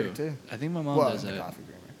that sugar, too. too. I think my mom Well, does in the that. coffee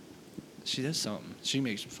creamer. She does something. She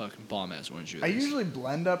makes fucking bomb ass orange juice. I usually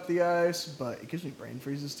blend up the ice, but it gives me brain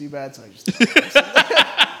freezes too bad, so I just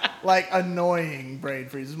like annoying brain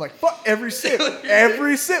freezes. I'm like, fuck every sip,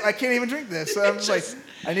 every sip. I can't even drink this. So I'm just like,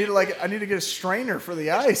 I need to get a strainer for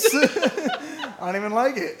the ice. I don't even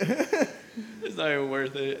like it. It's not even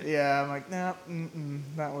worth it. Yeah, I'm like, nah,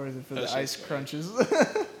 not worth it for the That ice shit's crunches.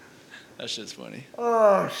 That shit's funny.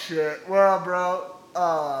 Oh shit. Well, bro,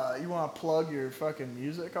 you want to plug your fucking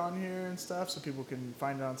music on here and stuff so people can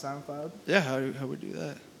find it on SoundCloud? Yeah, how would we do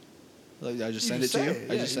that? Like I just You send it just to say you.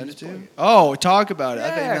 it. I Yeah, just you send it just to plug you. it. Oh, talk about it. I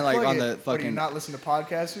think Yeah, meant like plug on it. the What, do you fucking. not listen to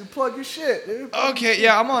podcasts? You plug your shit, dude. Okay,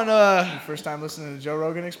 yeah, I'm on. First time listening to Joe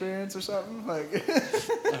Rogan Experience or something? Like,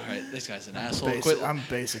 All right, this guy's an asshole. Quit. I'm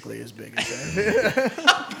basically as big as him.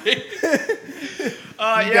 You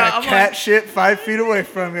Yeah, got I'm cat on. shit 5 feet away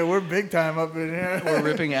from you. We're big time up in here. We're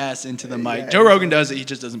ripping ass into the mic. Yeah. Joe Rogan does it. He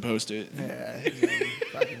just doesn't post it. Yeah, he's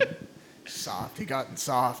fucking soft. He gotten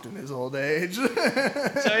soft in his old age. So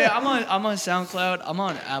yeah, I'm on SoundCloud. I'm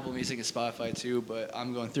on Apple Music and Spotify too, but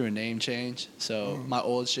I'm going through a name change. So my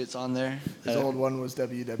old shit's on there. His old one was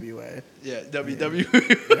WWA. Yeah,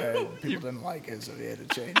 WW. Yeah, people didn't like it, so he had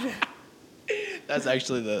to change it. That's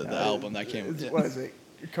actually the album that came with it. What is it?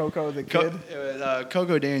 Coco the Kid?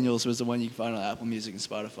 Coco Daniels was the one you can find on Apple Music and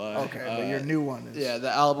Spotify. Okay, but your new one is... Yeah,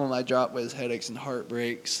 the album I dropped was Headaches and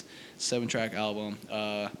Heartbreaks, 7-track album.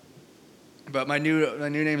 But my new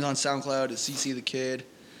name is on SoundCloud. It's CC the Kid.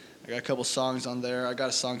 I got a couple songs on there. I got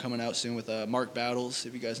a song coming out soon with Mark Battles,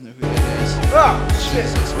 if you guys know who that is. Oh shit!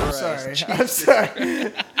 Jesus I'm Christ. sorry. I'm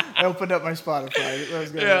sorry. I opened up my Spotify. That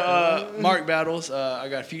was good. Mark Battles. I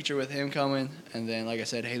got a feature with him coming, and then like I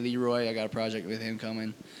said, Hey Leroy, I got a project with him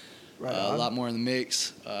coming. Right A on. lot more in the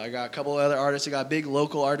mix. I got a couple other artists. I got big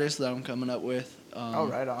local artists that I'm coming up with. Oh,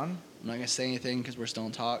 right on. I'm not gonna say anything because we're still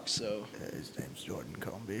in talks. So His name's Jordan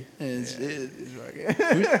Comby. Is- He's like-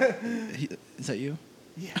 is that you?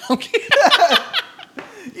 Yeah. Okay.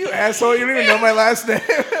 You asshole! You don't even know my last name.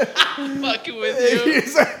 Fucking with you.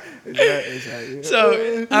 He's like, is that you?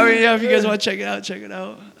 So I mean, yeah, if you guys want to check it out, check it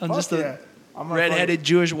out. I'm Fuck just yeah. a I'm a redheaded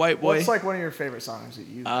Jewish white fucking- boy. What's like one of your favorite songs that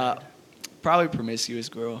you? Probably Promiscuous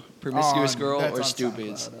Girl, On- Girl, that's or on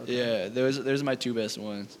Stupids. SoundCloud, okay. Yeah, those are my two best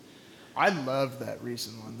ones. I loved that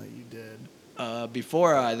recent one that you did.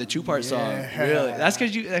 Before the 2-part song, Yeah. really. That's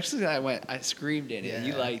because you actually I screamed in it. and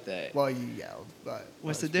You Yeah. like that. Well, you yelled, but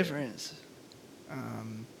What's the that's good. difference?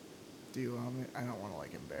 Do you want me? I don't want to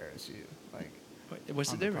like embarrass you. Like, What's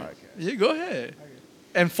the on the difference? podcast. Yeah, go ahead.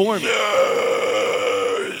 Inform me.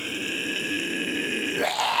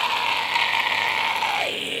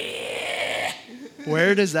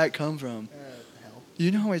 Where does that come from? hell.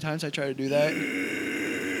 You know how many times I try to do that?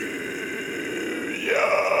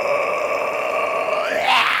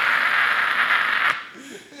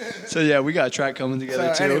 So yeah, we got a track coming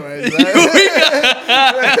together So, too. anyways, that's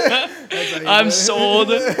how you I'm do it. sold.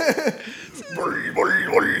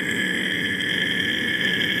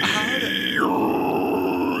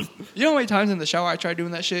 You know how many times in the shower I tried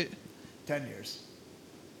doing that shit? 10 years.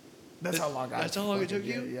 That's how long. That's how long it fucking took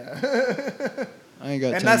you? Yeah. I ain't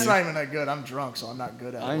got 10 And that's years. not even that good. I'm drunk, so I'm not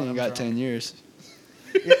good at it. I when ain't I'm got drunk. 10 years.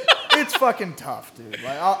 It's fucking tough, dude.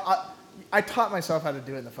 Like I taught myself how to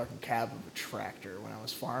do it in the fucking cab of a tractor when I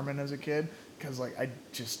was farming as a kid, because like I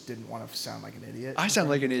just didn't want to sound like an idiot. I sound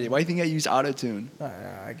like an idiot. Why do you think I use autotune?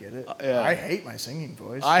 I get it. Yeah. I hate my singing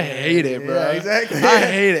voice. I hate it, bro. Yeah, exactly. I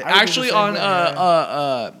hate it. I would do the Actually, same on thing,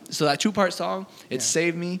 yeah. so that 2-part song, it's Yeah.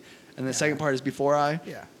 Save Me, and the second part is Before I.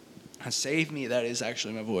 Yeah, Save Me, that is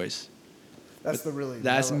actually my voice. that's the really.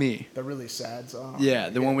 That's me. The really sad song. Yeah,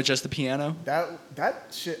 the one with just the piano. That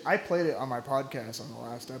shit. I played it on my podcast on the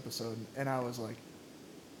last episode, and I was like,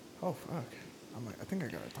 "Oh fuck." I'm like, I think I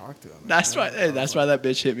gotta talk to him. That's why. Hey, that's why that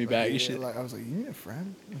bitch hit me Like, back. yeah, You should. like, I was like, you need a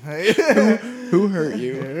friend? Who hurt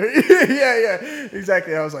you? yeah,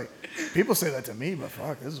 exactly. I was like, people say that to me, but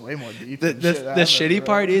fuck, this is way more deep. The, than the, shit the I've ever shitty read.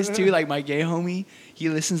 part is too, like my gay homie, he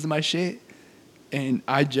listens to my shit, and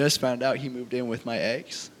I just found out he moved in with my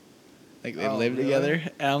ex. Like they Oh, live really? together,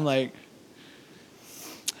 and I'm like,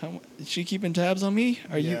 is she keeping tabs on me?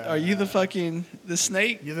 Are you the fucking the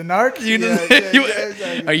snake? You're the narc. You yeah, know-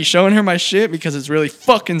 exactly. Are you showing her my shit because it's really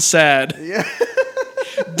fucking sad? Yeah,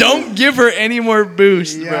 Don't give her any more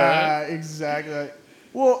boost, yeah, exactly.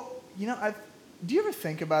 Well, you know, do you ever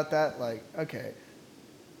think about that? Like, okay,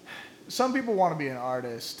 some people want to be an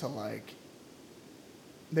artist to like.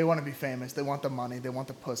 They want to be famous. They want the money. They want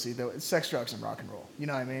the pussy. It's sex, drugs, and rock and roll. You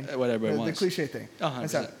know what I mean? What everybody the wants. cliche thing. 100%.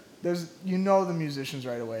 It's that there's the musicians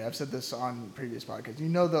right away. I've said this on previous podcasts. You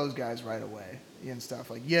know those guys right away and stuff.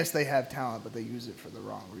 Like, yes, they have talent, but they use it for the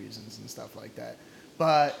wrong reasons and stuff like that.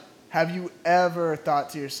 But have you ever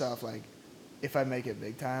thought to yourself, like, if I make it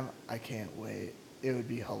big time, I can't wait. It would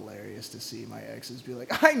be hilarious to see my exes be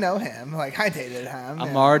like, I know him. Like, I dated him.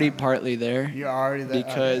 I'm Yeah. already partly there. You're already there.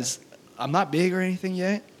 Because I'm not big or anything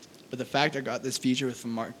yet, but the fact I got this feature with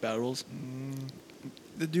Mark Battles,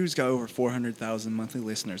 the dude's got over 400,000 monthly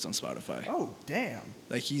listeners on Spotify. Okay. Oh, damn.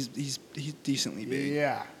 Like he's decently big.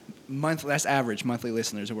 Yeah. That's average monthly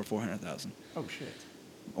listeners over 400,000. Oh, shit.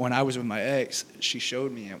 When I was with my ex, she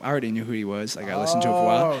showed me. I already knew who he was. Like I listened to him for a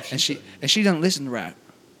while, Oh, and she doesn't listen to rap.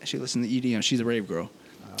 She listens to EDM. She's a rave girl,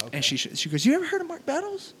 Okay. and she goes, "You ever heard of Mark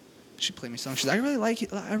Battles?" She played me a song. She's like, "I really like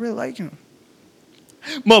it. I really like him."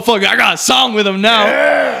 Motherfucker, I got a song with him now.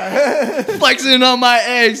 Yeah. Flexing on my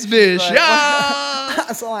ex, bitch. Like,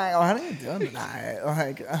 Yeah. So like, what are you doing tonight?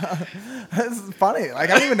 Like, this is funny. Like,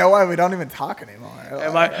 I don't even know why we don't even talk anymore.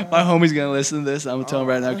 And Like, my homie's gonna listen to this. I'm gonna tell him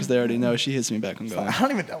right now because they already know. She hits me back. I'm going. I don't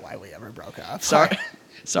even know why we ever broke up.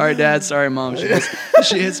 Sorry, Dad. Sorry, Mom.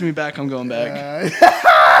 She hits me back. I'm going back.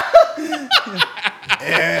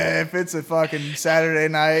 Yeah, if it's a fucking Saturday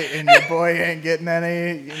night and your boy ain't getting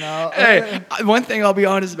any, you know. Hey, one thing I'll be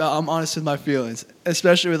honest about. I'm honest with my feelings,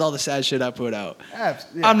 especially with all the sad shit I put out. Yeah.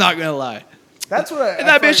 I'm not gonna lie. That's what I. If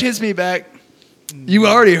that bitch hits me back, you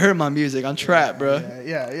already heard my music. I'm trapped, bro.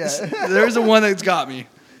 Yeah. There's the one that's got me.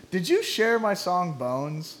 Did you share my song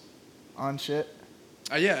Bones on shit?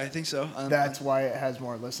 Yeah, I think so. That's why it has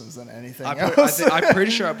more listens than anything I'm else.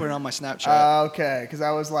 pretty sure I put it on my Snapchat. Okay, because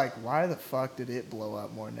I was like, why the fuck did it blow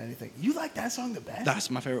up more than anything? You like that song the best? That's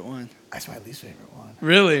my favorite one. That's my least favorite one.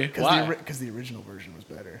 Really? Because the original version was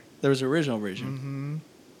better. There was an original version.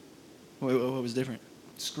 Mm-hmm. What was different?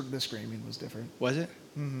 The screaming was different. Was it?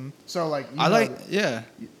 Mm-hmm. So like, yeah.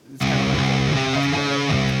 It's kind of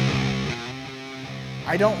like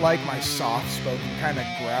I don't like my soft-spoken kind of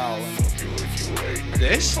growl.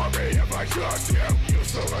 This? I don't like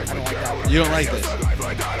that one. You don't like this?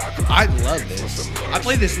 I love this. I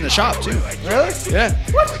played this in the shop too. Really? Yeah.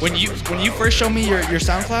 When you first showed me your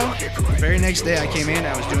SoundCloud, the very next day I came in,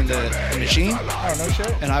 I was doing the machine. Oh no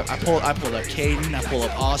shit. And I pulled up Caden, I pulled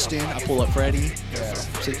up Austin, I pulled up Freddie. Yeah.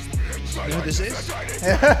 So, you know what this is?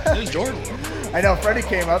 This is Jordan. I know. Freddie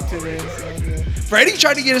came up to me. And said, Freddie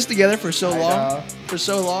tried to get us together for so long. know. For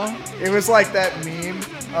so long. it was like that meme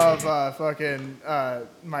of fucking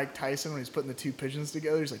Mike Tyson when he's putting the two pigeons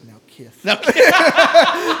together. He's like, now kiss. No.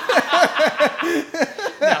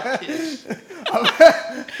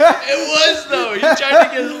 It was though. You tried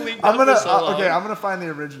to get us linked I'm up gonna for so long. I'm gonna find the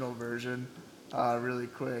original version really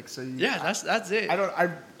quick. So you, Yeah, that's it. I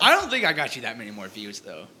don't think I got you that many more views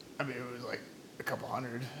though. I mean, it was like a couple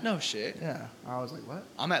hundred. No shit. Yeah. I was like, what?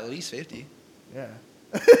 I'm at least 50. Yeah.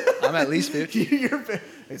 I'm at least 50.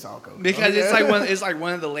 It's all cool. Because Okay. it's like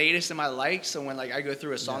one of the latest in my likes. So when like I go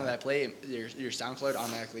through a song that I play, your SoundCloud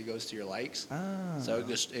automatically goes to your likes. So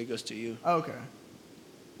it goes to you. Okay.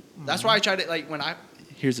 That's why I tried it. Like when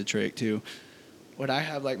here's a trick too. When I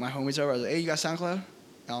have like my homies over, I was like, hey, you got SoundCloud?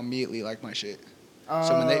 I'll immediately like my shit.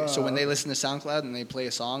 So when they listen to SoundCloud and they play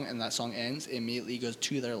a song and that song ends, it immediately goes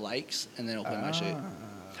to their likes and then it'll play my shit.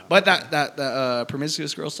 But that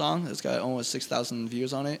Promiscuous Girl song that's got almost 6,000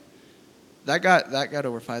 views on it, that got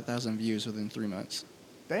over 5,000 views within 3 months.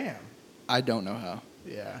 Damn. I don't know how.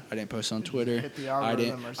 Yeah. I didn't post on Did you Twitter. hit the I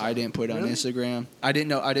algorithm or I didn't put it on Really? Instagram. I didn't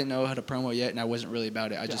know how to promo yet, and I wasn't really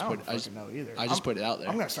about it. I Yeah, just I put don't I just, fucking know either. I just put it out there.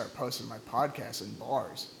 I'm gonna start posting my podcast in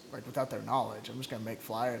bars, like without their knowledge. I'm just gonna make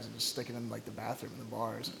flyers and just stick it in like the bathroom in the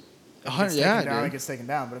bars. If it gets taken down, it dude. gets taken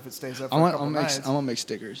down. But if it stays up for I'm a couple nights, gonna make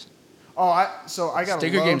stickers. I got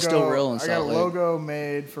Sticker a logo. game's still real in I got a Salt Lake. logo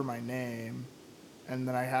made for my name, and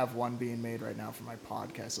then I have one being made right now for my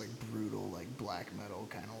podcast, like brutal, like black metal,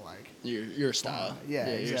 kind of like. Your style. Yeah,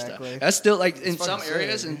 your style. exactly. That's still like in It's some fucking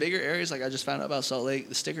areas, sick. in bigger areas, like I just found out about Salt Lake,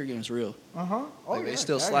 the sticker game's real. Oh Like yeah, they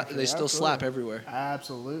still slap. technically, They still slap absolutely. everywhere.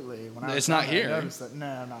 Absolutely. When I It's was not down there, I here. noticed that.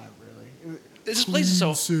 No, not really. This place is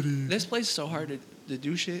so. City. This place is so hard to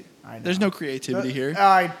do shit. I know. There's no creativity here.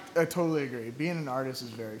 I totally agree. Being an artist is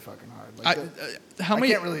very fucking hard. Like How many?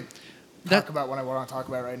 I can't really that- talk about what I want to talk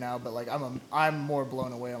about right now, but like I'm more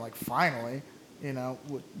blown away. I'm like, finally,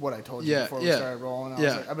 what I told you Yeah, before we yeah, started rolling. I was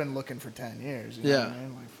yeah. like, I've been looking for 10 years. You know Yeah. what I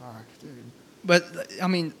mean? Like, fuck, dude. But I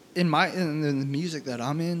mean, in the music that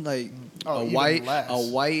I'm in, like Oh, a even white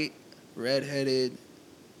less. redheaded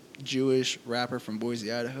Jewish rapper from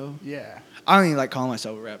Boise, Idaho. Yeah. I don't even like calling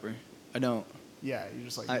myself a rapper. I don't. Yeah, you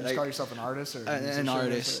just I- you just like- call yourself an artist or a musician An or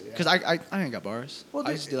artist, something? because I ain't got bars. Well,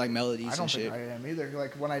 I just do like melodies I don't and think shit. I am either.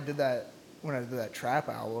 Like when I did that trap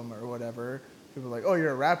album or whatever, people were like, "Oh, you're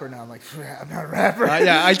a rapper now." I'm like, "I'm not a rapper."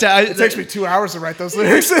 It takes me 2 hours to write those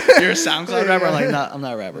lyrics. You're a SoundCloud rapper. I'm like, I'm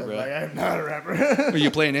not a rapper, Like, bro. I'm not a rapper. Will you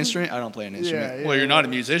play an instrument? I don't play an instrument. yeah, Well, you're not a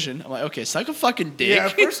yeah. musician. I'm like, okay, suck a fucking dick. Yeah,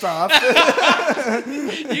 first off.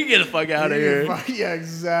 You get the fuck out of here. Yeah,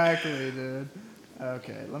 exactly, dude.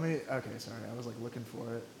 Okay, sorry. I was like looking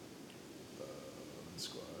for it.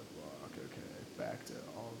 Squad block. Okay, back to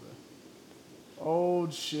all the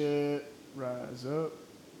old shit. Rise up.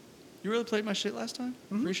 You really played my shit last time?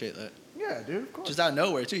 Appreciate that. Yeah, dude, of course. Just out of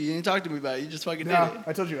nowhere, too. You didn't talk to me about it. You just fucking did No, it.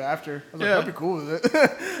 I told you after. I was Yeah. like, I'd be cool with it.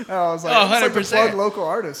 And I was like, Oh, it's like to 100%. plug local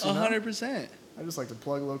artists. You know? 100%. I just like to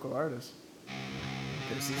plug local artists.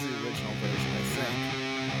 Okay, this is the original version, I think.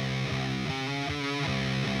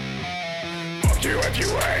 Fuck you if you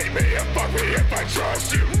hate me, and fuck me if I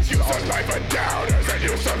trust you. Use a life of doubters and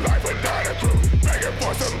use a life without a clue. Begging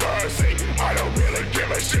for some mercy, I don't really give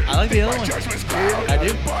a shit. I like the other one. Judgment's clouded, I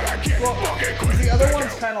do. but I can't fucking quit. The other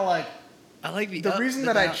one's kind of like, I like the the up, reason the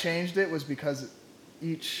that I down. changed it was because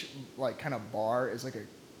each like kind of bar is like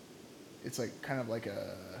it's like kind of like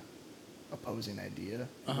a opposing idea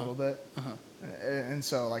a little bit. And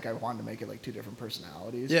so like I wanted to make it like two different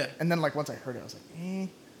personalities. Yeah. And then like once I heard it, I was like,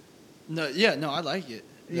 No, I like it.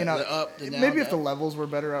 You know, the up, the down, maybe if the the levels were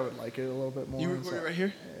better, I would like it a little bit more. You and recorded so- right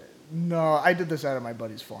here? No, I did this out of my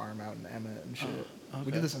buddy's farm out in Emmett and shit. We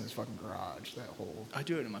Okay. did this in this fucking garage. That whole. I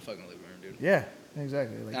do it in my fucking living room, dude. Yeah,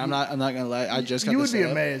 exactly. Like I'm not gonna lie. I just got You the would be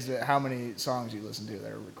setup. amazed at how many songs you listen to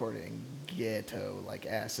that are recorded in ghetto like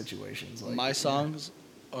ass situations. Like My songs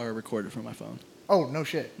are recorded from my phone. Oh no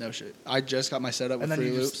shit. No shit. I just got my setup with And then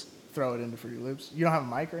Fruity you Loops. just throw it into Fruity Loops. You don't have a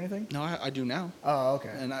mic or anything? No, I do now. Oh, okay.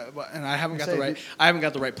 And I haven't got Say, the right. dude- I haven't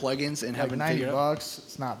got the right plugins and Like haven't $90, figured out.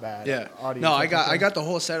 it's not bad. Yeah. Audio No, I technically. got the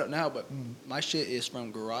whole setup now, but my shit is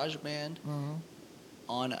from GarageBand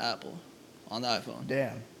on Apple, on the iPhone.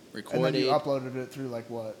 Damn. And Recorded then you uploaded it through like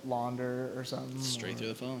what, Launder or something? straight or- through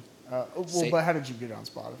the phone. Well, Sa- but how did you get it on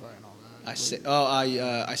Spotify and all that?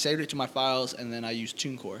 I saved it to my files and then I used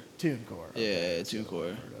TuneCore. TuneCore. Yeah, that's the other one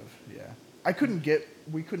TuneCore. I've heard of. Yeah.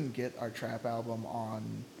 We couldn't get our trap album on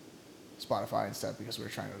Spotify and stuff because we were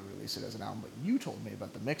trying to release it as an album. But you told me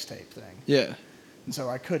about the mixtape thing, Yeah. and so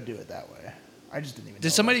I could do it that way. I just didn't even. know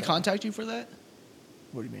Did somebody about that. contact you for that?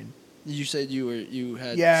 What do you mean? You said you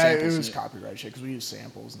had Yeah, it samples in was copyright shit because we use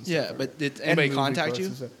samples and stuff. Yeah, but did anybody contact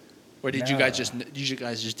you? Or did you guys just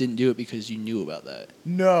didn't do it because you knew about that?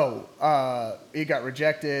 No, it got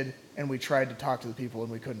rejected, and we tried to talk to the people,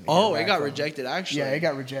 and we couldn't. Oh, hear it back got from rejected actually. Yeah, it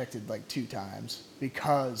got rejected like 2 times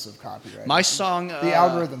because of copyright. My song. The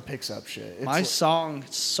algorithm picks up shit. It's My song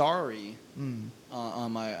 "Sorry"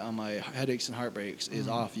 on my Headaches and Heartbreaks is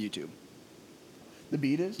off YouTube. The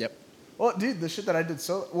beat is. Yep. Well, dude, the shit that I did as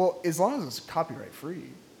long as it's copyright free,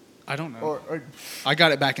 I don't know. or I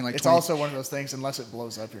got it back in like. it's 20 also one of those things. Unless it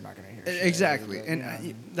blows up, you're not gonna hear. Shit, Exactly, you and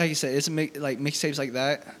know? like you said, it's like mixtapes like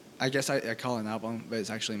that. I guess I call it an album, but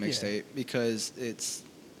it's actually a Yeah. mixtape because it's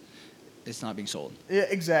not being sold. Yeah,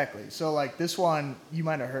 exactly. So like this one, you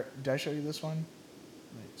might have heard. Did I show you this one?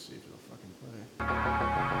 Let's see if it'll fucking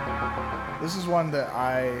play. This is one that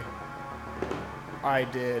I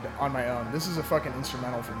did on my own. This is a fucking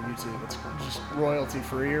instrumental from YouTube. It's just royalty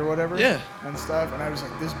free or whatever. Yeah. And stuff. And I was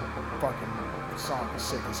like, this fucking song is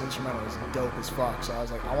sick. This instrumental is dope as fuck. So I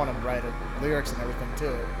was like, I want to write lyrics and everything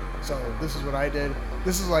to it. So this is what I did.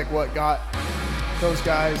 This is like what got those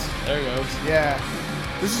guys. There it goes. Yeah.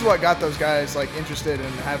 This is what got those guys like interested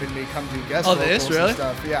in having me come do guest Oh, vocals this? and Really?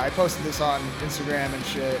 stuff. Yeah, I posted this on Instagram and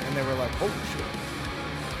shit, and they were like, "Holy shit!"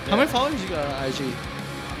 How many followers you got on IG?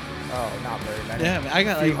 Oh, not very many. Yeah, man, I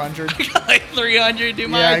got a few like hundred. I got like 300.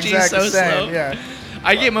 Dude, my Yeah, IG exactly. is so Same. slow. Yeah,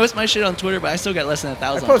 I get most of my shit on Twitter, but I still got less than I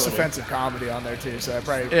 1,000. post on Twitter. offensive comedy on there too, so I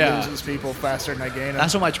probably Yeah. loses people faster than I gain them.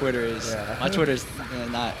 That's what my Twitter is. Yeah. My Twitter's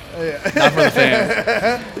not Yeah. not for the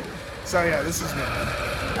fans. So yeah, this is me,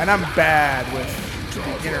 and I'm bad with the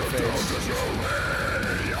interface.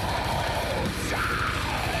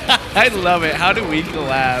 I love it. How do we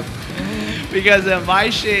collab? Because my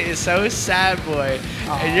shit is so sad, boy,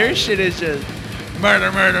 and your shit is just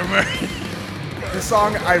murder, murder, murder. This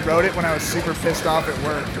song, I wrote it when I was super pissed off at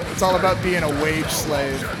work. It's all about being a wage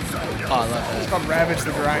slave. Oh, I love It's that. called Ravage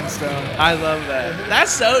the Grindstone. I love that.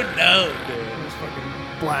 That's so dope, dude. It's fucking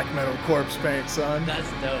black metal corpse paint, son. That's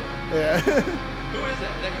dope. Yeah. Who is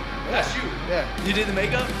that? That's you. Yeah. You did the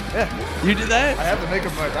makeup? Yeah. You did that? I have the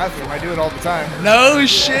makeup in my bathroom. I do it all the time. No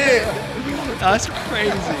shit. That's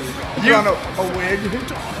crazy. You on a wig?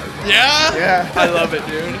 Yeah? Yeah. I love it,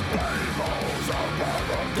 dude.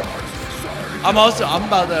 I'm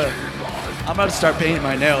about to start painting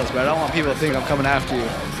my nails, but I don't want people to think I'm coming after you. You're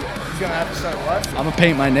gonna have to start what? I'm gonna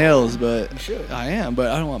paint my nails, but should. I am, but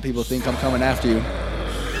I don't want people to think I'm coming after you.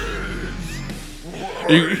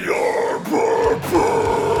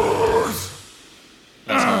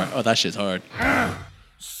 That's hard. Oh, that shit's hard.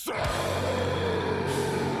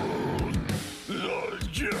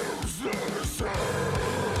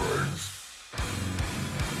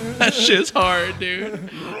 That shit's hard, dude.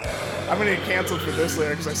 I'm gonna get canceled for this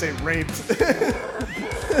lyric because I say raped.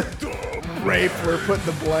 Rape, we're putting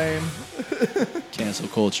the blame. Cancel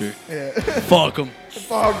culture. Yeah. Fuck them.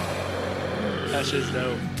 Fuck. That shit's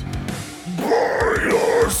dope.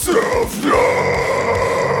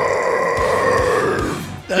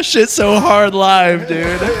 That shit's so hard live, dude.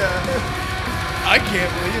 I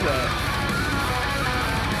can't believe that.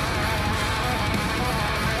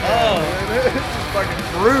 It's just fucking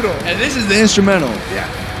brutal. And this is the instrumental. Yeah.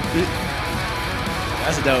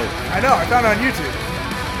 That's dope. I know, I found it on YouTube.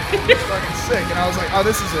 It's fucking sick. And I was like, oh,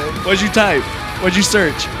 this is it. What'd you type? What'd you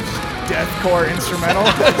search? Deathcore instrumental.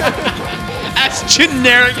 As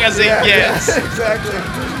generic as it Yeah, gets. yeah, exactly.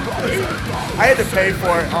 I had to pay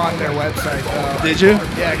for it on their website, though. Did you?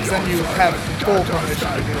 Yeah, because then you have full permission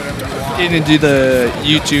to do whatever you want. You didn't do the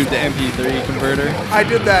YouTube, the MP3 converter. I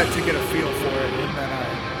did that to get a feel for it, and then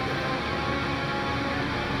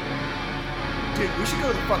Dude, we should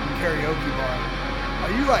go to the fucking karaoke bar.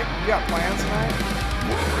 Are you like, you got plans tonight?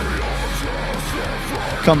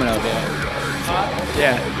 Coming up, yeah.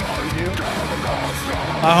 Yeah.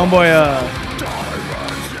 My homeboy,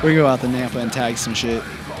 we go out to Nampa and tag some shit.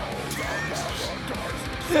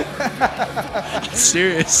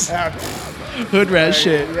 Serious. Hood rat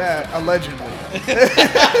shit. Yeah, allegedly.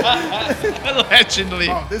 Allegedly.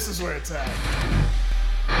 Oh, this is where it's at.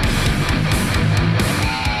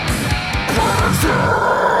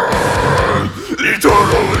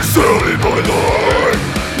 Eternally selling my life.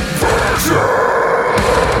 Version.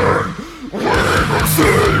 We will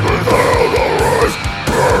see without our eyes.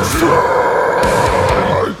 Version.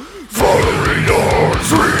 Following our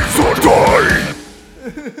dreams or dying.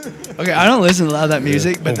 Okay, I don't listen to a lot of that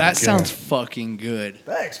music, but that sounds fucking good.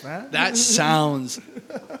 Thanks, man. That sounds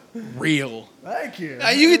real. Thank you.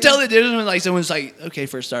 You can tell the difference when like someone's like, okay,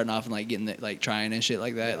 first starting off and like getting it, like trying and shit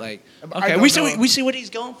like that. Like, I okay, don't we know. see what he's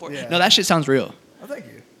going for. Yeah. No, that shit sounds real. Oh, thank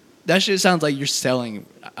you. That shit sounds like you're selling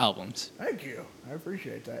albums. Thank you. I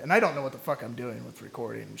appreciate that. And I don't know what the fuck I'm doing with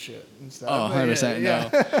recording and shit and stuff. Oh, but 100%. yeah.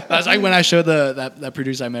 No. That's like when I showed that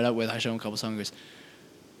producer I met up with, I showed him a couple songs. He goes,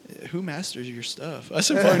 who masters your stuff? I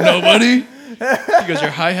said, fuck nobody. He goes,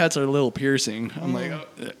 your hi-hats are a little piercing. I'm like, oh,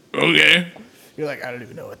 okay. You're like, I don't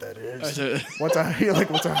even know what that is. I said, What's a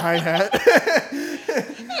hi-hat?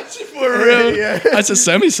 for real? Yeah. That's a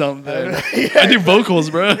semi-something. I do vocals,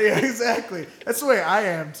 bro. Yeah, exactly. That's the way I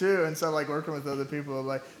am too. And so like working with other people, I'm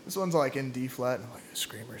like, this one's like in D flat, and I'm like,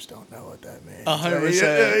 screamers don't know what that means.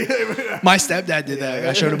 100%. My stepdad did that.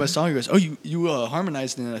 I showed him a song. He goes, oh, you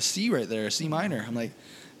harmonized in a C right there, a C minor. I'm like,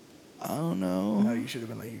 I don't know. No, you should have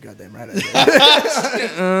been like, you goddamn right. I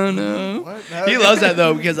did. I don't know. What? No. He loves that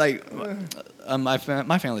though because like my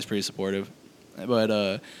family's pretty supportive, but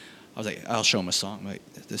I was like, I'll show him a song. I'm like,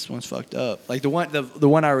 this one's fucked up. Like the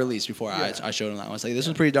one I released before I showed him that one. I was like, this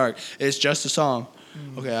one's pretty dark. It's just a song.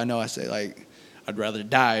 Okay, I know. I say like, I'd rather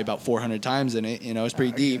die about 400 times in it. You know, it's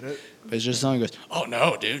pretty deep. it. But it's just a song. He goes, oh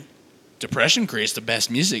no, dude. Depression creates the best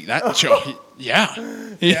music. That show, yeah.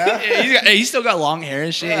 He's still got long hair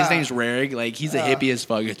and shit. Yeah. His name's Rarig. Like he's a hippie as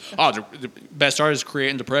fuck. Oh, the best artist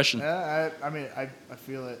creating depression. Yeah, I mean, I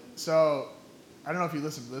feel it. So, I don't know if you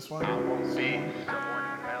listened to this one.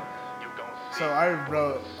 So I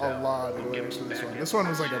wrote a lot of lyrics for this one. This one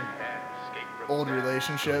was like a old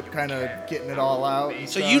relationship, kind of getting it all out. And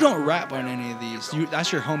So stuff. you don't rap on any of these.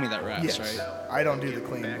 That's your homie that raps, Yes. right? I don't do the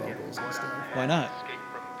clean vocals and stuff. Why not?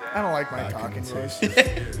 I don't like my talking voice.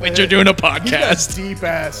 Wait, you're doing a He's got podcast. deep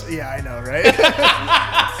ass. Yeah, I know, right?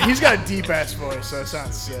 He's got a deep ass voice, so it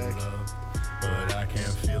sounds sick.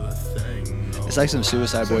 It's like some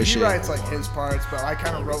Suicide So Boy he shit. writes like his parts, but I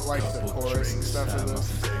kind of wrote like the chorus and stuff for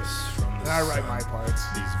this. And I write my parts.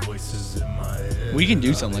 We can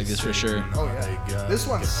do something like this for sure. Oh yeah, this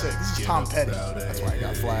one's sick. This is Tom Petty. That's why I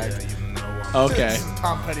got flagged. Okay. This is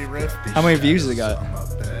Tom Petty riff. How many views has it got?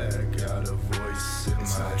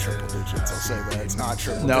 It's not triple digits. I'll say that. It's not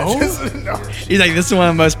triple No? digits. No. He's like, this is the one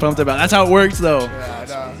I'm most pumped about. That's how it works, though. Yeah, I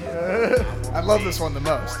know. I love this one the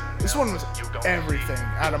most. This one was everything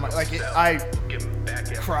out of my I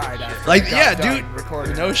cried after. Like, I got yeah, done dude.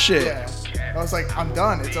 recording. No shit. Yeah. I was like, I'm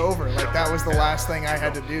done. It's over. Like that was the last thing I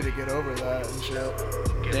had to do to get over that and shit.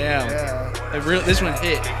 Damn. Yeah. This one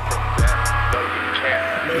hit.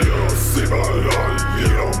 You don't see my life, you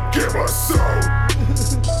don't give a soul.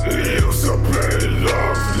 You submit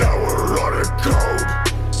love, now we're on a code.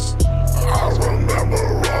 I remember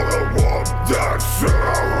all the war that shit I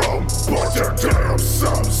wrote. But today I'm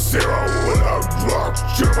Sub-Zero with a rock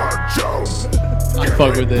to my jaw. I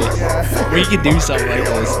fuck with this. We can do something like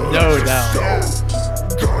this. No doubt.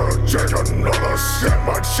 Gonna take another shit,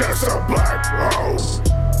 my chest a black hole.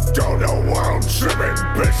 Don't know why I'm tripping,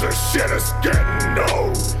 bitch, this shit is getting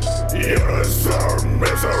old. You deserve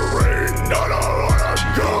misery, not all I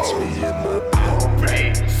go. Be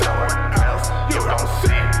someone else, you don't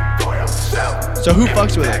see for yourself. So who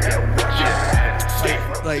fucks with it?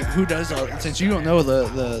 Like, who does all? Since you don't know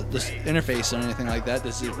the interface or anything like that,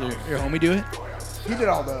 does your homie do it? He did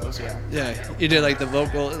all those, yeah. Yeah, you did like the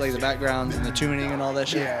vocal, like the backgrounds and the tuning and all that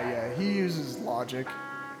shit. Yeah. He uses Logic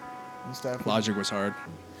and stuff. Logic was hard.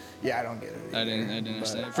 Yeah, I don't get it. I didn't But,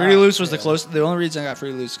 understand. Fruity Loops was the yeah. closest. The only reason I got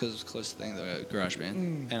Fruity Loops because it was the closest thing to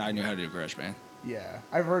GarageBand, and I knew how to do GarageBand. Yeah,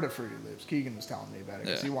 I've heard of Fruity Loops. Keegan was telling me about it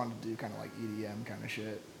because Yeah. he wanted to do kind of like EDM kind of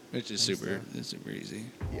shit. Which is super. It's super easy.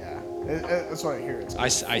 Yeah, that's what I hear. It's I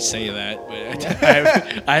say that,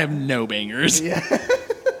 but I have no bangers. yeah.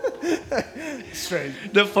 Straight.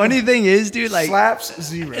 The funny thing is, dude, like Slaps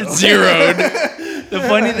zero. it's zeroed. The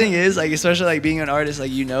funny thing is, like, especially like being an artist,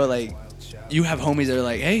 like like you have homies that are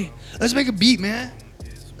like, hey, let's make a beat, man.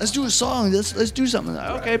 Let's do a song. Let's do something.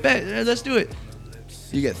 Like, okay, bet. Let's do it.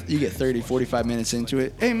 You get 30, 45 minutes into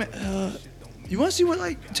it. Hey man, you want to see what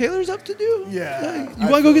like Taylor's up to do? Yeah, Like, you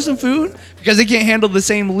want to go get some food? Because they can't handle the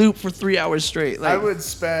same loop for 3 hours straight. Like, I would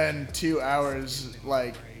spend 2 hours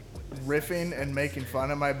like riffing and making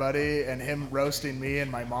fun of my buddy and him roasting me and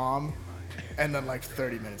my mom, and then like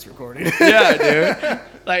 30 minutes recording. yeah, dude.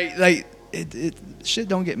 Like it shit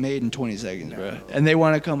don't get made in 20 seconds, bro. And they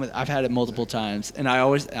want to come with. I've had it multiple times, and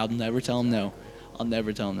I'll never tell them no. I'll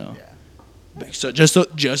never tell them no. Yeah. So just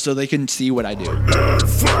so they can see what I do.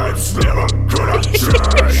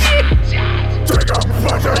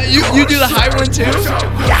 You do the high one too?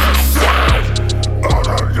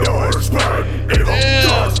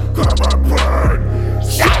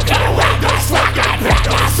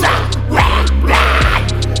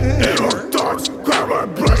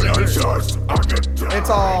 It's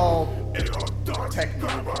all technique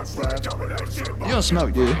and stuff. You don't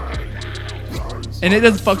smoke, dude. And it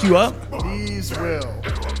doesn't fuck you up? These will.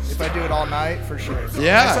 If I do it all night, for sure.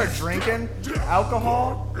 Yeah. When I start drinking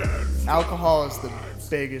alcohol is the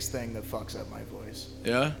biggest thing that fucks up my voice.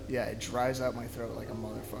 Yeah. Yeah, it dries out my throat like a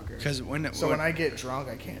motherfucker. Because when I get drunk,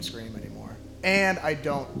 I can't scream anymore. And I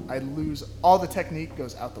lose, all the technique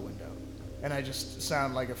goes out the window. And I just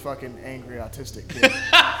sound like a fucking angry autistic kid.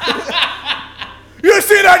 You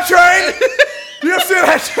see that train? You see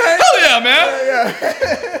that train? Hell yeah,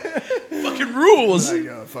 man. Fucking rules.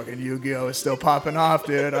 Like, fucking Yu-Gi-Oh is still popping off,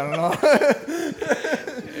 dude. I don't know.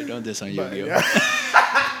 Hey, don't diss on Yu-Gi-Oh. Yeah.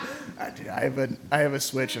 I have a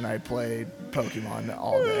Switch and I play Pokemon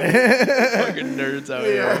all day. Fucking nerds out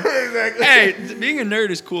Yeah, here. exactly. Hey, being a nerd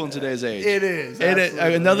is cool in today's age. It is.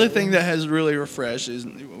 Another thing that has really refreshed is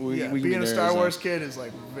we can be being a nerds Star now. Wars kid is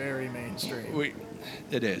like very mainstream.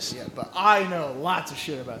 It is. Yeah, but I know lots of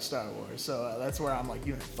shit about Star Wars, so that's where I'm like,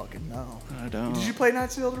 you don't fucking know. I don't. Did you play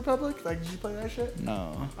Knights of the Old Republic? Like, did you play that shit?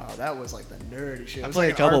 No. Oh, that was like the nerdy shit. It I was played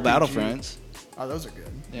like a couple an RPG. Battlefronts. Oh, those are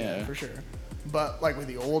good. Yeah. For sure. But like with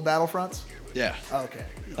the old Battlefronts? Yeah. Okay.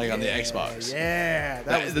 Like on the Xbox. Yeah.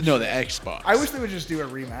 The Xbox. I wish they would just do a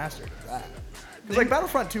remaster of that. Because like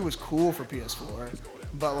Battlefront 2 was cool for PS4,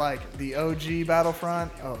 but like the OG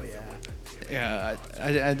Battlefront, oh yeah. Yeah,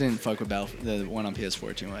 I didn't fuck with the one on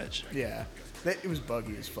PS4 too much. Yeah. It was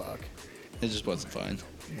buggy as fuck. It just wasn't fun.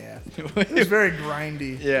 Yeah. It was very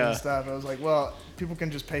grindy Yeah. and stuff. I was like, well, people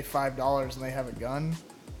can just pay $5 and they have a gun.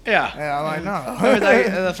 Yeah. Yeah, I'm like,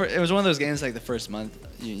 no. It was one of those games like the first month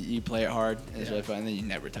you play it hard, and it's really fun, and then you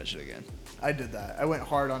never touch it again. I did that. I went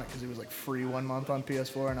hard on it because it was like free 1 month on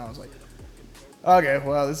PS4, and I was like, okay,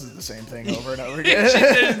 well, this is the same thing over and over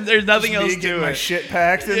again. There's nothing Just me else to getting my it. shit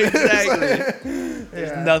packed. And Exactly.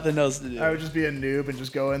 There's nothing else to do. I would just be a noob and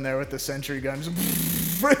just go in there with the sentry gun, just,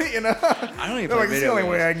 you know. I don't even play Like, it's the video only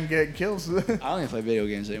games. way I can get kills. I don't even play video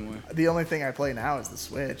games anymore. The only thing I play now is the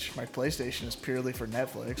Switch. My PlayStation is purely for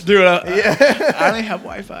Netflix. Dude, I only have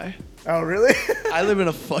Wi-Fi. Oh, really? I live in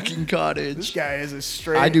a fucking This cottage. guy is a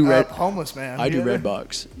straight I do up homeless man. I do Yeah.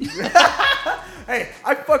 Redbox. Hey,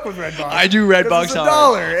 I fuck with Redbox. I do Redbox. It's $1.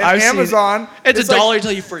 hard. And I've seen Amazon. it. It's $1 like,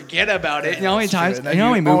 until you forget about it. Yeah, You know how many that's true. times? And You then know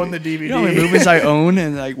how many you own movies? the DVD. You know how many movies I own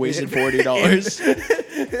and like wasted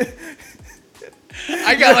 $40.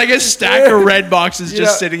 I got like a stack of red boxes You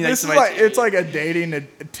just know, sitting next this to is my like, TV. it's like a dating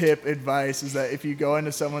tip advice is that if you go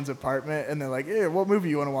into someone's apartment and they're like, "Hey, what movie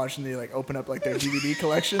you want to watch?" and they like open up like their DVD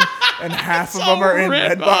collection and half of all them are in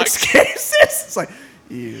Redbox. Redbox cases. It's like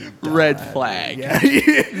you Red died. flag. Yeah,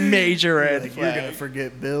 Major red like, flag. you're gonna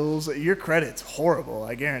forget bills. Your credit's horrible.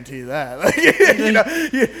 I guarantee you that. Like, you know,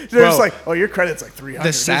 they're Bro, just like, "Oh, your credit's like 300."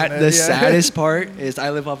 The saddest part is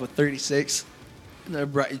I live off of 36.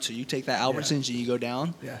 So you take that Albertsons and you go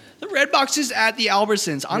down. Yeah. The red box is at the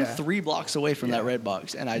Albertsons. I'm Yeah. 3 blocks away from that Yeah. red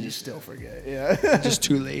box, and I You just still forget. Yeah. just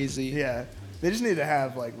too lazy. Yeah. They just need to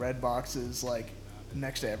have like red boxes like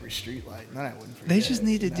next to every street light, and then I wouldn't forget. They just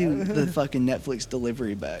need to you know? do the fucking Netflix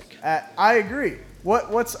delivery back. I agree.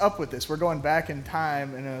 What's up with this? We're going back in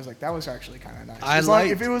time, and I was like, that was actually kind of nice. I As long-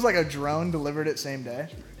 liked- if it was like a drone delivered it same day,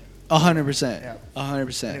 100%. Yeah.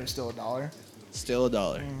 100%. and it was still $1. Still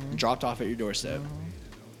 $1. Dropped off at your doorstep.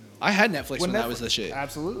 I had Netflix when that was the shit.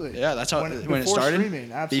 Absolutely. Yeah, that's how when it before started.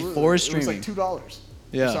 Streaming, absolutely. Before It was streaming. like $2.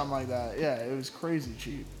 Yeah. Or something like that. Yeah, it was crazy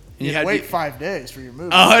cheap. And you You had had wait to- 5 days for your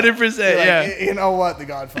movie. 100%, You're like, yeah. You know what? The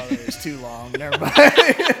Godfather is too long. Never mind.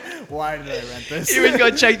 Why did I rent this? You would go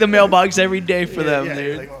check the mailbox every day for them, yeah, dude.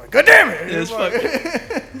 you're like, oh, God damn it!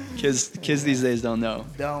 It's kids these days don't know.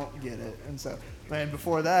 Don't get it. And so, man,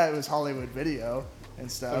 before that, it was Hollywood Video.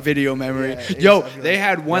 and stuff. Video memory. Yeah, Yo, I'd be they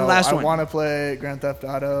had one last I one. want to play Grand Theft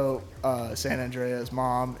Auto San Andreas.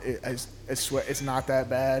 Mom, I swear it's not that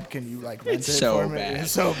bad. Can you like rent It's it so for me? bad.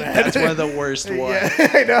 It's so bad. That's one of the worst ones.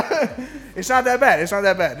 Yeah, I know. It's not that bad. It's not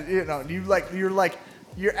that bad. You know,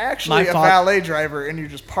 you're actually a valet driver and you're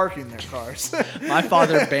just parking their cars. My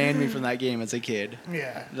father banned me from that game as a kid.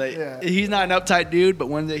 Yeah. Like, yeah. he's not an uptight dude, but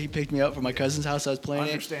one day he picked me up from my cousin's house. I was playing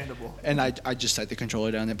Understandable. it, and I just set the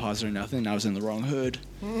controller down, didn't pause it or nothing. And I was in the wrong hood,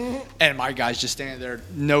 and my guy's just standing there,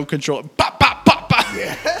 no control, pop, pop, pop, pop.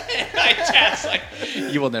 Yeah. And my dad's like,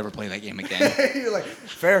 "You will never play that game again." You're like,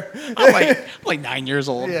 fair. I'm like 9 years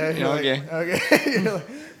old. Yeah. You know, You're like, okay. You're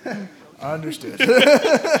like, understood.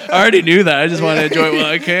 I already knew that. I just want to enjoy it while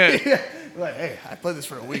I can. Yeah. Like, hey, I played this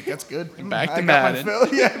for a week. That's good. Back to I got Madden. my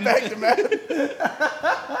fill. Yeah, back to Madden.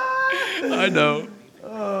 I know.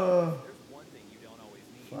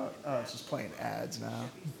 Fuck. Oh, it's just playing ads now.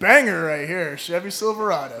 Banger right here. Chevy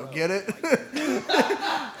Silverado. Get it? 0%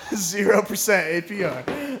 APR.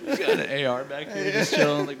 He's got an AR back there, just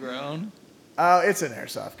chilling on the ground. Oh, it's an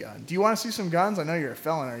airsoft gun. Do you want to see some guns? I know you're a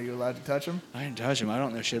felon. Are you allowed to touch them? I didn't touch him. I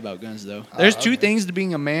don't know shit about guns, though. There's two things to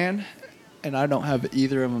being a man, and I don't have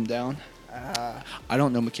either of them down. I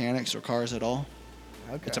don't know mechanics or cars at all.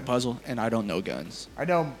 Okay. It's a puzzle, and I don't know guns. I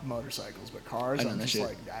know motorcycles, but cars, I know I'm that just shit.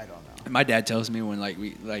 like, I don't know. My dad tells me when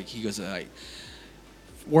he goes to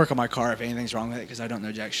work on my car if anything's wrong with it because I don't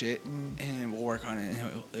know jack shit, and we'll work on it.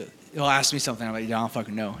 And he'll ask me something. I'm like, yeah, I don't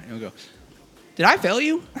fucking know. And he'll go, "Did I fail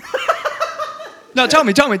you?" No, tell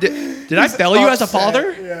me. Did I fail you as a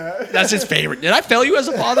father? Yeah. That's his favorite. Did I fail you as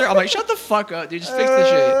a father? I'm like, shut the fuck up, dude. Just fix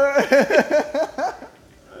the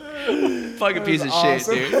shit. Fucking piece of shit,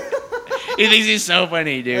 dude. He thinks he's so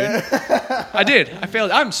funny, dude. I did. I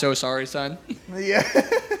failed. I'm so sorry, son. Yeah.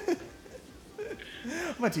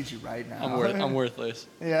 I'm gonna teach you right now. I'm worthless.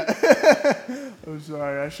 Yeah. I'm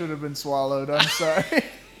sorry. I should have been swallowed. I'm sorry.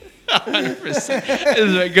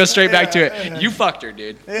 100%. Go straight back to it. You fucked her,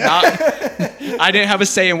 dude. I didn't have a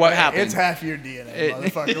say in what happened. It's half your DNA,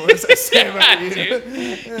 motherfucker. What does that say about you?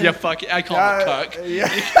 Dude. You fuck it. I call him a cuck. Yeah.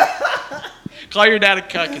 Call your dad a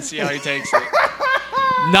cuck and see how he takes it.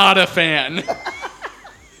 Not a fan.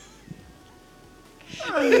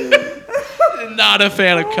 Not a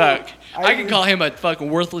fan of cuck. I can call him a fucking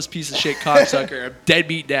worthless piece of shit cocksucker, a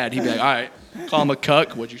deadbeat dad. He'd be like, all right, call him a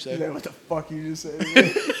cuck. What'd you say? What the fuck you just said?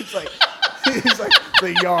 It's like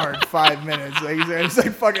the yard 5 minutes. Like, it's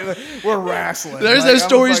like fucking, we're wrestling. There's like, those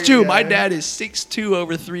stories fucking, too. yeah. My dad is 6'2"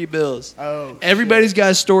 over 3 bills. Oh, Everybody's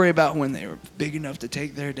got a story about when they were big enough to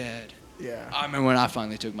take their dad. Yeah. I remember when I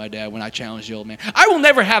finally took my dad, when I challenged the old man. I will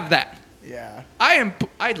never have that. Yeah. I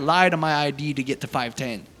lied on my ID to get to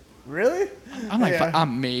 5'10". Really? I'm like, Yeah.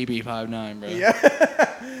 I'm maybe 5'9", bro. Yeah.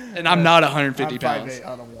 And I'm not 150 I'm pounds. 5'8"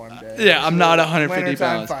 on a warm day. Yeah, I'm not 150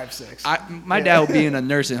 Wintertime, pounds. 5'6". My dad will be in a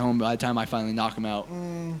nursing home by the time I finally knock him out.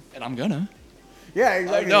 And I'm gonna. Yeah,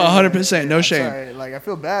 exactly. No, 100%, no I'm shame. Sorry. Like, I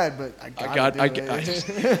feel bad, but I just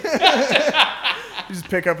You just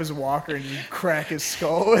pick up his walker and you crack his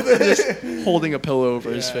skull with it. holding a pillow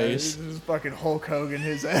over his Yeah, face. he's just fucking Hulk Hogan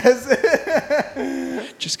his ass.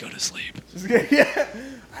 Just go to sleep. Yeah.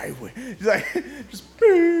 I win. He's like, just the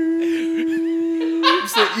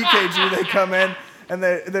EKG, they come in and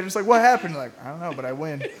they're just like, what happened? Like, I don't know, but I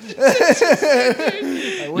win.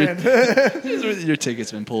 I win. Your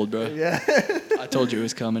ticket's been pulled, bro. Yeah. I told you it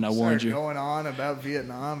was coming. I warned Started you. going on about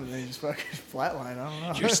Vietnam and then he just fucking flatlined. I don't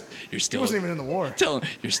know. You're He still. wasn't even in the war. Tell him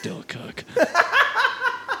you're still a cook.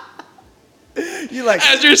 You like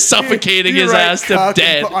As you're suffocating you his write ass to cuck and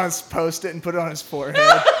death. put on his post-it and put it on his forehead.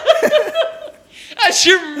 As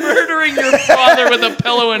you're murdering your father with a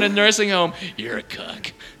pillow in a nursing home, you're a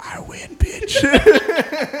cuck. I win, bitch.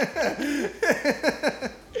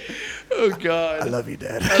 Oh God. I love you,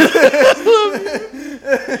 Dad.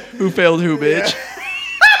 Who failed who, bitch?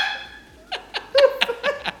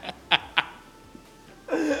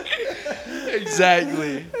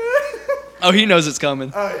 Exactly. Oh, he knows it's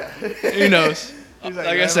coming. Oh yeah. He knows. He's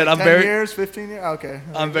Like I said, 10 I'm very, years, 15 years. Okay.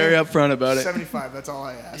 I'm very upfront about it. 75. That's all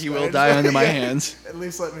I ask. He right? will die under my hands. At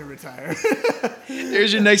least let me retire.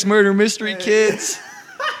 There's your next murder mystery, kids.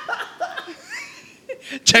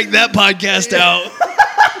 Check that podcast out.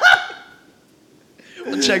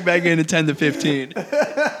 We'll check back in at 10 to 15.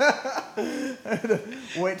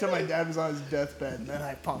 Wait till my dad was on his deathbed and then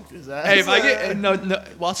I punked his ass. Hey, if I get no,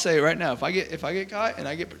 well, I'll say it right now. If I get caught and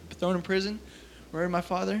I get thrown in prison, murder my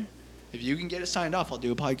father, if you can get it signed off, I'll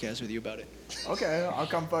do a podcast with you about it. Okay, I'll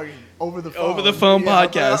come fucking over the phone. Over the phone I'll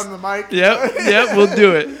put it podcast. on the mic. Yep, we'll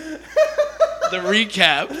do it. The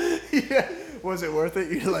recap. Yeah. Was it worth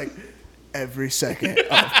it? You're like, every second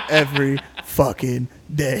of every fucking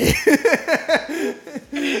day.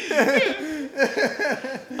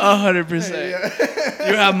 100%.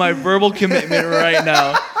 You have my verbal commitment right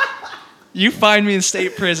now. You find me in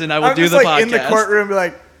state prison, I will I'm do just the like podcast. in the courtrooom, be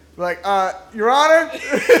like, Your Honor.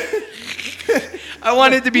 I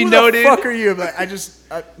want it to be Who noted. the fuck are you? Like,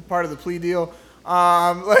 part of the plea deal.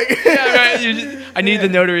 Like. Yeah, right. I need the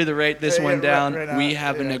notary to write this one down. right now, We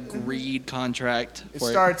have an yeah. agreed contract. It for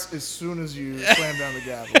starts as soon as you slam down the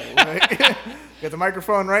gavel. Right? Got the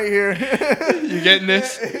microphone right here. You getting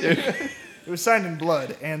this? It was signed in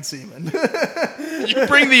blood and semen. You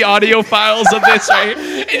bring the audio files of this, right?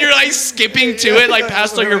 And you're like skipping to it, like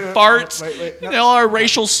past all your farts, Wait, no. and all our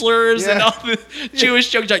racial slurs and Yeah. all the Jewish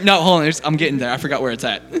jokes. Like, no, hold on, I'm getting there. I forgot where it's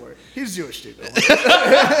at. He's Jewish, dude.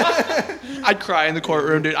 I'd cry in the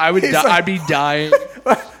courtroom, dude. I'd be dying.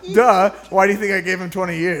 Duh. Why do you think I gave him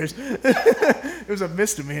 20 years? It was a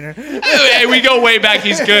misdemeanor. Hey, we go way back.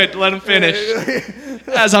 He's good. Let him finish.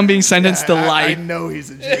 As I'm being sentenced to I life. know he's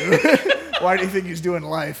a Jew. Why do you think he's doing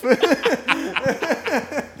life?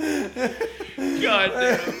 God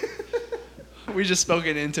damn. We just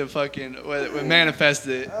spoken into fucking, we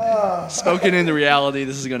manifested. Spoken into reality.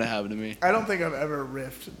 This is going to happen to me. I don't think I've ever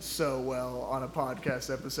riffed so well on a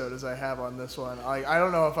podcast episode as I have on this one. I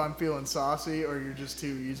don't know if I'm feeling saucy or you're just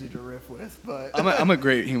too easy to riff with, but I'm a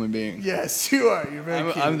great human being. yes, you are. You're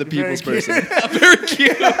very cute. I'm the You're very people's cute. person. I'm very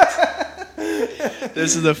cute.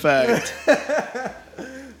 This is a fact.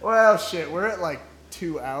 Well, shit, we're at like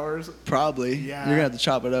 2 hours. Probably. Yeah. You're going to have to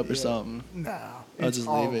chop it up or something. No, I'll it's just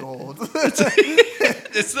all leave it. gold.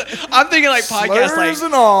 I'm thinking like podcast Slurs like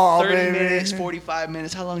and all, 30 baby. minutes, 45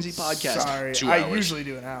 minutes. How long is he podcast? Sorry, 2 I hours. usually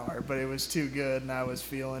do an hour, but it was too good and I was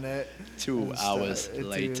feeling it. 2 And so hours it-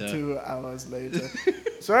 later. 2 hours later.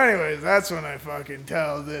 So anyways, that's when I fucking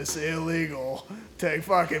tell this illegal to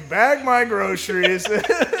fucking bag my groceries. That's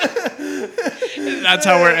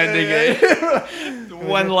how we're ending it.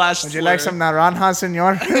 One last Would you like some naranja,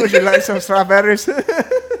 senor? Would you like some strawberries? I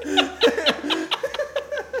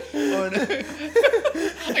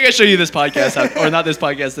gotta show you this podcast, or not this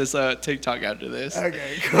podcast, this TikTok after this.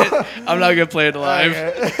 Okay, cool. I'm not gonna play it live.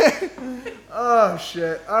 Okay. Oh,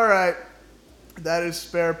 shit. All right. That is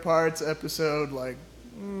Spare Parts episode, like,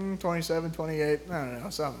 27, 28. I don't know,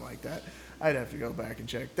 something like that. I'd have to go back and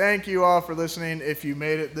check. Thank you all for listening. If you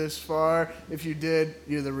made it this far, if you did,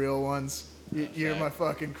 you're the real ones. You're my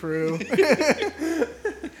fucking crew.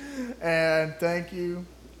 And thank you,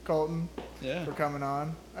 Colton, Yeah. for coming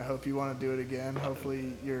on. I hope you want to do it again.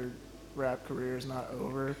 Hopefully your rap career is not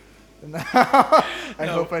over. I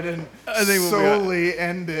hope I didn't I think we'll be solely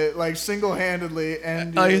end it, like single-handedly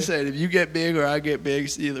end Like I it. said, if you get big or I get big,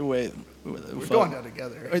 either way, We're going down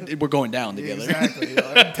together. We're going down together. Exactly.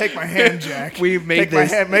 Take my hand, Jack. We made Take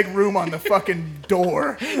this. my hand, make room on the fucking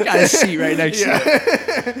door. Got a seat right next to Yeah.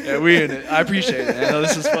 it. Yeah, we in it. I appreciate it. I know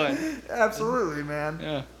this is fun. Absolutely, man.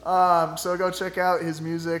 Yeah. So go check out his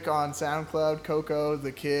music on SoundCloud, Coco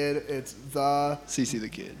the Kid. It's CC the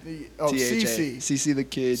Kid. CC. CC the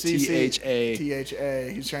Kid. THA. THA.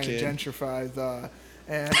 He's trying Kid. to gentrify the.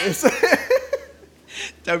 And it's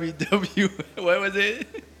WW. What was it?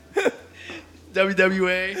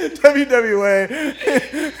 WWA. WWA.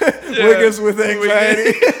 Wiggers with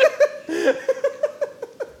anxiety.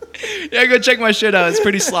 Yeah, go check my shit out. It's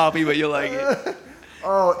pretty sloppy, but you'll like it.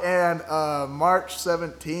 Oh, and March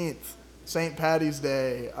 17th, St. Paddy's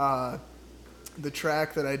Day, the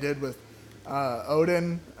track that I did with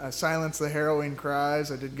Odin, Silence the Harrowing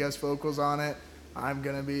Cries, I did guest vocals on it. I'm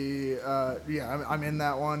going to be, I'm in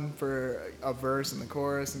that one for a verse and the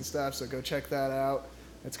chorus and stuff, so go check that out.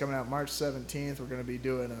 It's coming out March 17th. We're going to be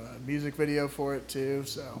doing a music video for it too,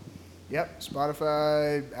 so yep,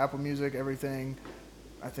 Spotify, Apple Music, everything.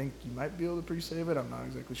 I think you might be able to pre-save it. I'm not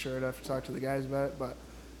exactly sure. I'd have to talk to the guys about it. But,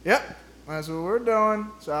 yep, that's what we're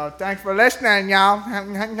doing. So, thanks for listening, y'all.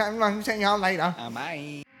 See y'all later.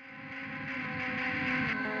 Bye.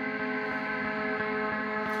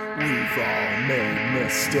 We've all made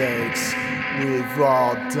mistakes. We've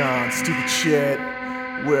all done stupid shit.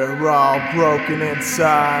 We're all broken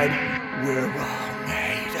inside. We're all